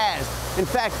 Never has. In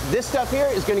fact, this stuff here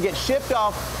is going to get shipped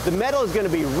off. The metal is going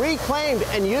to be reclaimed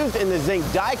and used in the zinc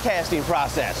die casting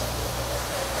process.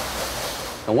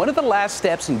 And one of the last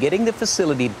steps in getting the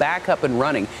facility back up and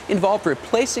running involved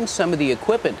replacing some of the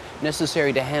equipment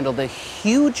necessary to handle the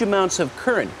huge amounts of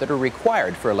current that are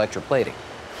required for electroplating.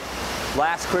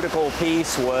 Last critical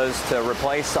piece was to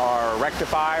replace our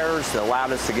rectifiers that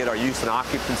allowed us to get our use and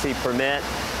occupancy permit.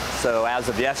 So as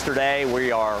of yesterday, we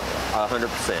are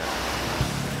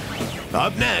 100%.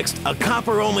 Up next, a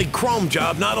copper-only chrome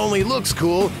job not only looks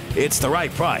cool, it's the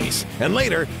right price. And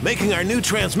later, making our new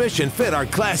transmission fit our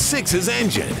Class 6's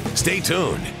engine. Stay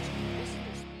tuned.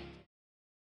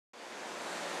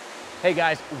 Hey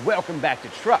guys, welcome back to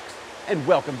Trucks, and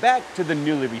welcome back to the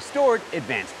newly restored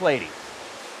Advanced Plating.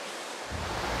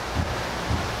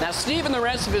 Now, Steve and the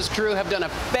rest of his crew have done a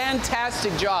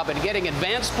fantastic job at getting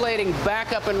Advanced Plating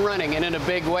back up and running and in a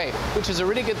big way, which is a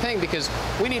really good thing because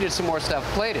we needed some more stuff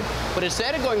plated. But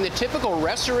instead of going the typical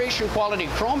restoration quality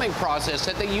chroming process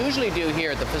that they usually do here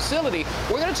at the facility,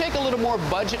 we're going to take a little more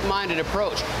budget-minded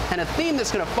approach and a theme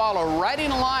that's going to follow right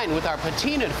in line with our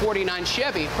Patina 49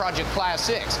 Chevy Project Class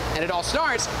 6. And it all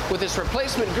starts with this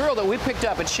replacement grill that we picked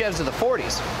up at Chevs of the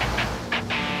 40s.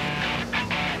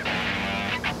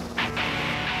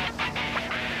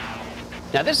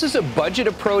 Now, this is a budget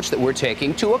approach that we're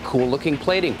taking to a cool-looking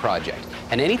plating project.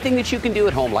 And anything that you can do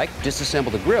at home, like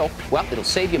disassemble the grill, well, it'll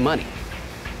save you money.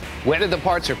 Whether the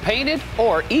parts are painted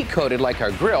or e-coated like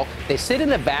our grill, they sit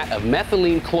in a vat of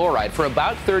methylene chloride for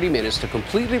about 30 minutes to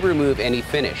completely remove any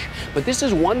finish. But this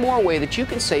is one more way that you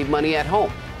can save money at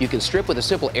home. You can strip with a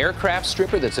simple aircraft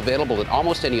stripper that's available at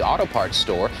almost any auto parts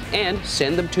store and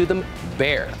send them to them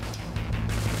bare.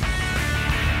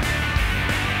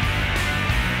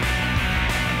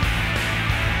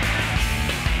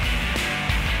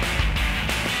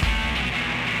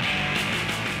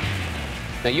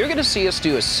 Now, you're going to see us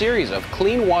do a series of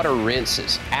clean water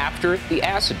rinses after the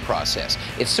acid process.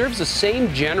 It serves the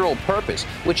same general purpose,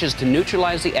 which is to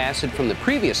neutralize the acid from the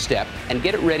previous step and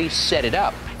get it ready to set it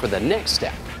up for the next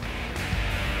step.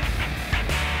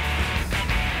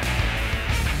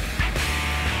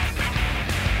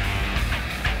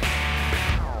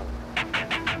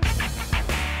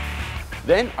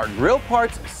 Then our grill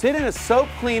parts sit in a soap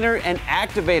cleaner and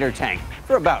activator tank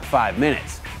for about 5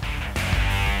 minutes.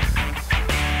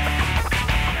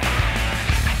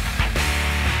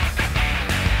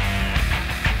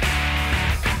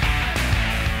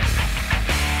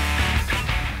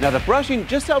 Now the brushing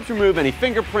just helps remove any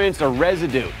fingerprints or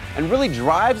residue and really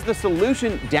drives the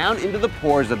solution down into the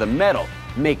pores of the metal,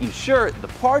 making sure the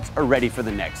parts are ready for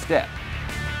the next step.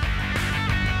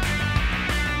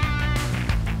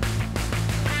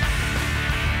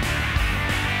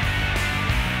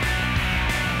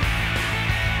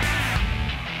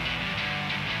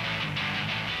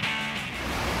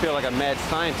 I feel like a mad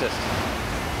scientist.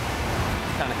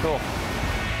 Kind of cool.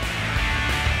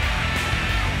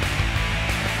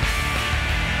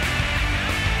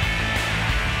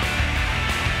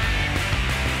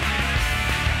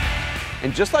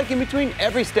 And just like in between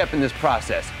every step in this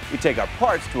process, we take our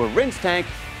parts to a rinse tank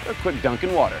for a quick dunk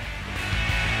in water.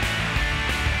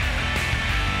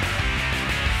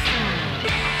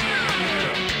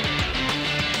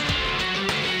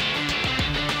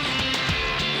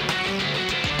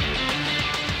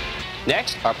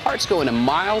 Next, our parts go in a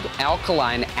mild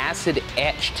alkaline acid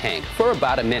etch tank for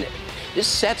about a minute. This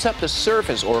sets up the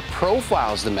surface or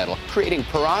profiles the metal, creating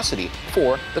porosity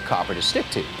for the copper to stick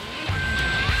to.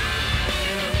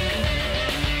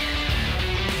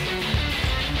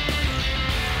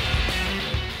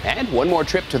 And one more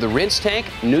trip to the rinse tank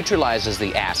neutralizes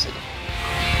the acid.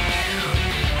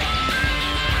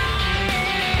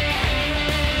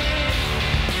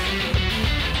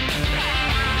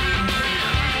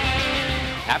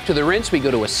 After the rinse, we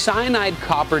go to a cyanide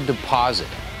copper deposit.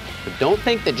 But don't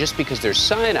think that just because there's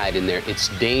cyanide in there, it's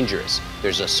dangerous.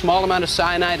 There's a small amount of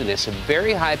cyanide and it's a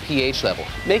very high pH level,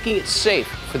 making it safe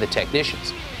for the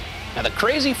technicians. Now, the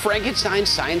crazy Frankenstein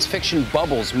science fiction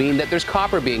bubbles mean that there's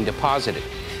copper being deposited.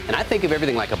 And I think of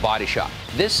everything like a body shop.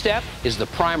 This step is the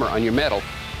primer on your metal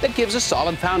that gives a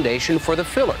solid foundation for the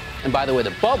filler. And by the way,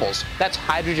 the bubbles, that's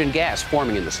hydrogen gas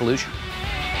forming in the solution.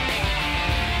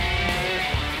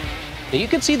 Now you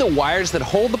can see the wires that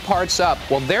hold the parts up,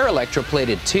 well, they're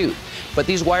electroplated too. But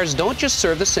these wires don't just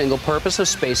serve the single purpose of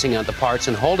spacing out the parts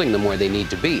and holding them where they need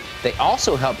to be. They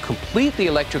also help complete the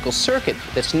electrical circuit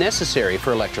that's necessary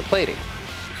for electroplating.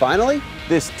 Finally,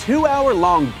 this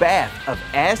 2-hour-long bath of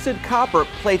acid copper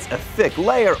plates a thick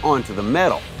layer onto the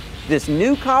metal. This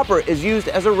new copper is used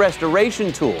as a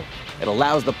restoration tool. It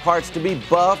allows the parts to be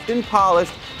buffed and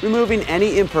polished, removing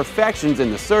any imperfections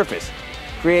in the surface,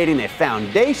 creating a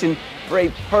foundation for a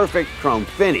perfect chrome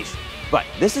finish. But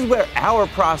this is where our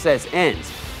process ends,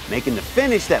 making the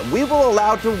finish that we will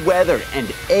allow to weather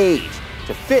and age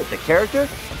to fit the character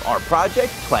of our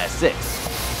project Class 6.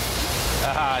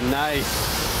 Ah,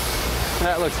 nice.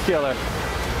 That looks killer.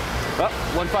 Well,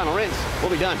 one final rinse,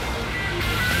 we'll be done.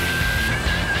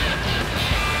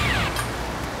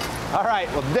 All right,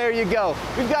 well, there you go.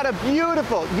 We've got a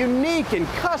beautiful, unique, and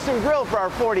custom grill for our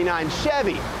 49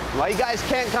 Chevy. While you guys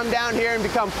can't come down here and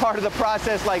become part of the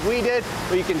process like we did,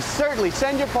 well, you can certainly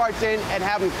send your parts in and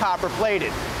have them copper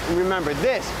plated. And remember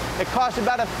this, it costs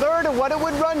about 1/3 of what it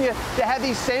would run you to have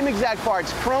these same exact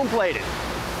parts chrome plated.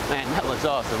 Man, that looks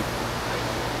awesome.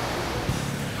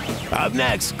 Up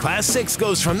next, Class 6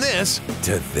 goes from this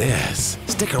to this.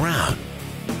 Stick around.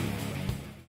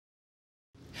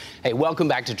 Hey, welcome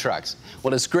back to Trucks.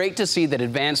 Well, it's great to see that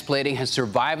advanced plating has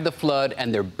survived the flood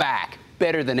and they're back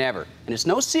better than ever. And it's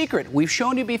no secret, we've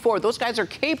shown you before, those guys are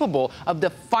capable of the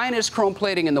finest chrome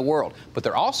plating in the world, but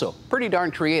they're also pretty darn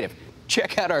creative.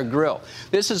 Check out our grill.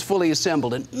 This is fully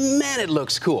assembled and man, it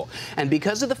looks cool. And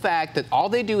because of the fact that all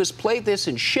they do is plate this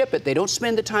and ship it, they don't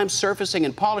spend the time surfacing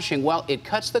and polishing, well, it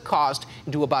cuts the cost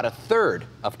into about 1/3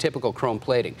 of typical chrome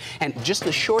plating. And just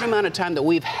the short amount of time that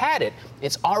we've had it,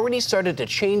 it's already started to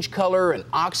change color and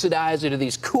oxidize into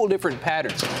these cool different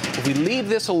patterns. If we leave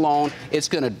this alone, it's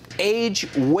gonna age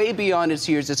way beyond its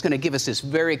years. It's gonna give us this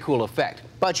very cool effect.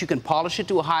 But you can polish it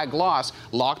to a high gloss,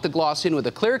 lock the gloss in with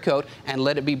a clear coat, and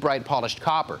let it be bright polished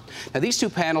copper. Now these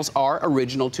two panels are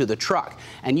original to the truck.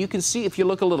 And you can see if you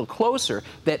look a little closer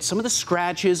that some of the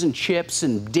scratches and chips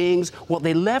and dings, well,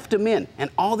 they left them in.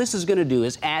 And all this is gonna do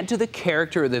is add to the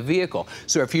character of the vehicle.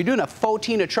 So if you're doing a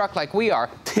Patina truck like we are,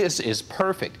 this is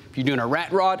perfect. If you're doing a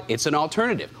rat rod, it's an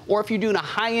alternative. Or if you're doing a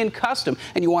high-end custom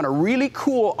and you want a really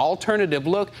cool alternative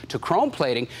look to chrome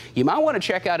plating, you might want to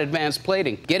check out Advanced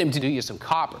Plating. Get him to do you some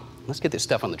copper. Let's get this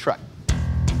stuff on the truck.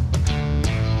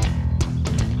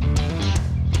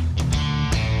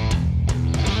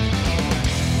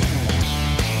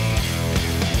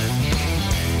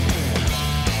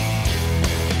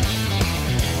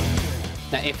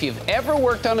 Now, if you've ever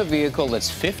worked on a vehicle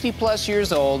that's 50+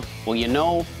 years old, well, you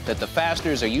know that the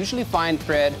fasteners are usually fine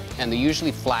thread and they're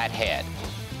usually flat head.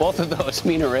 Both of those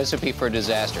mean a recipe for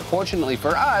disaster. Fortunately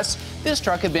for us, this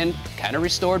truck had been kind of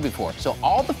restored before, so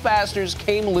all the fasteners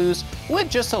came loose with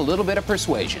just a little bit of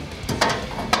persuasion.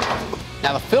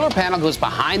 Now, the filler panel goes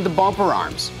behind the bumper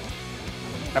arms,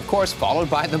 and of course, followed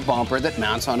by the bumper that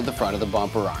mounts onto the front of the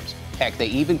bumper arms. Heck, they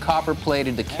even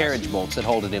copper-plated the carriage bolts that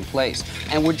hold it in place.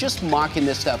 And we're just mocking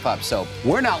this stuff up, so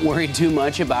we're not worried too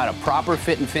much about a proper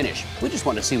fit and finish. We just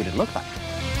want to see what it looked like.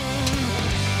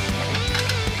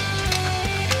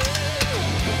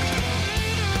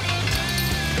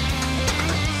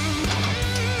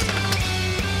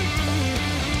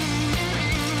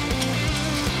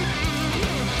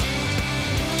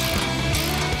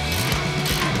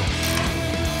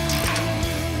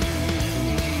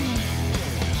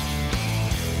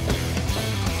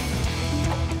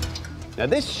 Now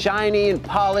this shiny and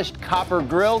polished copper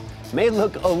grill may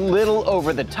look a little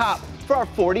over the top for our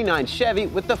 49 Chevy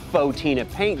with the Patina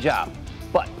paint job.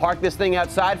 But park this thing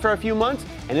outside for a few months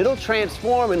and it'll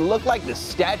transform and look like the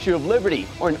Statue of Liberty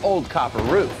or an old copper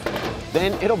roof.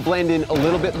 Then it'll blend in a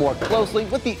little bit more closely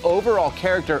with the overall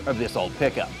character of this old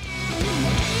pickup.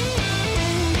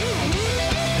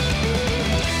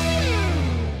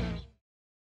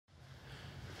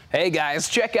 Hey guys,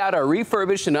 check out our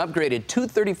refurbished and upgraded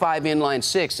 235 inline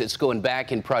 6 that's going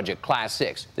back in Project Class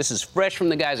 6. This is fresh from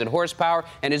the guys at Horsepower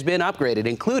and has been upgraded,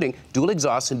 including dual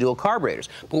exhaust and dual carburetors.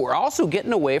 But we're also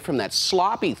getting away from that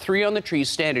sloppy 3-on-the-tree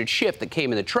standard shift that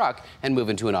came in the truck and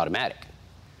moving to an automatic.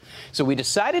 So we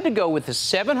decided to go with the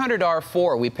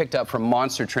 700R4 we picked up from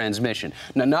Monster Transmission.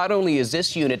 Now, not only is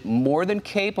this unit more than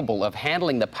capable of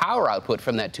handling the power output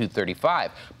from that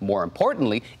 235, more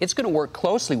importantly, it's going to work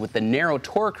closely with the narrow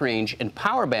torque range and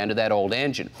power band of that old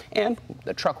engine. And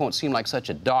the truck won't seem like such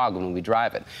a dog when we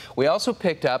drive it. We also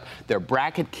picked up their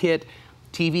bracket kit,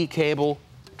 TV cable,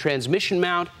 transmission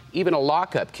mount, even a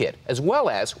lockup kit, as well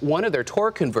as one of their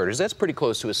torque converters. That's pretty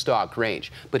close to a stock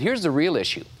range. But here's the real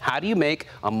issue. How do you make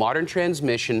a modern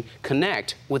transmission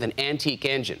connect with an antique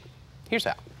engine? Here's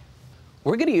how.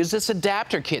 We're going to use this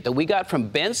adapter kit that we got from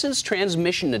Benson's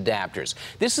Transmission Adapters.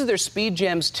 This is their Speed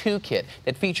Gems 2 kit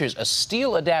that features a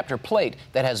steel adapter plate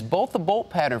that has both the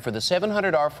bolt pattern for the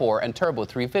 700R4 and Turbo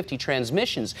 350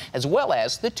 transmissions, as well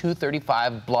as the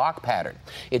 235 block pattern.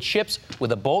 It ships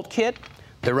with a bolt kit,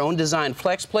 their own design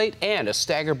flex plate, and a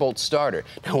stagger bolt starter.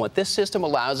 Now, what this system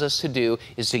allows us to do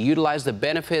is to utilize the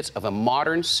benefits of a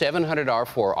modern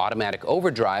 700R4 automatic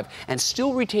overdrive and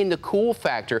still retain the cool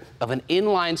factor of an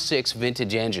inline 6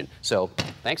 vintage engine. So,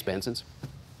 thanks, Benson's.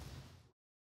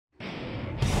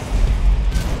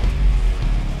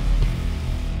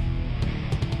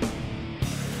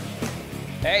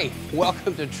 Hey,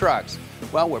 welcome to Trucks.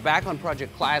 Well, we're back on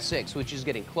Project Class 6, which is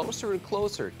getting closer and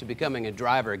closer to becoming a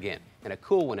driver again, and a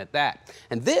cool one at that.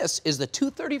 And this is the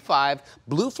 235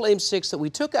 Blue Flame 6 that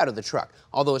we took out of the truck.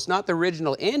 Although it's not the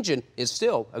original engine, it's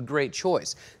still a great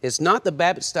choice. It's not the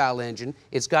Babbitt-style engine.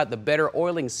 It's got the better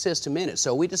oiling system in it,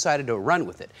 so we decided to run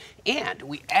with it. And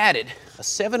we added a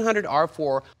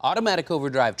 700R4 automatic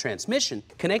overdrive transmission,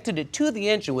 connected it to the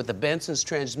engine with the Benson's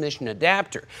transmission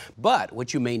adapter. But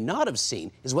what you may not have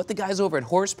seen is what the guys over at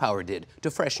Horsepower did to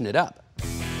freshen it up.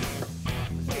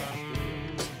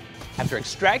 After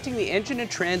extracting the engine and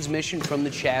transmission from the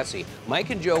chassis, Mike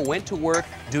and Joe went to work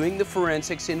doing the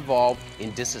forensics involved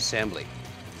in disassembly.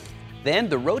 Then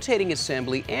the rotating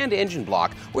assembly and engine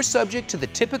block were subject to the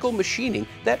typical machining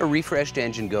that a refreshed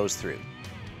engine goes through.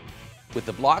 With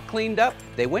the block cleaned up,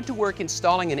 they went to work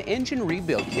installing an engine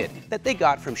rebuild kit that they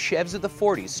got from Chev's of the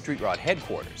 40s Street Rod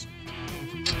headquarters.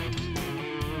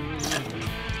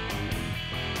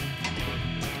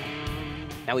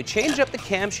 Now we changed up the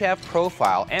camshaft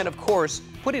profile and, of course,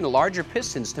 put in larger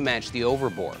pistons to match the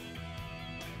overbore.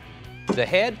 The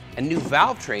head and new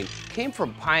valve train came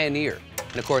from Pioneer,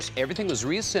 and of course everything was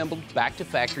reassembled back to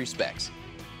factory specs.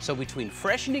 So between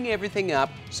freshening everything up,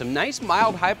 some nice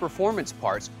mild high-performance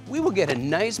parts, we will get a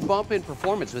nice bump in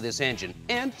performance with this engine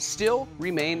and still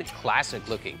remain classic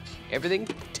looking. Everything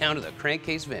down to the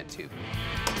crankcase vent tube.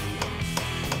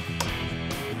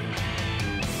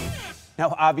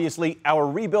 Now, obviously, our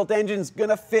rebuilt engine's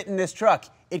gonna fit in this truck.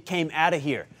 It came out of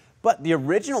here. But the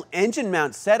original engine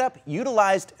mount setup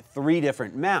utilized 3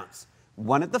 different mounts.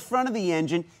 One at the front of the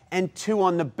engine and 2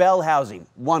 on the bell housing,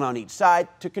 1 on each side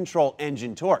to control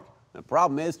engine torque. The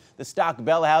problem is the stock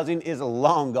bell housing is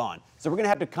long gone. So we're gonna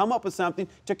have to come up with something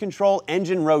to control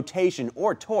engine rotation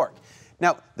or torque.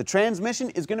 Now, the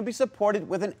transmission is gonna be supported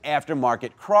with an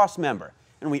aftermarket cross member.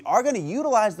 And we are gonna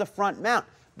utilize the front mount,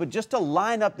 but just to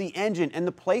line up the engine and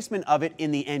the placement of it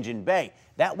in the engine bay.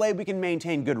 That way we can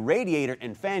maintain good radiator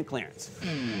and fan clearance.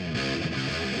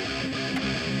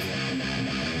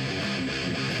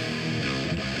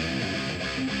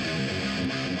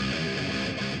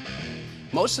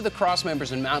 Most of the cross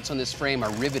members and mounts on this frame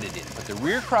are riveted in, but the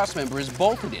rear cross member is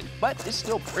bolted in, but it's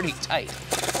still pretty tight.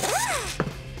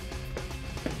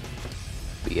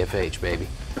 BFH, baby.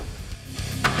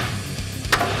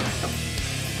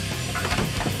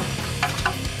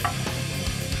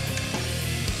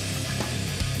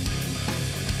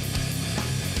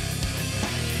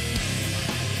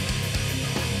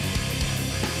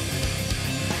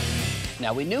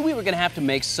 Now, we knew we were going to have to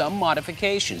make some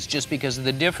modifications just because of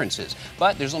the differences,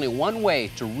 but there's only one way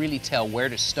to really tell where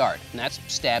to start, and that's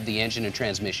stab the engine and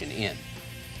transmission in.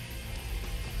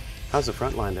 How's the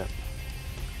front lined up?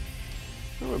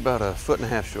 We're about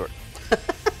 1.5 feet short.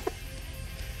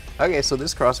 Okay, so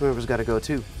this cross member's got to go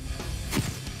too.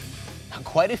 Now,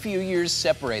 quite a few years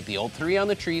separate the old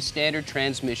 3-on-the-tree standard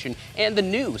transmission and the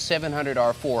new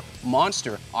 700R4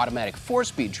 Monster automatic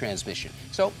 4-speed transmission.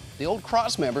 So the old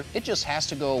cross member, it just has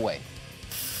to go away.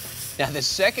 Now the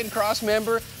second cross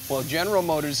member, well, General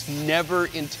Motors never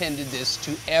intended this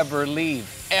to ever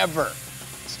leave, ever.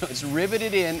 So it's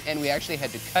riveted in, and we actually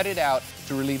had to cut it out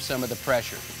to relieve some of the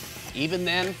pressure. Even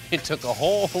then, it took a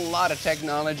whole lot of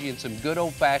technology and some good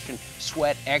old-fashioned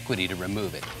sweat equity to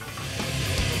remove it.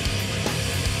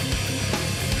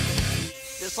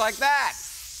 Just like that.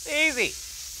 Easy.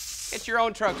 Get your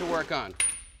own truck to work on.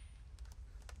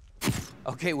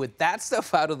 Okay, with that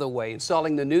stuff out of the way,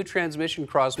 installing the new transmission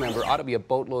crossmember ought to be a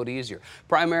boatload easier,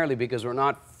 primarily because we're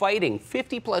not fighting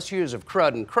 50-plus years of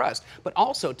crud and crust, but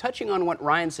also touching on what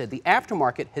Ryan said, the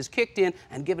aftermarket has kicked in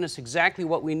and given us exactly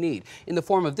what we need in the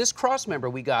form of this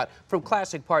crossmember we got from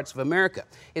Classic Parts of America.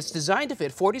 It's designed to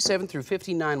fit 47 through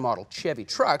 59 model Chevy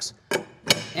trucks,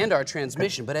 and our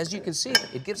transmission. But as you can see,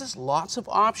 it gives us lots of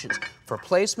options for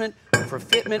placement, for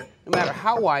fitment, no matter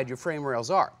how wide your frame rails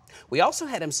are. We also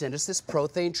had him send us this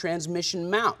Prothane transmission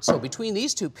mount. So between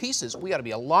these two pieces, we ought to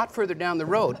be a lot further down the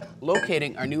road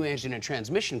locating our new engine and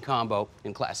transmission combo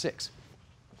in Class 6.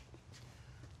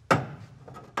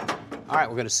 All right,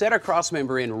 we're going to set our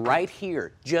crossmember in right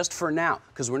here, just for now,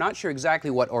 because we're not sure exactly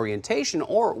what orientation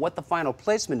or what the final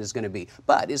placement is going to be,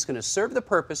 but it's going to serve the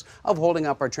purpose of holding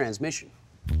up our transmission.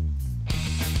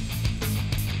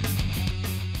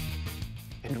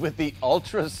 And with the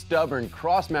ultra stubborn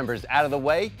crossmembers out of the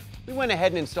way, we went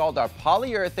ahead and installed our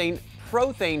polyurethane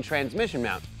Prothane transmission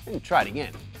mount and tried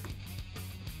again.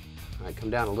 All right, come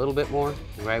down a little bit more.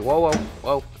 All right, whoa, whoa,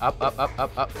 whoa, up, up, up,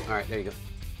 up, up. All right, there you go.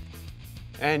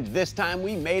 And this time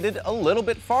we made it a little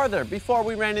bit farther before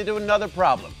we ran into another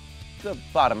problem, the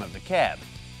bottom of the cab.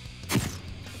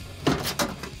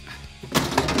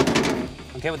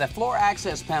 Okay, with that floor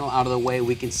access panel out of the way,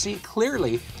 we can see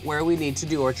clearly where we need to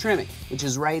do our trimming, which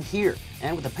is right here.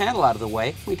 And with the panel out of the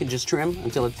way, we can just trim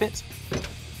until it fits.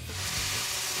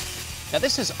 Now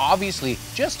this is obviously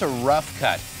just a rough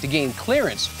cut to gain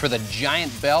clearance for the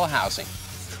giant bell housing.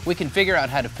 We can figure out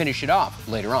how to finish it off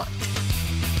later on.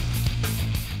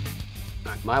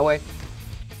 All right, my way.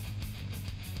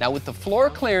 Now with the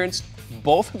floor clearance,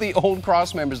 both of the old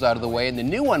cross members out of the way and the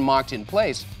new one mocked in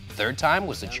place, third time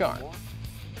was the charm.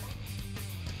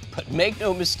 But make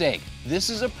no mistake, this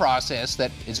is a process that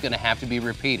is going to have to be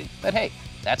repeated. But hey,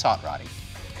 that's hot rodding.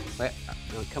 Wait,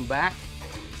 now come back.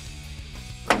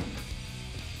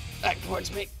 Back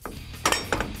towards me.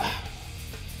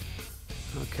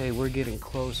 Okay, we're getting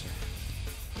closer.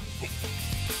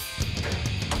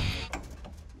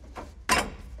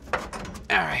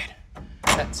 All right,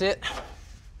 that's it.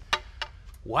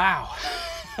 Wow.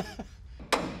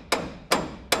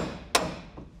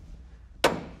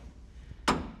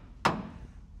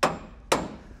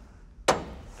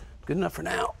 Good enough for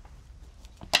now.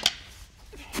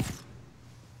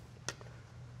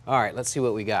 All right, let's see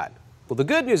what we got. Well, the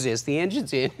good news is the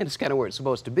engine's in and it's kind of where it's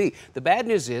supposed to be. The bad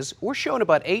news is we're showing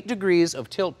about 8 degrees of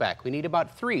tilt back. We need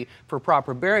about 3 for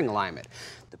proper bearing alignment.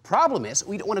 The problem is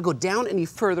we don't want to go down any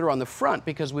further on the front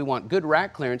because we want good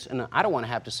rack clearance and I don't want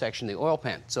to have to section the oil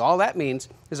pan. So all that means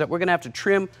is that we're going to have to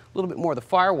trim a little bit more of the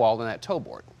firewall than that toe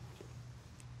board.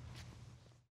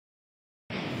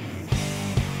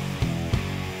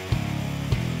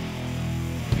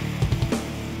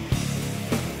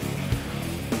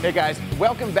 Hey guys,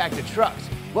 welcome back to Trucks.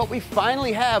 Well, we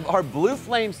finally have our Blue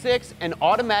Flame 6 and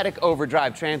automatic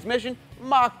overdrive transmission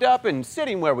mocked up and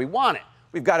sitting where we want it.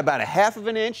 We've got about 1/2 of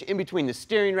an inch in between the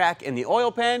steering rack and the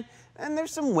oil pan, and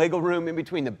there's some wiggle room in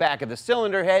between the back of the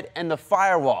cylinder head and the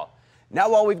firewall.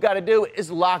 Now all we've got to do is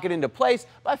lock it into place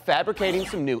by fabricating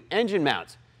some new engine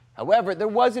mounts. However, there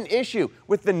was an issue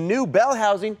with the new bell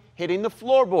housing hitting the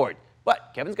floorboard,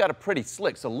 but Kevin's got a pretty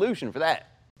slick solution for that.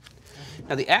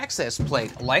 Now the access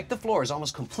plate, like the floor, is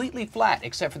almost completely flat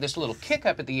except for this little kick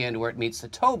up at the end where it meets the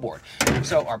toe board.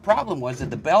 So our problem was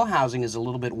that the bell housing is a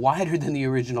little bit wider than the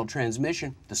original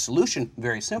transmission. The solution,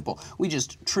 very simple. We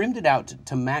just trimmed it out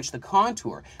to match the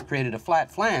contour, created a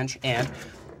flat flange, and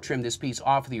trimmed this piece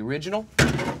off of the original.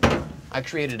 I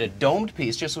created a domed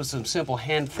piece just with some simple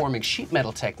hand-forming sheet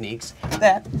metal techniques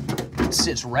that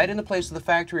sits right in the place of the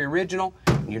factory original,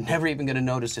 and you're never even going to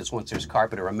notice this once there's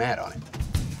carpet or a mat on it.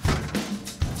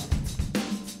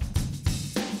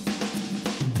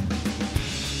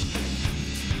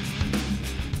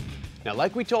 Now,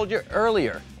 like we told you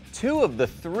earlier, 2 of the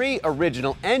 3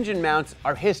 original engine mounts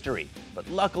are history, but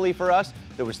luckily for us,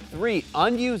 there was 3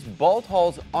 unused bolt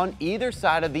holes on either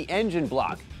side of the engine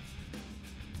block.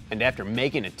 And after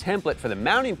making a template for the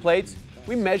mounting plates,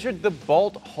 we measured the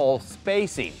bolt hole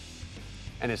spacing.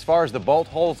 And as far as the bolt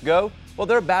holes go, well,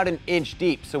 they're about 1 inch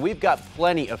deep, so we've got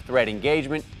plenty of thread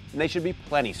engagement, and they should be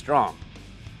plenty strong.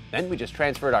 Then we just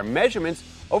transferred our measurements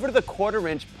over to the 1/4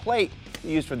 inch plate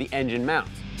we used for the engine mounts.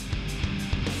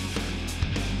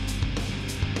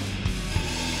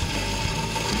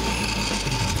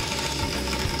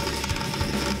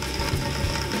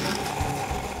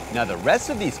 Now the rest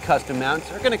of these custom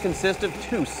mounts are going to consist of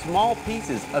 2 small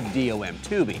pieces of DOM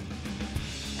tubing.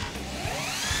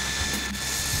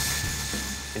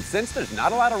 And since there's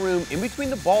not a lot of room in between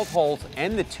the bolt holes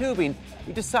and the tubing,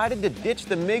 we decided to ditch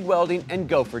the MIG welding and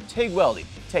go for TIG welding.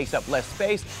 It takes up less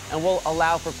space and will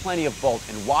allow for plenty of bolt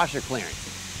and washer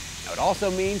clearance. Now it also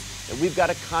means that we've got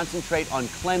to concentrate on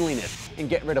cleanliness and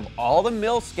get rid of all the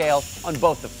mill scale on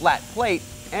both the flat plate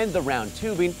and the round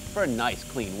tubing for a nice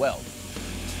clean weld.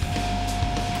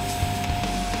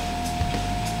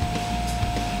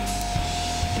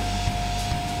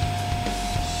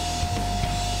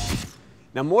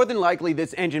 Now, more than likely,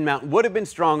 this engine mount would have been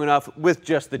strong enough with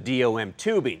just the DOM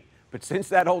tubing. But since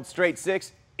that old straight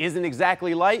 6 isn't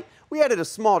exactly light, we added a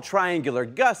small triangular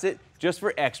gusset just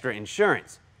for extra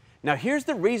insurance. Now, here's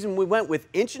the reason we went with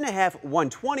 1.5"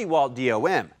 120-watt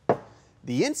DOM.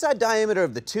 The inside diameter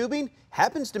of the tubing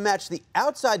happens to match the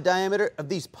outside diameter of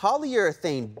these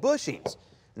polyurethane bushings,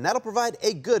 and that'll provide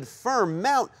a good firm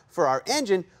mount for our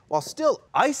engine while still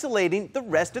isolating the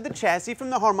rest of the chassis from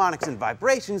the harmonics and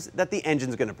vibrations that the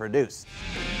engine's going to produce.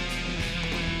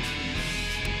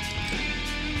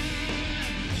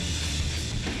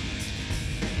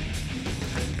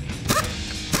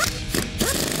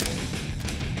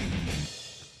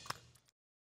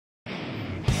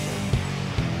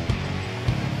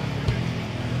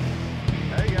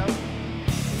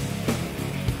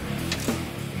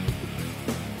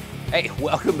 Hey,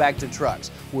 welcome back to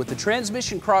Trucks. With the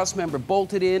transmission crossmember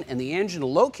bolted in and the engine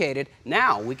located,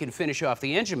 now we can finish off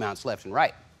the engine mounts left and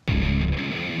right.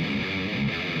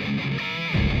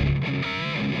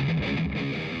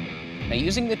 Now,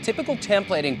 using the typical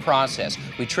templating process,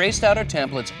 we traced out our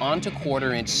templates onto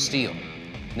 1/4" steel.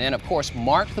 And then, of course,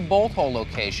 marked the bolt hole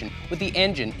location with the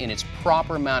engine in its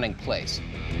proper mounting place.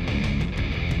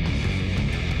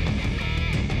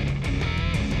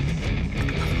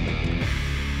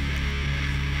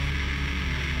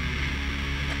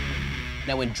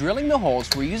 Now, when drilling the holes,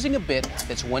 we're using a bit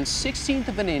that's 1/16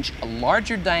 of an inch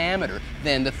larger diameter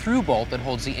than the through bolt that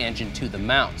holds the engine to the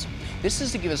mounts. This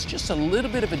is to give us just a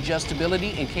little bit of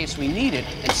adjustability in case we need it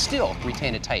and still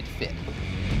retain a tight fit.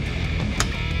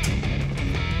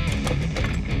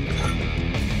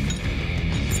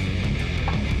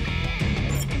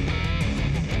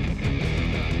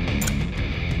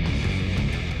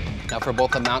 Now, for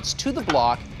both the mounts to the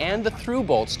block and the through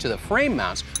bolts to the frame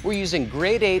mounts, we're using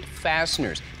grade 8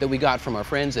 fasteners that we got from our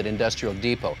friends at Industrial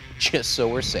Depot, just so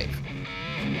we're safe.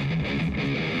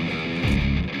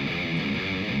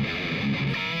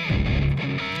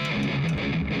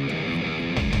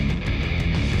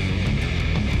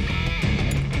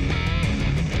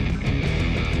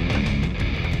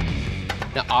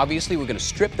 Now, obviously, we're going to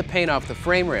strip the paint off the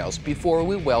frame rails before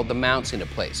we weld the mounts into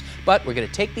place. But we're going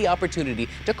to take the opportunity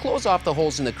to close off the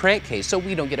holes in the crankcase so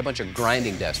we don't get a bunch of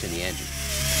grinding dust in the engine.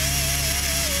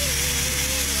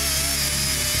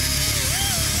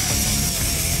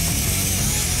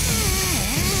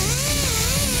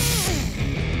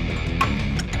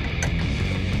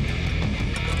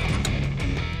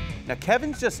 Now,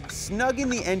 Kevin's just snugging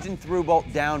the engine through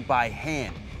bolt down by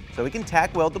hand so we can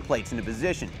tack weld the plates into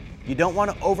position. You don't want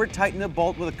to over tighten the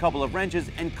bolt with a couple of wrenches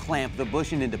and clamp the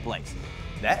bushing into place.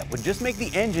 That would just make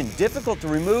the engine difficult to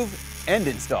remove and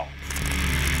install.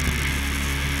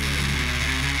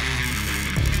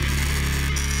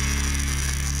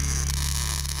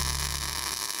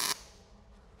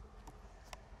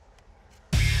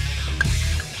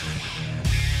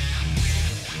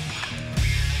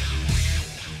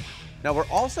 Now, we're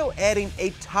also adding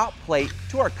a top plate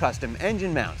to our custom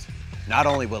engine mounts. Not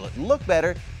only will it look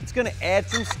better, it's going to add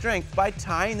some strength by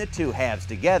tying the two halves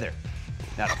together.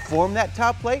 Now, to form that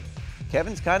top plate,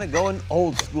 Kevin's kind of going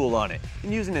old school on it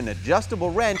and using an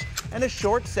adjustable wrench and a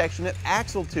short section of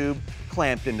axle tube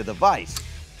clamped into the vise.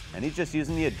 And he's just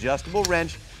using the adjustable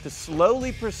wrench to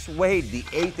slowly persuade the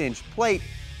 1/8 inch plate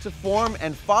to form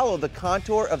and follow the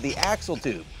contour of the axle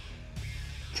tube.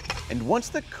 And once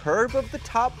the curve of the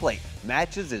top plate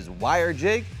matches his wire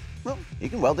jig, well, he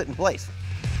can weld it in place.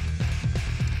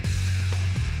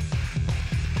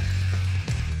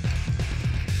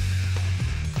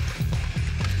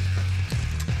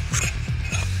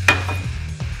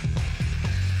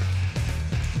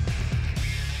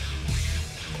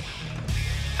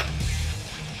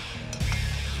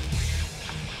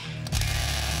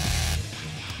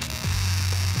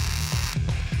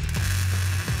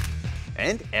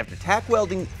 And after tack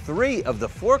welding 3 of the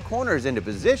 4 corners into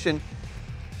position,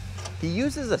 he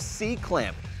uses a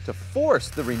C-clamp to force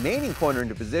the remaining corner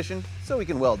into position so we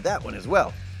can weld that one as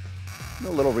well. A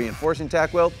little reinforcing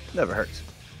tack weld never hurts.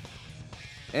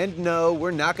 And no,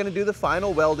 we're not going to do the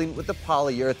final welding with the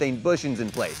polyurethane bushings in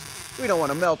place. We don't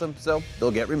want to melt them, so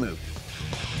they'll get removed.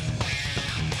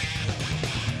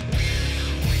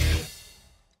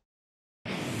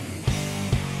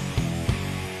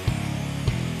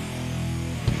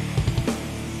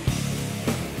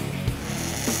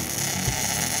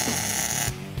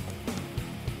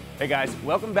 Hey guys,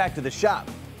 welcome back to the shop.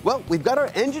 Well, we've got our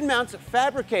engine mounts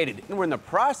fabricated and we're in the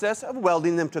process of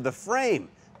welding them to the frame.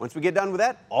 Once we get done with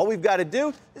that, all we've got to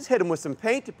do is hit them with some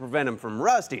paint to prevent them from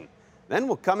rusting. Then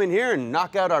we'll come in here and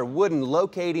knock out our wooden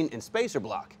locating and spacer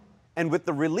block. And with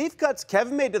the relief cuts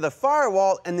Kevin made to the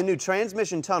firewall and the new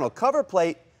transmission tunnel cover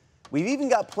plate, we've even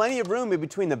got plenty of room in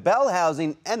between the bell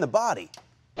housing and the body.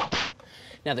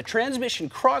 Now the transmission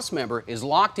cross member is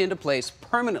locked into place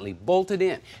permanently, bolted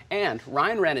in, and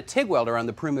Ryan ran a TIG welder on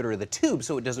the perimeter of the tube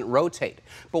so it doesn't rotate.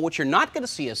 But what you're not going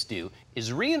to see us do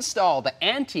is reinstall the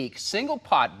antique single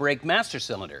pot brake master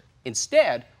cylinder.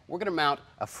 Instead, we're going to mount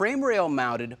a frame rail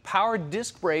mounted power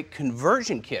disc brake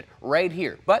conversion kit right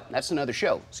here. But that's another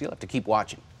show, so you'll have to keep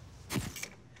watching.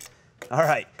 All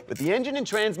right, with the engine and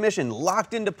transmission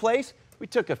locked into place, we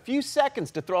took a few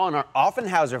seconds to throw on our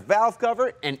Offenhauser valve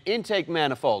cover and intake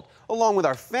manifold, along with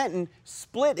our Fenton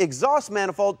split exhaust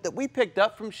manifold that we picked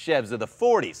up from Chevs of the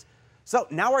 40s. So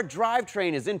now our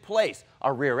drivetrain is in place.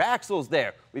 Our rear axle's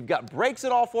there. We've got brakes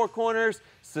at all four corners,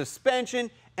 suspension,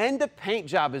 and the paint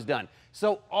job is done.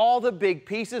 So all the big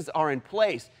pieces are in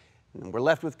place. And we're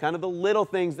left with kind of the little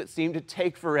things that seem to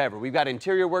take forever. We've got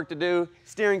interior work to do,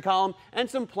 steering column, and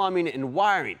some plumbing and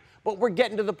wiring. But we're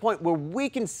getting to the point where we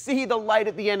can see the light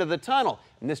at the end of the tunnel,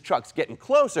 and this truck's getting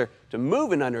closer to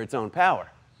moving under its own power.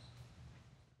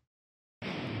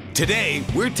 Today,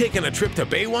 we're taking a trip to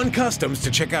Bay One Customs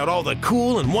to check out all the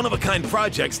cool and one-of-a-kind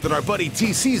projects that our buddy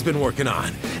TC's been working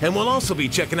on. And we'll also be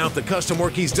checking out the custom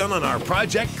work he's done on our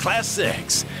Project Class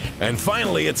 6. And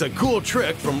finally, it's a cool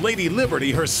trick from Lady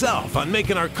Liberty herself on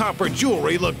making our copper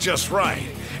jewelry look just right.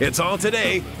 It's all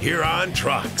today here on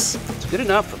Trucks. It's good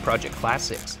enough for Project Class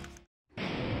 6.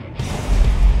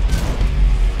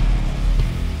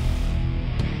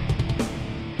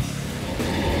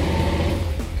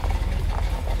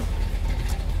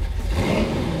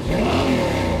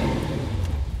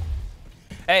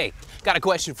 Hey, got a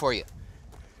question for you.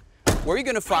 Where are you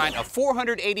going to find a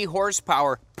 480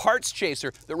 horsepower parts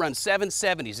chaser that runs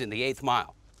 770s in the 8th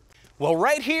mile? Well,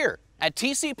 right here at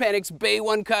TC Pennick's Bay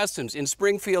One Customs in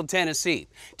Springfield, Tennessee.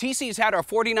 TC's had our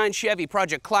 49 Chevy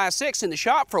Project Class 6 in the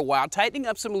shop for a while, tightening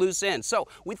up some loose ends. So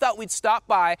we thought we'd stop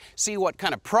by, see what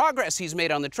kind of progress he's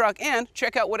made on the truck, and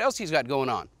check out what else he's got going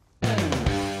on.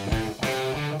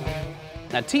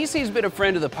 Now, TC's been a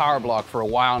friend of the Power Block for a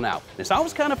while now. It's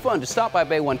always kind of fun to stop by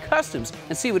Bay One Customs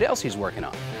and see what else he's working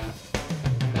on.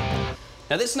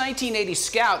 Now, this 1980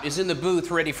 Scout is in the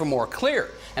booth ready for more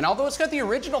clear. And although it's got the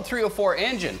original 304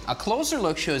 engine, a closer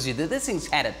look shows you that this thing's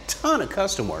had a ton of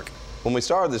custom work. When we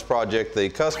started this project, the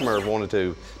customer didn't want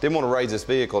to raise this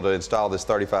vehicle to install this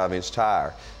 35-inch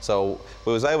tire. So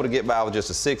we was able to get by with just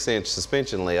a 6-inch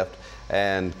suspension lift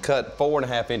and cut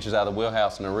 4.5 inches out of the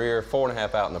wheelhouse in the rear,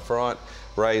 4.5 out in the front,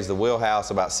 raised the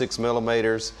wheelhouse about 6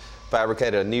 millimeters,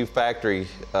 fabricated a new factory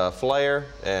flare,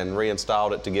 and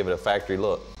reinstalled it to give it a factory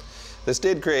look. This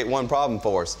did create one problem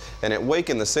for us, and it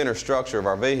weakened the center structure of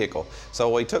our vehicle.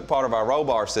 So we took part of our roll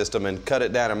bar system and cut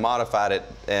it down and modified it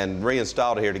and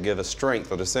reinstalled it here to give us strength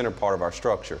for the center part of our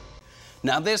structure.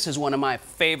 Now this is one of my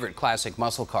favorite classic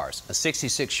muscle cars, a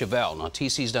 66 Chevelle. Now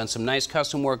TC's done some nice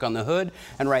custom work on the hood,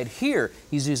 and right here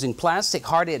he's using plastic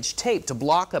hard-edge tape to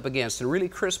block up against and really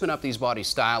crisping up these body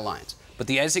style lines. But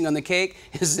the icing on the cake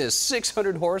is this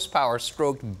 600 horsepower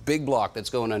stroked big block that's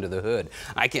going under the hood.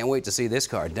 I can't wait to see this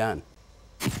car done.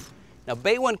 Now,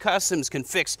 Bay One Customs can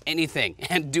fix anything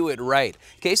and do it right.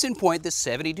 Case in point, this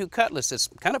 72 Cutlass is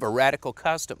kind of a radical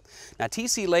custom. Now,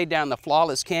 TC laid down the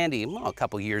flawless candy a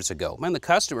couple years ago. And the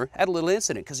customer had a little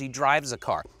incident because he drives the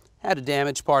car. Had a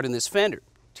damaged part in this fender.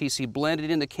 TC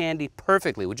blended in the candy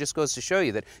perfectly, which just goes to show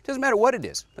you that it doesn't matter what it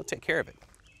is, they'll take care of it.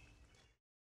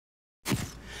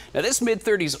 Now this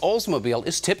mid-30s Oldsmobile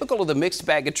is typical of the mixed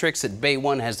bag of tricks that Bay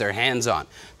One has their hands on.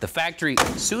 The factory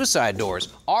suicide doors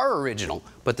are original,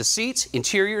 but the seats,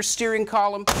 interior, steering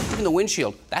column, even the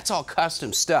windshield, that's all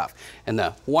custom stuff. And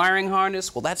the wiring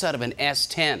harness, well, that's out of an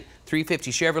S10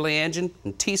 350 Chevrolet engine,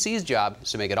 and TC's job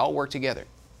is to make it all work together.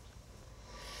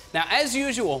 Now, as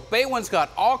usual, Bay One's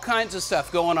got all kinds of stuff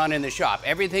going on in the shop.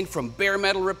 Everything from bare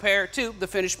metal repair to the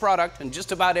finished product and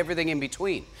just about everything in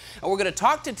between. And we're going to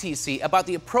talk to TC about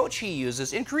the approach he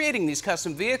uses in creating these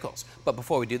custom vehicles. But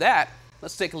before we do that,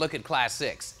 let's take a look at Class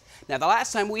 6. Now, the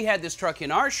last time we had this truck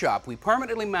in our shop, we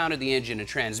permanently mounted the engine and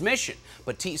transmission.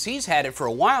 But TC's had it for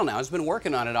a while now, has been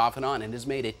working on it off and on, and has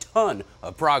made a ton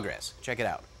of progress. Check it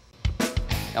out.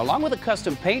 Now, along with a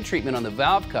custom paint treatment on the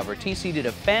valve cover, TC did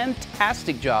a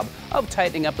fantastic job of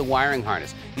tightening up the wiring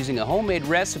harness using a homemade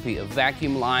recipe of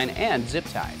vacuum line and zip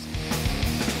ties.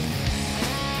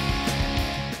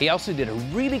 He also did a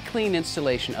really clean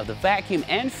installation of the vacuum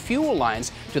and fuel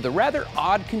lines to the rather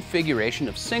odd configuration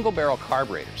of single-barrel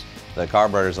carburetors. The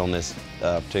carburetors on this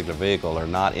particular vehicle are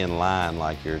not in line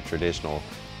like your traditional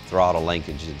throttle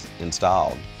linkage is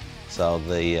installed. So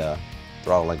the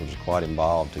throttle linkage is quite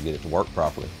involved to get it to work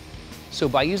properly. So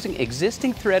by using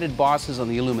existing threaded bosses on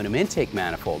the aluminum intake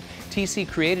manifold, TC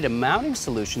created a mounting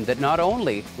solution that not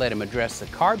only let him address the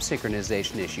carb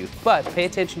synchronization issue, but pay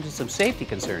attention to some safety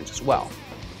concerns as well.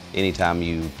 Anytime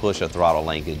you push a throttle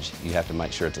linkage, you have to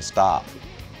make sure it's a stop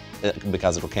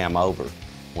because it'll cam over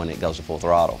when it goes to full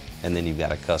throttle. And then you've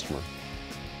got a customer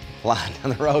flying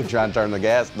down the road trying to turn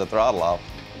the throttle off.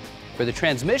 For the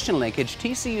transmission linkage,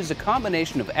 TC used a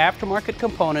combination of aftermarket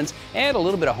components and a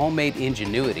little bit of homemade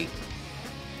ingenuity.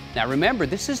 Now remember,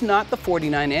 this is not the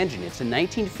 49 engine. It's a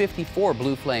 1954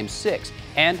 Blue Flame 6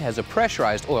 and has a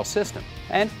pressurized oil system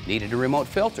and needed a remote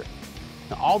filter.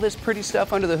 Now all this pretty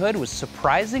stuff under the hood was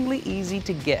surprisingly easy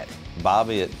to get.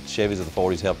 Bobby at Chevy's of the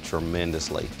 40s helped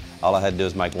tremendously. All I had to do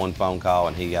was make one phone call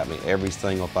and he got me every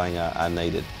single thing I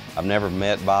needed. I've never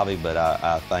met Bobby, but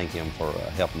I thank him for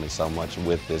helping me so much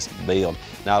with this build.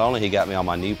 Not only he got me all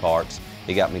my new parts,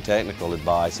 he got me technical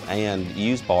advice and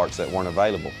used parts that weren't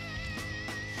available.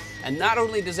 And not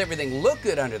only does everything look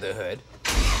good under the hood,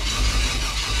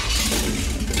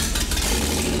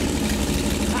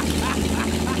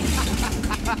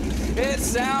 it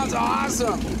sounds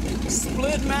awesome.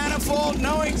 Split manifold,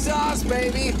 no exhaust,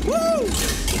 baby. Woo!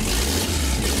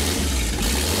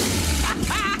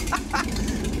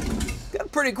 Got a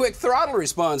pretty quick throttle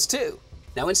response too.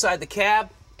 Now inside the cab,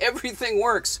 everything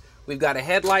works. We've got a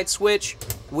headlight switch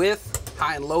with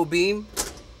high and low beam.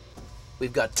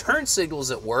 We've got turn signals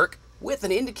that work with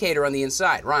an indicator on the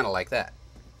inside. Ronald, like that.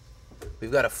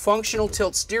 We've got a functional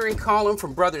tilt steering column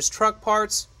from Brothers Truck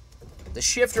Parts. The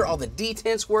shifter, all the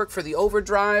detents work for the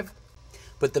overdrive.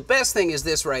 But the best thing is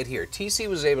this right here. TC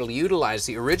was able to utilize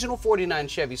the original 49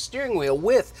 Chevy steering wheel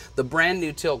with the brand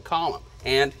new tilt column.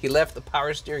 And he left the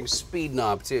power steering speed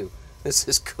knob too. This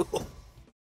is cool.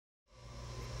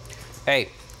 Hey,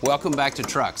 welcome back to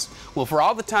Trucks. Well, for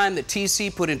all the time that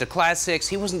TC put into Class 6,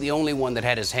 he wasn't the only one that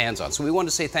had his hands on. So we want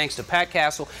to say thanks to Pat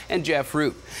Castle and Jeff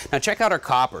Root. Now check out our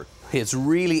copper. It's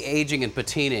really aging and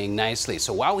patinaing nicely.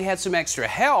 So while we had some extra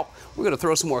help, we're going to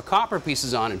throw some more copper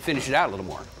pieces on and finish it out a little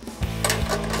more.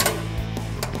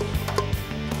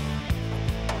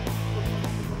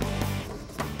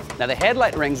 Now the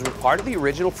headlight rings were part of the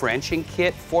original Frenching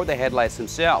kit for the headlights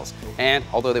themselves. And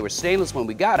although they were stainless when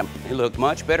we got them, they look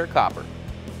much better copper.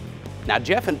 Now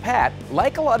Jeff and Pat,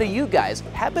 like a lot of you guys,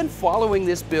 have been following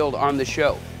this build on the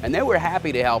show, and they were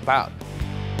happy to help out.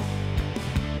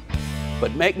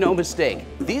 But make no mistake,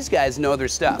 these guys know their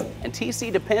stuff, and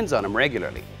TC depends on them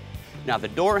regularly. Now the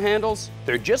door handles,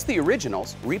 they're just the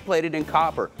originals, replated in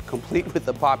copper, complete with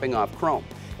the popping off chrome.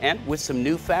 And with some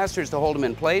new fasteners to hold them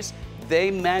in place, they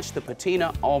match the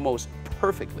patina almost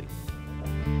perfectly.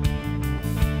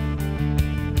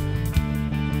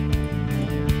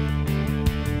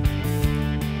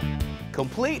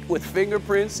 Complete with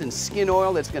fingerprints and skin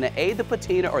oil that's going to aid the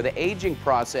patina or the aging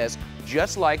process,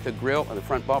 just like the grille and the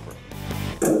front bumper.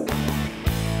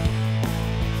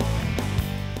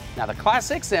 Now the Class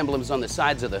 6 emblems on the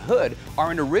sides of the hood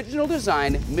are an original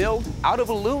design milled out of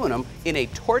aluminum in a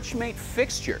Torchmate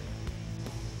fixture.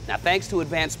 Now thanks to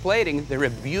advanced plating, they're a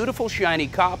beautiful shiny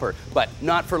copper, but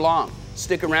not for long.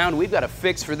 Stick around, we've got a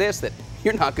fix for this that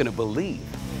you're not going to believe.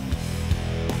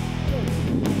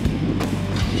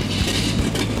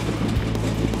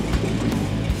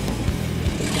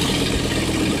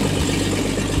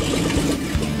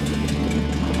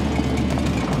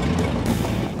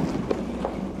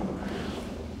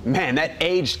 Man, that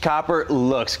aged copper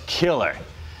looks killer.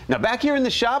 Now back here in the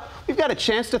shop, we've got a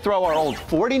chance to throw our old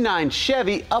 49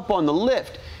 Chevy up on the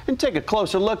lift and take a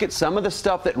closer look at some of the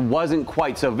stuff that wasn't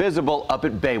quite so visible up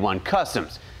at Bay 1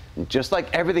 Customs. And just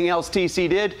like everything else TC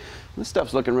did, this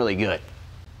stuff's looking really good.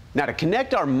 Now to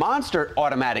connect our monster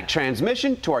automatic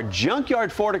transmission to our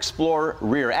junkyard Ford Explorer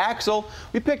rear axle,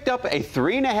 we picked up a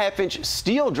 3.5-inch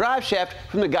steel drive shaft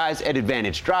from the guys at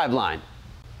Advantage Driveline.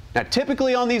 Now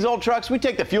typically on these old trucks, we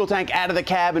take the fuel tank out of the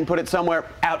cab and put it somewhere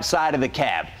outside of the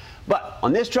cab. But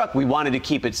on this truck, we wanted to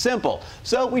keep it simple,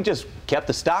 so we just kept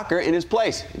the stocker in his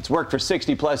place. It's worked for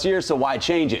 60+ years, so why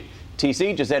change it?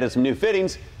 TC just added some new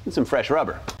fittings and some fresh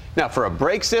rubber. Now for a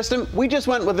brake system, we just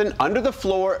went with an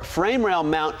under-the-floor frame rail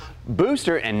mount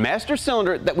booster and master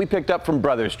cylinder that we picked up from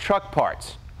Brothers Truck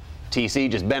Parts.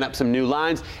 TC just bent up some new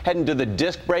lines, heading to the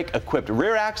disc brake equipped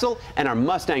rear axle and our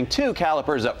Mustang 2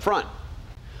 calipers up front.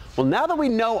 Well, now that we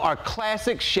know our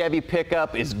classic Chevy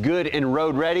pickup is good and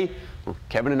road ready,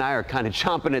 Kevin and I are kind of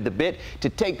chomping at the bit to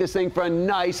take this thing for a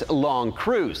nice long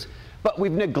cruise. But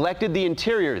we've neglected the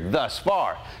interior thus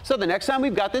far. So the next time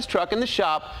we've got this truck in the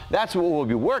shop, that's what we'll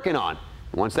be working on.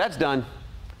 Once that's done,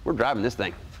 we're driving this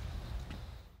thing.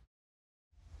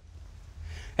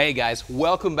 Hey guys,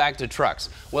 welcome back to Trucks.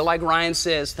 Well, like Ryan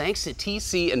says, thanks to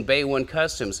TC and Bay 1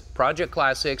 Customs, Project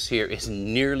Class X here is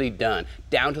nearly done,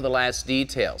 down to the last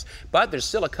details. But there's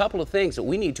still a couple of things that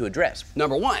we need to address.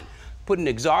 Number one, put an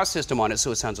exhaust system on it so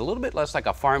it sounds a little bit less like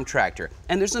a farm tractor.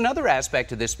 And there's another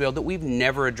aspect of this build that we've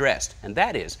never addressed, and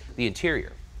that is the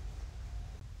interior.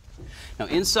 Now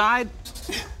inside,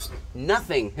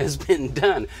 nothing has been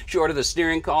done short of the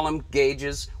steering column,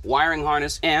 gauges, wiring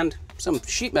harness, and some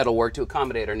sheet metal work to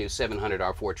accommodate our new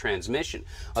 700R4 transmission.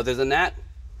 Other than that,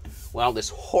 well, this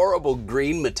horrible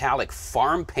green metallic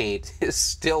farm paint is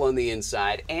still on the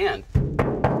inside, and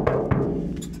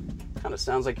kind of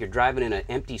sounds like you're driving in an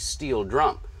empty steel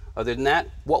drum. Other than that,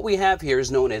 what we have here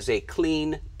is known as a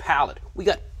clean palette. We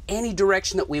got any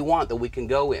direction that we want that we can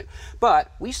go in.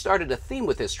 But we started a theme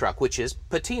with this truck, which is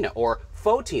patina, or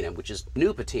faux tina, which is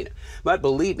new patina. But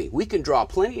believe me, we can draw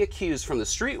plenty of cues from the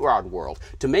street rod world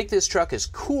to make this truck as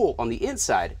cool on the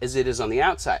inside as it is on the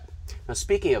outside. Now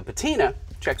speaking of patina,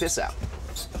 check this out.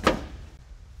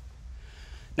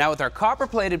 Now with our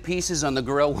copper-plated pieces on the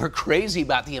grill, we're crazy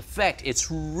about the effect. It's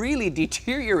really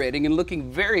deteriorating and looking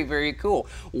very, very cool.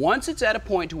 Once it's at a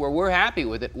point to where we're happy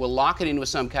with it, we'll lock it in with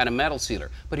some kind of metal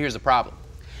sealer. But here's the problem.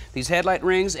 These headlight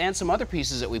rings and some other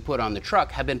pieces that we put on the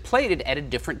truck have been plated at a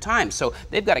different time, so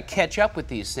they've got to catch up with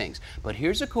these things. But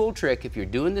here's a cool trick if you're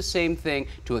doing the same thing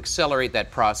to accelerate that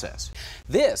process.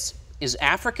 This is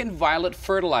African violet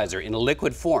fertilizer in a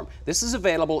liquid form. This is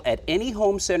available at any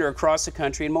home center across the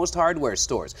country and most hardware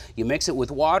stores. You mix it with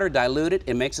water, dilute it,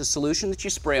 it makes a solution that you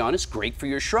spray on. It's great for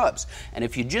your shrubs. And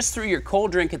if you just threw your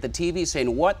cold drink at the TV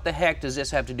saying, what the heck does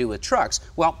this have to do with trucks?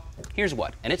 Well, here's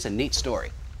what, and it's a neat story.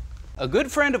 A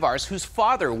good friend of ours whose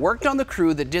father worked on the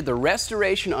crew that did the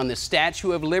restoration on the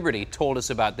Statue of Liberty told us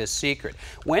about this secret.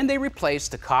 When they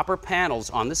replaced the copper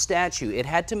panels on the statue, it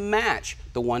had to match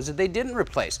the ones that they didn't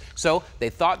replace. So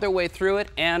they thought their way through it,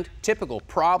 and typical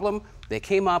problem, they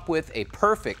came up with a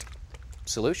perfect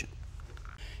solution.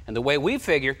 And the way we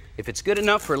figure, if it's good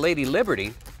enough for Lady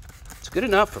Liberty, it's good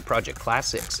enough for Project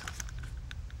Class X.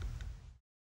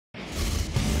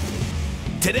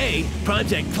 Today,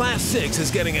 Project Class 6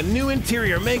 is getting a new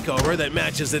interior makeover that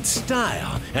matches its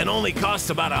style and only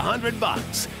costs about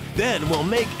 $100. Then we'll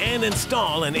make and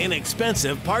install an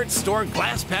inexpensive parts store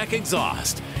glass pack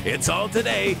exhaust. It's all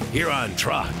today here on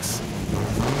Trucks.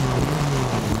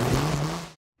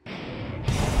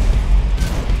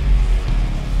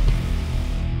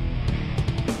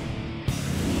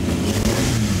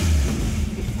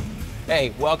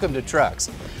 Hey, welcome to Trucks.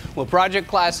 Well, Project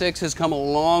Class X has come a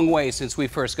long way since we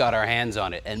first got our hands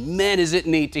on it, and man, is it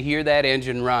neat to hear that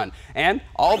engine run. And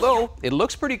although it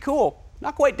looks pretty cool,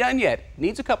 not quite done yet,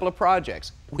 needs a couple of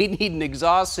projects. We need an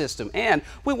exhaust system, and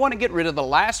we want to get rid of the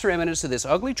last remnants of this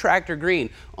ugly tractor green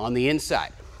on the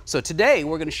inside. So today,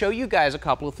 we're going to show you guys a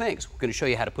couple of things. We're going to show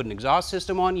you how to put an exhaust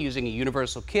system on using a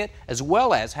universal kit, as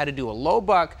well as how to do a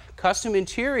low-buck custom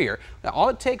interior. Now, all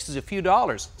it takes is a few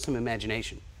dollars, some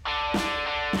imagination.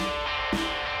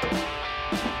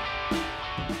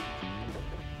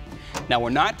 Now, we're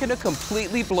not going to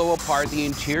completely blow apart the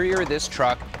interior of this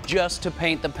truck just to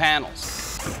paint the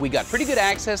panels. We got pretty good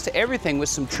access to everything with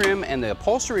some trim and the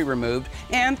upholstery removed,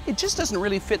 and it just doesn't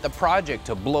really fit the project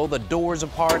to blow the doors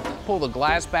apart, pull the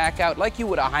glass back out like you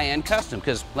would a high-end custom,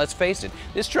 because let's face it,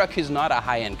 this truck is not a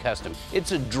high-end custom.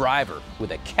 It's a driver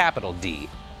with a capital D.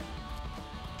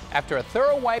 After a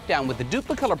thorough wipe down with the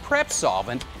Duplicolor prep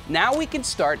solvent, now we can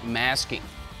start masking.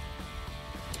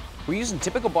 We're using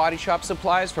typical body shop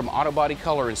supplies from Auto Body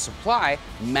Color and Supply,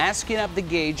 masking up the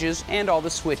gauges and all the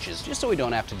switches, just so we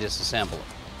don't have to disassemble them.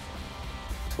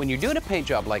 When you're doing a paint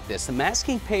job like this, the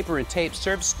masking paper and tape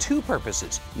serves two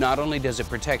purposes. Not only does it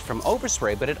protect from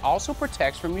overspray, but it also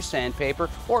protects from your sandpaper,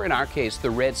 or in our case,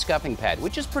 the red scuffing pad,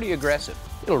 which is pretty aggressive.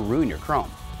 It'll ruin your chrome.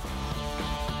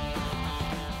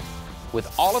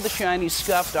 With all of the shiny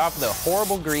scuffed off the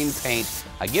horrible green paint,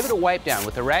 I give it a wipe down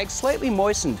with a rag slightly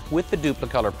moistened with the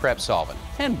Duplicolor prep solvent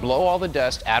and blow all the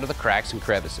dust out of the cracks and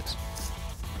crevices.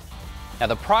 Now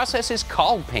the process is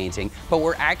called painting, but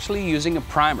we're actually using a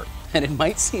primer. And it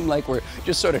might seem like we're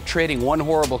just sort of trading one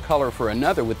horrible color for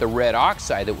another with the red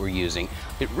oxide that we're using.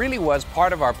 It really was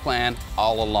part of our plan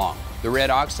all along. The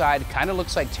red oxide kind of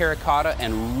looks like terracotta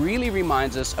and really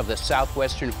reminds us of the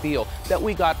southwestern feel that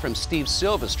we got from Steve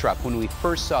Silva's truck when we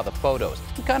first saw the photos.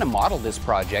 He kind of modeled this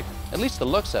project, at least the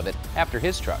looks of it, after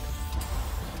his truck.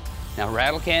 Now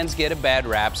rattle cans get a bad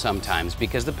rap sometimes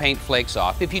because the paint flakes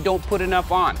off if you don't put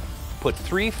enough on. Put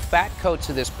 3 fat coats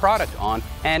of this product on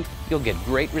and you'll get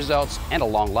great results and a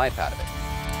long life out of it.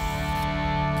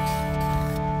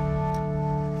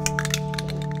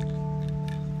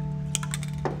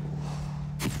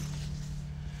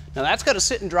 that's got to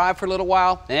sit and dry for a little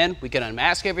while, then we can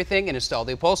unmask everything and install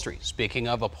the upholstery. Speaking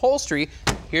of upholstery,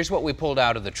 here's what we pulled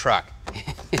out of the truck.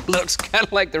 It looks kind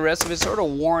of like the rest of it, sort of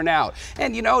worn out.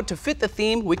 And you know, to fit the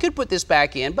theme, we could put this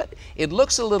back in, but it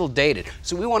looks a little dated.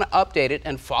 So we want to update it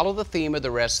and follow the theme of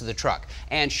the rest of the truck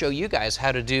and show you guys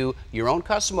how to do your own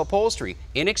custom upholstery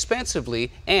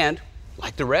inexpensively and,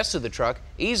 like the rest of the truck,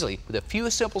 easily. With a few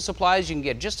simple supplies you can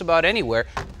get just about anywhere,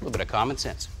 a little bit of common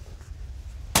sense.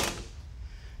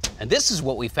 And this is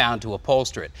what we found to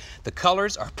upholster it. The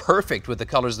colors are perfect with the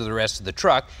colors of the rest of the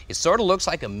truck. It sort of looks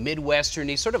like a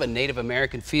Midwestern-y, sort of a Native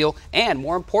American feel, and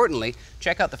more importantly,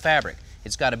 check out the fabric.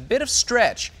 It's got a bit of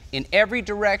stretch in every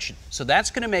direction, so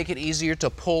that's going to make it easier to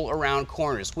pull around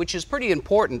corners, which is pretty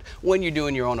important when you're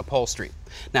doing your own upholstery.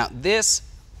 Now, this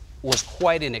was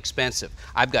quite inexpensive.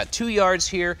 I've got 2 yards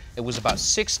here. It was about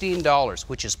 $16,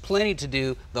 which is plenty to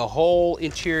do the whole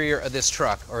interior of this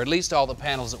truck, or at least all the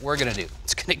panels that we're going to do.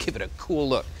 It's going to give it a cool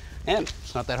look, and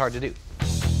it's not that hard to do.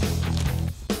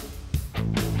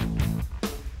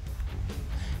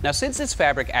 Now, since this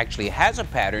fabric actually has a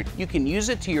pattern, you can use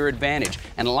it to your advantage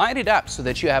and line it up so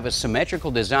that you have a symmetrical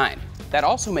design. That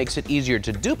also makes it easier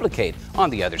to duplicate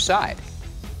on the other side.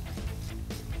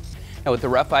 Now, with the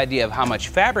rough idea of how much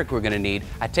fabric we're going to need,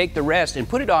 I take the rest and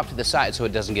put it off to the side so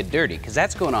it doesn't get dirty, because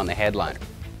that's going on the headliner.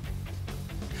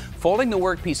 Folding the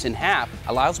workpiece in half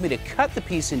allows me to cut the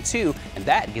piece in two, and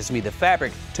that gives me the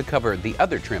fabric to cover the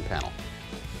other trim panel.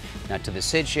 Now, to the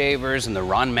Sid Shavers and the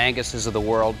Ron Manguses of the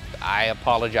world, I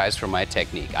apologize for my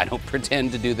technique. I don't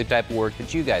pretend to do the type of work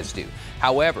that you guys do.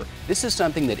 However, this is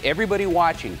something that everybody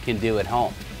watching can do at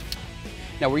home.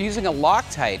 Now, we're using a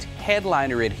Loctite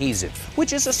headliner adhesive,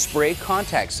 which is a spray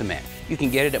contact cement. You can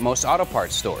get it at most auto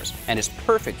parts stores, and it's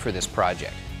perfect for this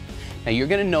project. Now, you're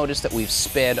going to notice that we've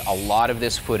sped a lot of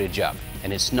this footage up,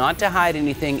 and it's not to hide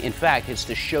anything. In fact, it's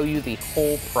to show you the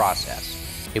whole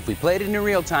process. If we played it in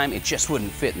real time, it just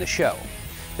wouldn't fit in the show.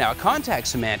 Now, a contact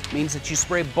cement means that you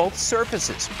spray both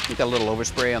surfaces. We've got a little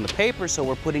overspray on the paper, so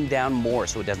we're putting down more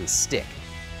so it doesn't stick.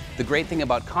 The great thing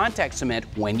about contact cement,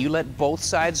 when you let both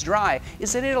sides dry,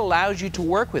 is that it allows you to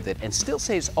work with it and still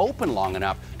stays open long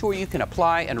enough to where you can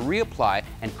apply and reapply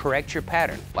and correct your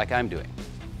pattern, like I'm doing.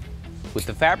 With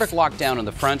the fabric locked down on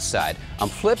the front side, I'm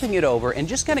flipping it over and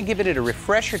just kind of giving it a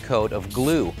refresher coat of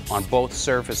glue on both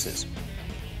surfaces.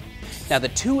 Now, the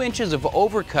 2 inches of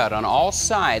overcut on all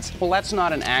sides, well, that's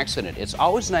not an accident. It's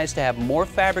always nice to have more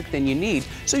fabric than you need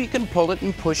so you can pull it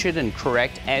and push it and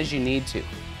correct as you need to.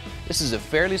 This is a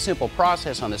fairly simple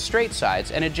process on the straight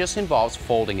sides, and it just involves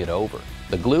folding it over.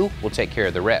 The glue will take care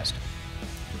of the rest.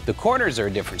 The corners are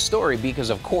a different story because,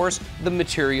 of course, the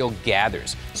material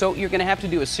gathers. So you're going to have to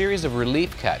do a series of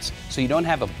relief cuts so you don't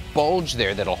have a bulge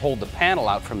there that'll hold the panel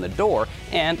out from the door,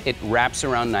 and it wraps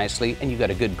around nicely and you've got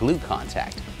a good glue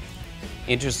contact.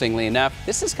 Interestingly enough,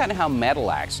 this is kind of how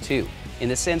metal acts too, in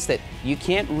the sense that you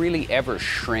can't really ever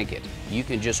shrink it. You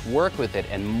can just work with it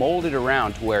and mold it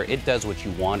around to where it does what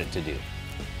you want it to do.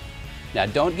 Now,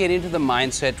 don't get into the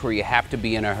mindset where you have to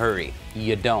be in a hurry.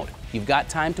 You don't. You've got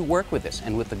time to work with this,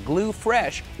 and with the glue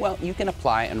fresh, well, you can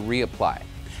apply and reapply.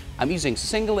 I'm using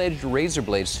single-edged razor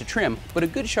blades to trim, but a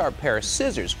good sharp pair of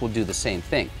scissors will do the same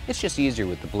thing. It's just easier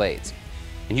with the blades.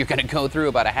 And you're going to go through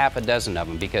about a half a dozen of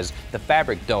them because the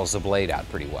fabric dulls the blade out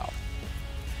pretty well.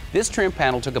 This trim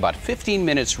panel took about 15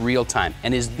 minutes real time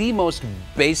and is the most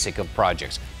basic of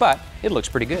projects, but it looks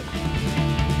pretty good.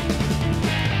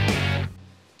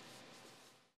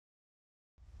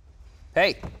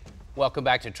 Hey, welcome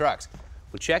back to Trucks.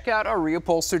 Well, check out our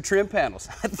reupholstered trim panels.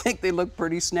 I think they look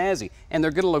pretty snazzy, and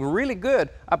they're going to look really good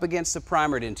up against the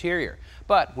primered interior.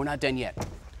 But we're not done yet.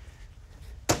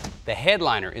 The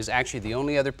headliner is actually the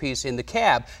only other piece in the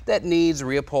cab that needs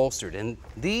reupholstered. And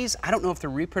these, I don't know if they're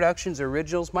reproductions or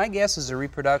originals. My guess is they're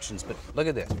reproductions, but look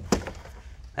at this.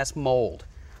 That's mold.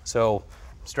 So,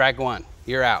 strike one,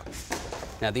 you're out.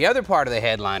 Now, the other part of the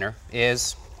headliner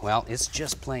is, well, it's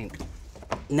just plain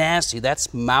nasty.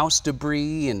 That's mouse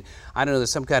debris, and I don't know,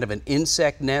 there's some kind of an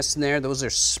insect nest in there. Those are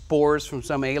spores from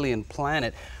some alien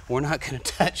planet. We're not going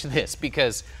to touch this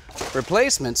because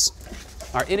replacements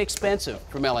are inexpensive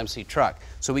from LMC Truck.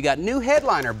 So we got new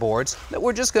headliner boards that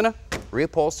we're just gonna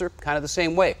reupholster kind of the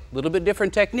same way. A little bit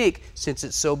different technique since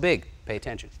it's so big. Pay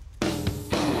attention.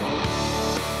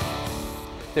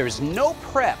 There is no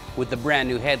prep with the brand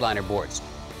new headliner boards.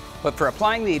 But for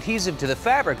applying the adhesive to the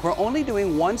fabric, we're only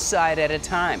doing one side at a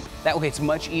time. That way it's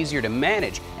much easier to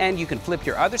manage, and you can flip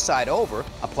your other side over,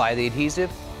 apply the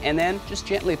adhesive, and then just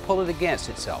gently pull it against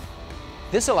itself.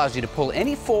 This allows you to pull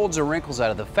any folds or wrinkles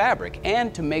out of the fabric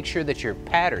and to make sure that your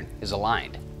pattern is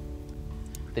aligned.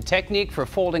 The technique for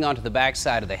folding onto the back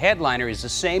side of the headliner is the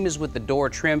same as with the door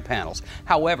trim panels.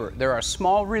 However, there are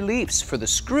small reliefs for the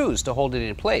screws to hold it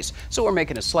in place, so we're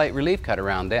making a slight relief cut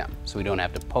around them so we don't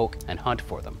have to poke and hunt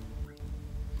for them.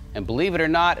 And believe it or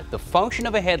not, the function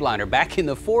of a headliner back in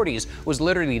the 40s was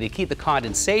literally to keep the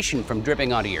condensation from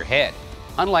dripping onto your head,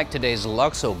 unlike today's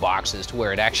Luxo boxes to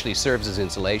where it actually serves as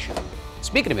insulation.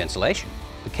 Speaking of insulation,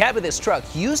 the cab of this truck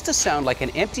used to sound like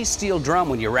an empty steel drum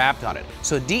when you rapped on it,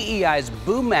 so DEI's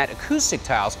Boom Mat acoustic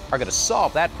tiles are going to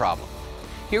solve that problem.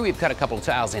 Here we've cut a couple of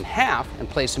tiles in half and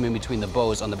placed them in between the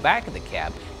bows on the back of the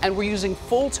cab, and we're using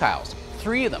full tiles,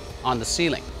 3 of them, on the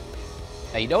ceiling.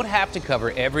 Now you don't have to cover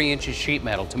every inch of sheet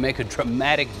metal to make a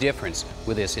dramatic difference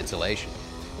with this insulation.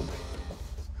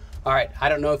 All right, I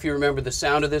don't know if you remember the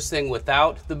sound of this thing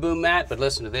without the boom mat, but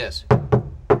listen to this.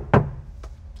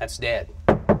 That's dead.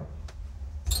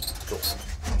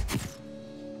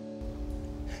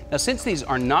 Now, since these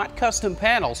are not custom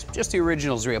panels, just the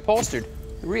originals reupholstered,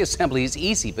 the reassembly is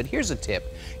easy, but here's a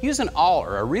tip. Use an awl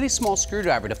or a really small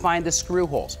screwdriver to find the screw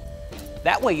holes.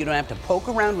 That way you don't have to poke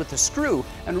around with the screw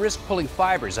and risk pulling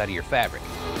fibers out of your fabric.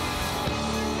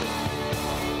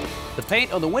 The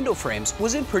paint on the window frames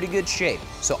was in pretty good shape,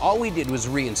 so all we did was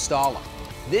reinstall them.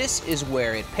 This is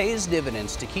where it pays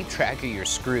dividends to keep track of your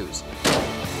screws.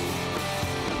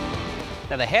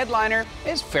 Now the headliner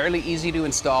is fairly easy to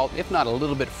install, if not a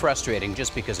little bit frustrating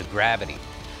just because of gravity.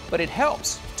 But it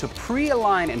helps to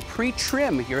pre-align and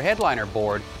pre-trim your headliner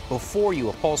board before you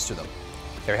upholster them.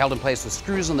 They're held in place with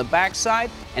screws on the back side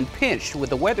and pinched with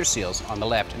the weather seals on the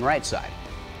left and right side.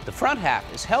 The front half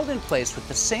is held in place with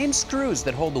the same screws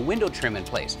that hold the window trim in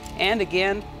place, and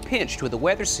again, pinched with the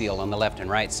weather seal on the left and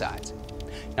right sides.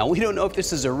 Now we don't know if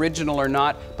this is original or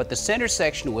not, but the center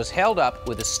section was held up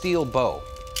with a steel bow.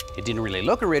 It didn't really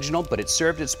look original, but it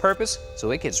served its purpose,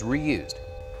 so it gets reused.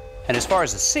 And as far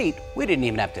as the seat, we didn't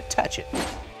even have to touch it.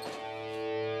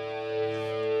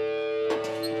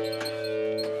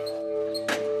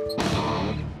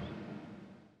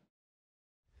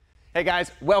 Hey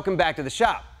guys, welcome back to the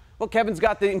shop. Well, Kevin's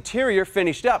got the interior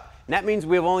finished up, and that means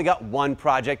we've only got one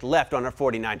project left on our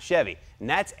 49 Chevy, and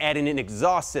that's adding an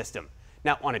exhaust system.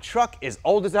 Now, on a truck as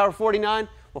old as our 49,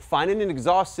 well, finding an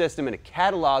exhaust system in a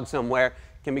catalog somewhere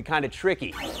can be kind of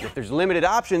tricky. And if there's limited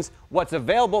options, what's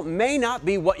available may not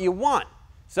be what you want.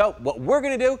 So what we're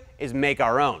going to do is make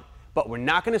our own. But we're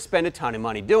not going to spend a ton of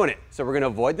money doing it. So we're going to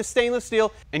avoid the stainless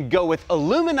steel and go with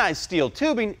aluminized steel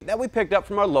tubing that we picked up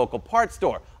from our local parts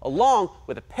store, along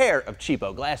with a pair of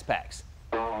cheapo glass packs.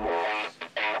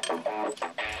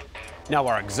 Now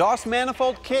our exhaust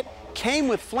manifold kit came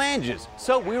with flanges,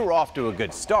 so we were off to a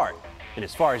good start. And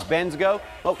as far as bends go,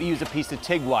 well, we use a piece of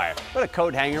TIG wire, but a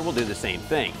coat hanger will do the same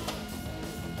thing.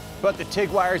 But the TIG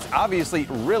wire is obviously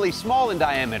really small in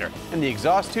diameter, and the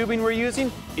exhaust tubing we're using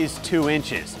is 2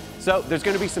 inches. So there's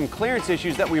going to be some clearance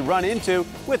issues that we run into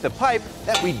with the pipe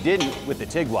that we didn't with the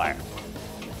TIG wire.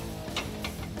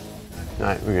 All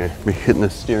right, we're going to be hitting the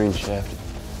steering shaft.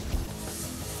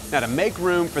 Now to make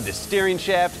room for the steering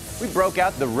shaft, we broke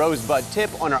out the rosebud tip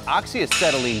on our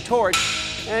oxyacetylene torch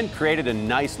and created a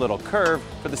nice little curve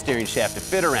for the steering shaft to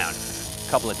fit around.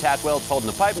 A couple of tack welds holding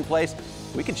the pipe in place.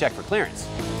 We can check for clearance.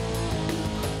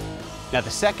 Now the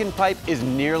second pipe is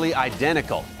nearly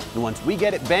identical. And once we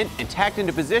get it bent and tacked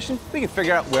into position, we can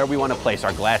figure out where we want to place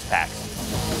our glass packs.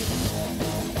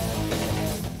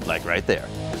 Like right there.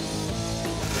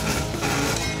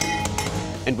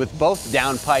 And with both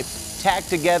down pipes tacked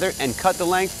together and cut to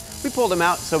length, we pulled them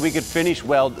out so we could finish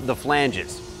weld the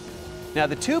flanges. Now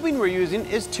the tubing we're using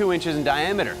is 2 inches in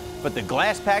diameter, but the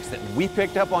glass packs that we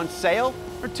picked up on sale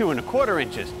are 2 1/4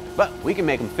 inches, but we can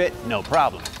make them fit no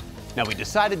problem. Now we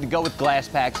decided to go with glass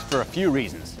packs for a few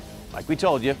reasons. Like we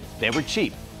told you, they were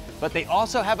cheap, but they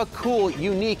also have a cool,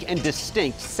 unique, and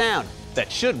distinct sound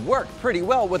that should work pretty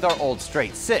well with our old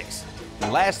straight 6.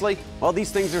 And lastly, well,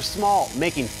 these things are small,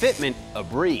 making fitment a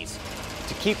breeze.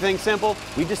 To keep things simple,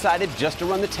 we decided just to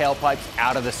run the tailpipes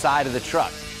out of the side of the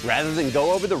truck, rather than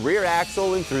go over the rear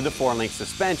axle and through the 4-link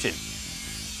suspension.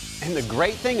 And the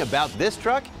great thing about this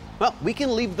truck, well, we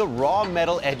can leave the raw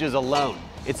metal edges alone.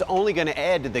 It's only going to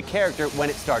add to the character when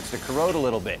it starts to corrode a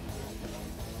little bit.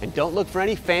 And don't look for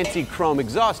any fancy chrome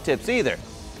exhaust tips either.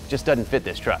 It just doesn't fit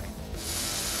this truck.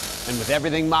 And with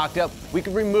everything mocked up, we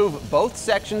can remove both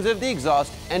sections of the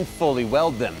exhaust and fully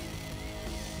weld them.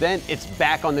 Then it's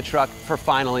back on the truck for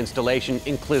final installation,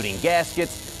 including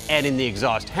gaskets, adding the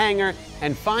exhaust hanger,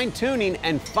 and fine-tuning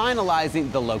and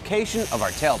finalizing the location of our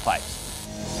tailpipes.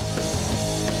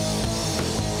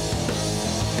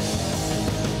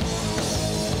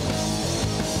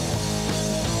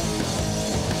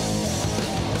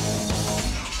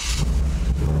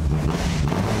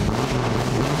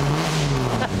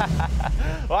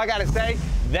 I gotta say,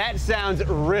 that sounds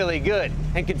really good.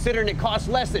 And considering it costs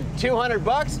less than 200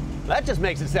 bucks, that just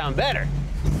makes it sound better.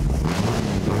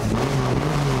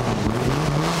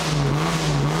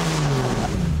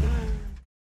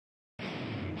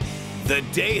 The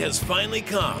day has finally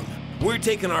come. We're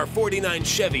taking our 49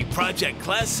 Chevy Project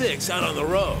Class 6 out on the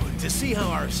road to see how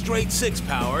our straight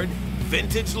 6-powered,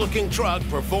 vintage-looking truck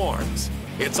performs.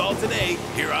 It's all today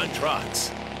here on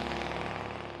Trucks.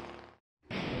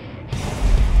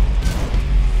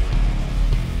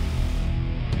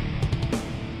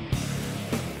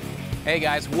 Hey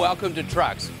guys, welcome to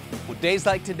Trucks. Well, days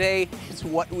like today is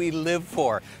what we live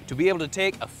for. To be able to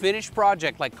take a finished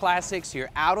project like Class 6 here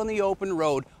out on the open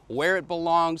road where it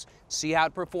belongs, see how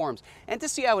it performs, and to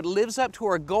see how it lives up to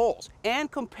our goals and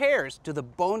compares to the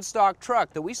bone stock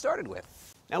truck that we started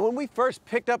with. Now, when we first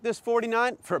picked up this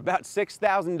 49 for about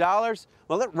 $6,000,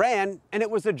 well, it ran and it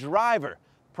was a driver.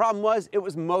 Problem was, it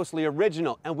was mostly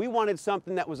original, and we wanted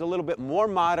something that was a little bit more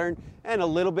modern and a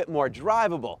little bit more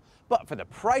drivable. But for the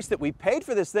price that we paid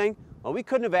for this thing, well, we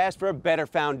couldn't have asked for a better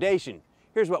foundation.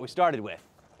 Here's what we started with.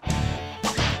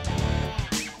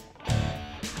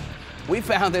 We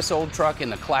found this old truck in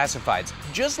the classifieds,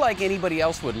 just like anybody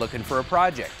else would looking for a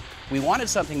project. We wanted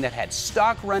something that had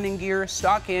stock running gear,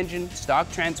 stock engine, stock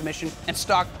transmission, and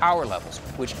stock power levels,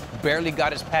 which barely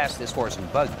got us past this horse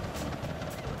and buggy.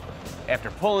 After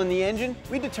pulling the engine,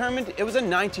 we determined it was a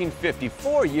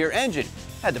 1954 year engine,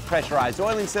 had the pressurized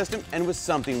oiling system, and was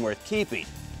something worth keeping.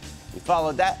 We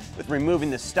followed that with removing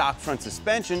the stock front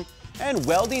suspension and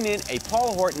welding in a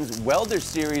Paul Horton's Welder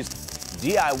Series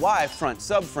DIY front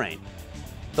subframe.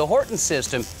 The Horton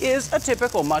system is a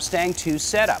typical Mustang 2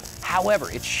 setup.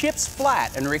 However, it ships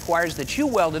flat and requires that you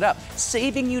weld it up,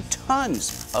 saving you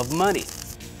tons of money.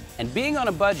 And being on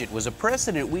a budget was a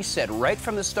precedent we set right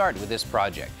from the start with this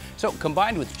project. So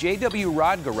combined with JW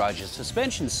Rod Garage's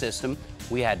suspension system,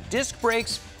 we had disc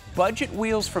brakes, budget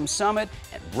wheels from Summit,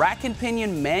 and rack and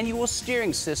pinion manual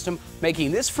steering system,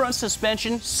 making this front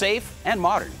suspension safe and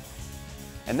modern.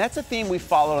 And that's a theme we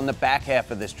followed on the back half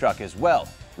of this truck as well.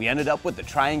 We ended up with the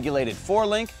triangulated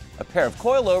 4-link, a pair of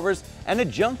coilovers, and a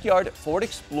junkyard Ford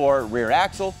Explorer rear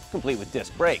axle, complete with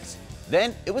disc brakes.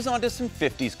 Then it was on to some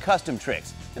 50s custom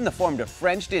tricks in the form of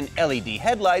Frenched-in LED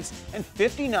headlights and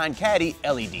 59 Caddy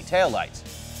LED taillights.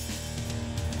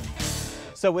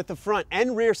 So with the front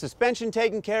and rear suspension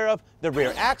taken care of, the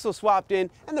rear axle swapped in,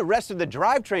 and the rest of the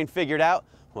drivetrain figured out,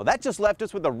 well, that just left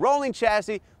us with a rolling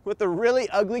chassis with a really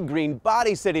ugly green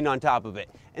body sitting on top of it.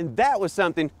 And that was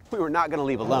something we were not going to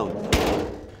leave alone.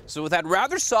 So with that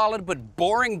rather solid but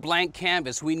boring blank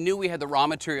canvas, we knew we had the raw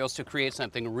materials to create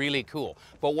something really cool.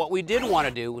 But what we didn't want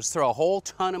to do was throw a whole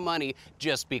ton of money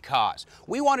just because.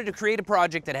 We wanted to create a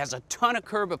project that has a ton of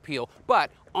curb appeal,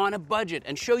 but on a budget,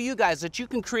 and show you guys that you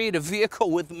can create a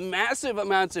vehicle with massive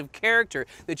amounts of character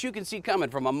that you can see coming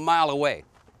from a mile away.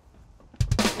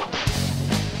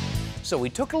 So we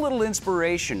took a little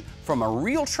inspiration from a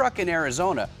real truck in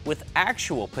Arizona with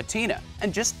actual patina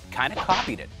and just kind of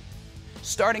copied it.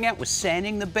 Starting out with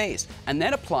sanding the base and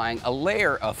then applying a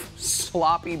layer of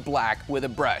sloppy black with a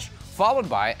brush, followed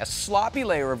by a sloppy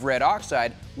layer of red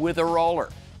oxide with a roller.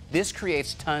 This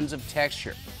creates tons of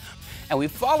texture. And we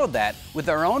followed that with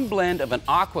our own blend of an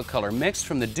aqua color mixed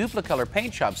from the Duplicolor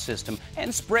paint shop system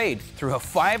and sprayed through a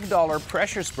 $5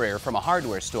 pressure sprayer from a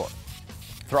hardware store.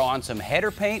 Throw on some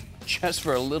header paint just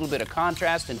for a little bit of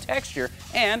contrast and texture,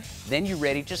 and then you're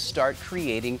ready to start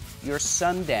creating your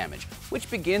sun damage, which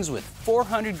begins with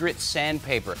 400 grit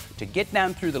sandpaper to get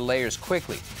down through the layers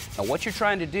quickly. Now what you're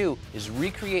trying to do is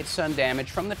recreate sun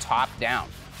damage from the top down,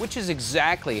 which is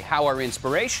exactly how our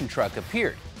inspiration truck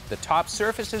appeared. The top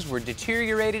surfaces were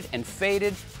deteriorated and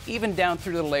faded, even down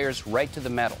through the layers right to the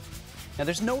metal. Now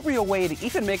there's no real way to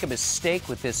even make a mistake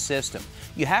with this system.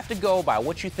 You have to go by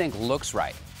what you think looks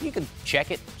right. You can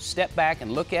check it, step back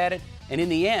and look at it, and in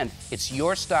the end, it's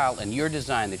your style and your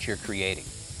design that you're creating.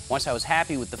 Once I was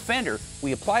happy with the fender,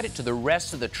 we applied it to the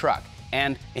rest of the truck,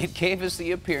 and it gave us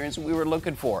the appearance we were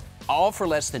looking for, all for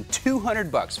less than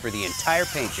 200 bucks for the entire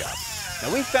paint job.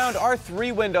 Now we found our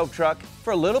 3-window truck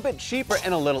for a little bit cheaper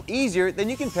and a little easier than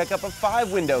you can pick up a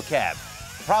 5-window cab.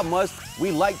 The problem was,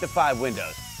 we liked the 5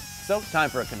 windows. So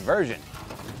time for a conversion.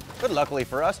 But luckily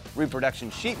for us,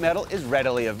 reproduction sheet metal is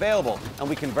readily available, and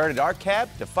we converted our cab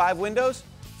to 5 windows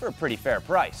for a pretty fair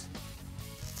price.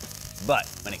 But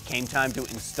when it came time to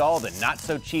install the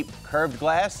not-so-cheap curved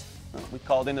glass, well, we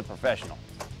called in a professional.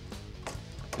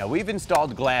 Now we've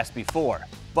installed glass before,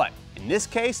 but in this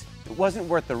case, it wasn't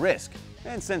worth the risk.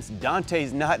 And since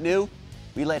Dante's not new,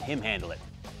 we let him handle it.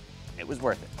 It was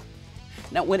worth it.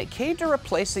 Now, when it came to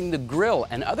replacing the grille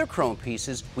and other chrome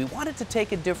pieces, we wanted to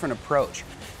take a different approach.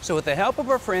 So with the help of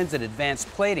our friends at Advanced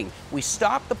Plating, we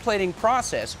stopped the plating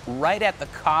process right at the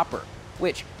copper,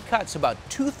 which cuts about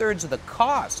 2/3 of the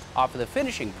cost off of the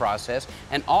finishing process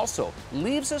and also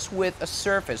leaves us with a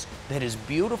surface that is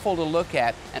beautiful to look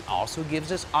at and also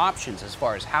gives us options as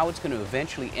far as how it's going to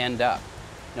eventually end up.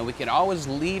 Now, we can always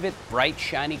leave it bright,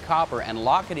 shiny copper and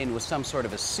lock it in with some sort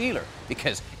of a sealer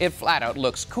because it flat out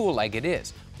looks cool like it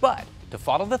is. But to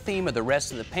follow the theme of the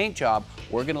rest of the paint job,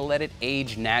 we're going to let it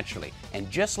age naturally. And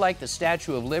just like the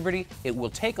Statue of Liberty, it will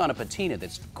take on a patina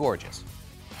that's gorgeous.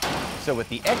 So with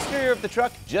the exterior of the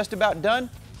truck just about done,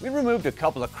 we removed a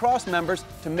couple of cross members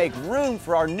to make room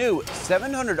for our new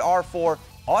 700R4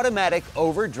 automatic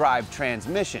overdrive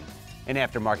transmission. An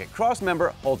aftermarket cross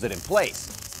member holds it in place.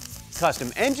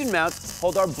 Custom engine mounts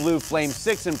hold our Blue Flame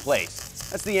 6 in place.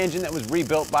 That's the engine that was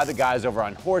rebuilt by the guys over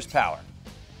on Horsepower.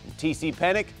 And TC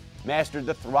Pennick mastered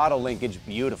the throttle linkage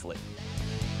beautifully.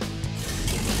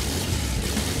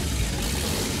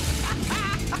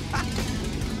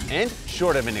 And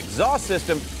short of an exhaust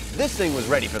system, this thing was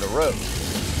ready for the road.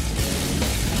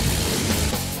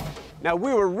 Now,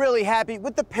 we were really happy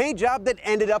with the paint job that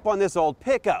ended up on this old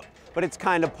pickup, but it's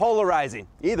kind of polarizing.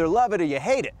 You either love it or you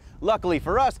hate it. Luckily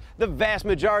for us, the vast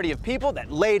majority of people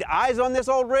that laid eyes on this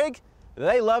old rig,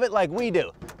 they love it like we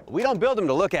do. We don't build them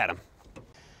to look at them.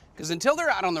 Because until they're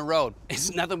out on the road,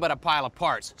 it's nothing but a pile of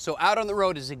parts. So out on the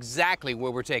road is exactly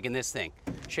where we're taking this thing.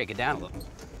 Shake it down a little.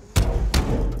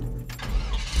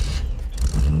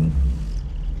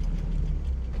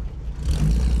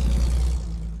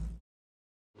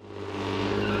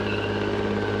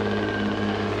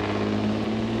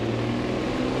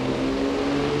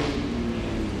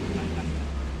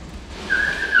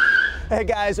 Hey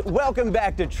guys, welcome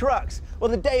back to Trucks. Well,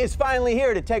 the day is finally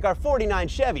here to take our '49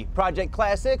 Chevy Project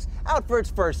Class 6 out for its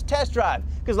first test drive.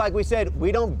 Because like we said,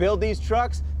 we don't build these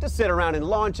trucks to sit around in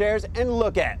lawn chairs and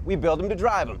look at. We build them to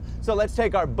drive them. So let's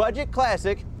take our budget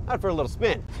classic out for a little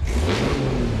spin.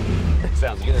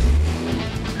 Sounds good.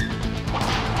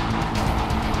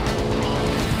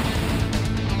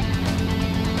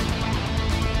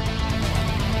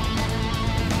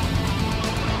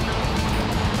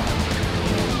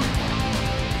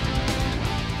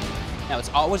 Now,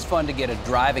 it's always fun to get a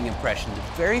driving impression the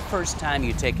very first time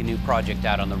you take a new project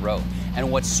out on the road.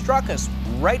 And what struck us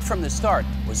right from the start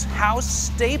was how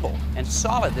stable and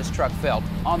solid this truck felt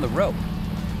on the road.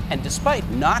 And despite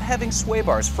not having sway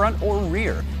bars front or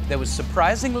rear, there was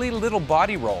surprisingly little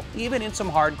body roll, even in some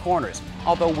hard corners,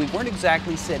 although we weren't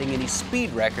exactly setting any speed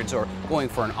records or going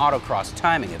for an autocross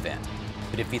timing event.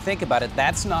 But if you think about it,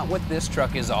 that's not what this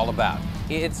truck is all about.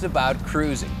 It's about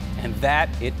cruising, and that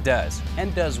it does,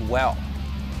 and does well.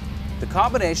 The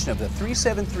combination of the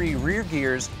 373 rear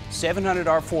gears,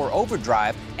 700R4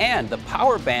 overdrive, and the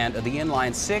power band of the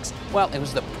inline 6, well, it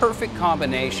was the perfect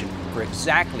combination for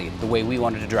exactly the way we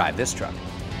wanted to drive this truck.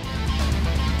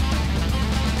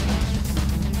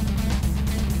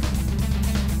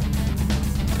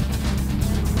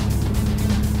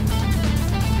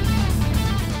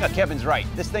 Now, Kevin's right.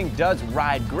 This thing does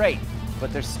ride great,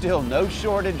 but there's still no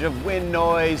shortage of wind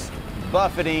noise,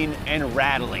 buffeting, and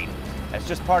rattling. That's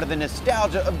just part of the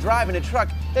nostalgia of driving a truck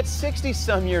that's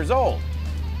 60-some years old.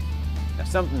 Now,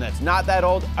 something that's not that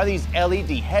old are these LED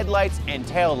headlights and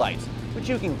taillights, which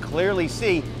you can clearly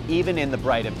see even in the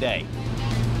bright of day.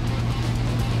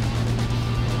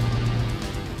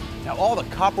 Now, all the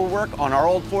copper work on our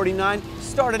old 49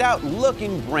 started out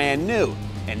looking brand new,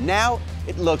 and now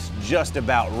it looks just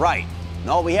about right. And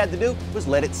all we had to do was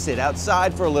let it sit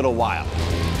outside for a little while.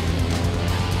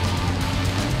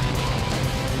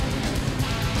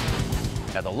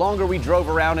 Now, the longer we drove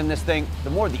around in this thing, the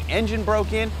more the engine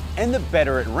broke in and the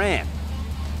better it ran.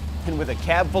 And with a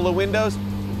cab full of windows,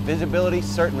 visibility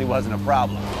certainly wasn't a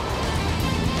problem.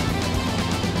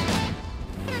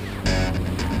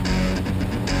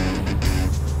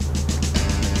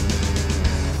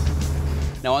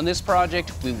 Now, on this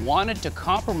project, we wanted to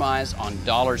compromise on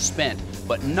dollars spent,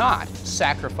 but not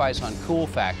sacrifice on cool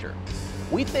factor.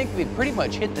 We think we pretty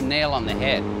much hit the nail on the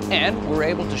head, and we're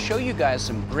able to show you guys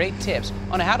some great tips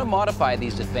on how to modify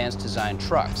these advanced design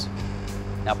trucks.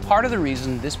 Now, part of the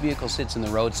reason this vehicle sits in the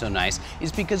road so nice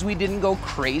is because we didn't go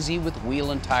crazy with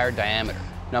wheel and tire diameter.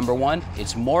 Number one,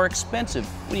 it's more expensive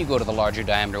when you go to the larger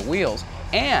diameter wheels,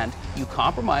 and you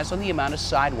compromise on the amount of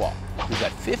sidewall. We've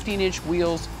got 15-inch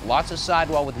wheels, lots of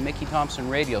sidewall with Mickey Thompson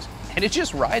radials, and it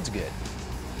just rides good.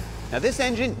 Now, this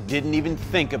engine didn't even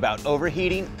think about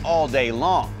overheating all day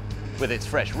long. With its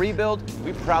fresh rebuild,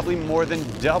 we probably more than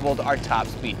doubled our top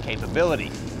speed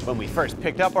capability. When we first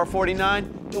picked up our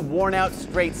 49, the worn-out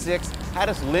straight six had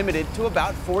us limited to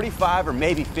about 45 or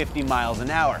maybe 50 miles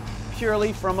an hour,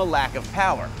 purely from a lack of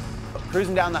power. But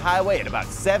cruising down the highway at about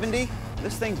 70,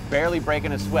 this thing's barely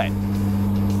breaking a sweat.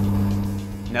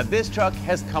 Now this truck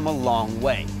has come a long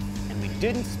way, and we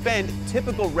didn't spend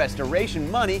typical restoration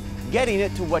money getting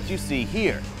it to what you see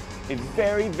here. A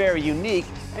very, very unique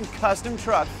and custom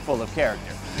truck full of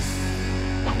character.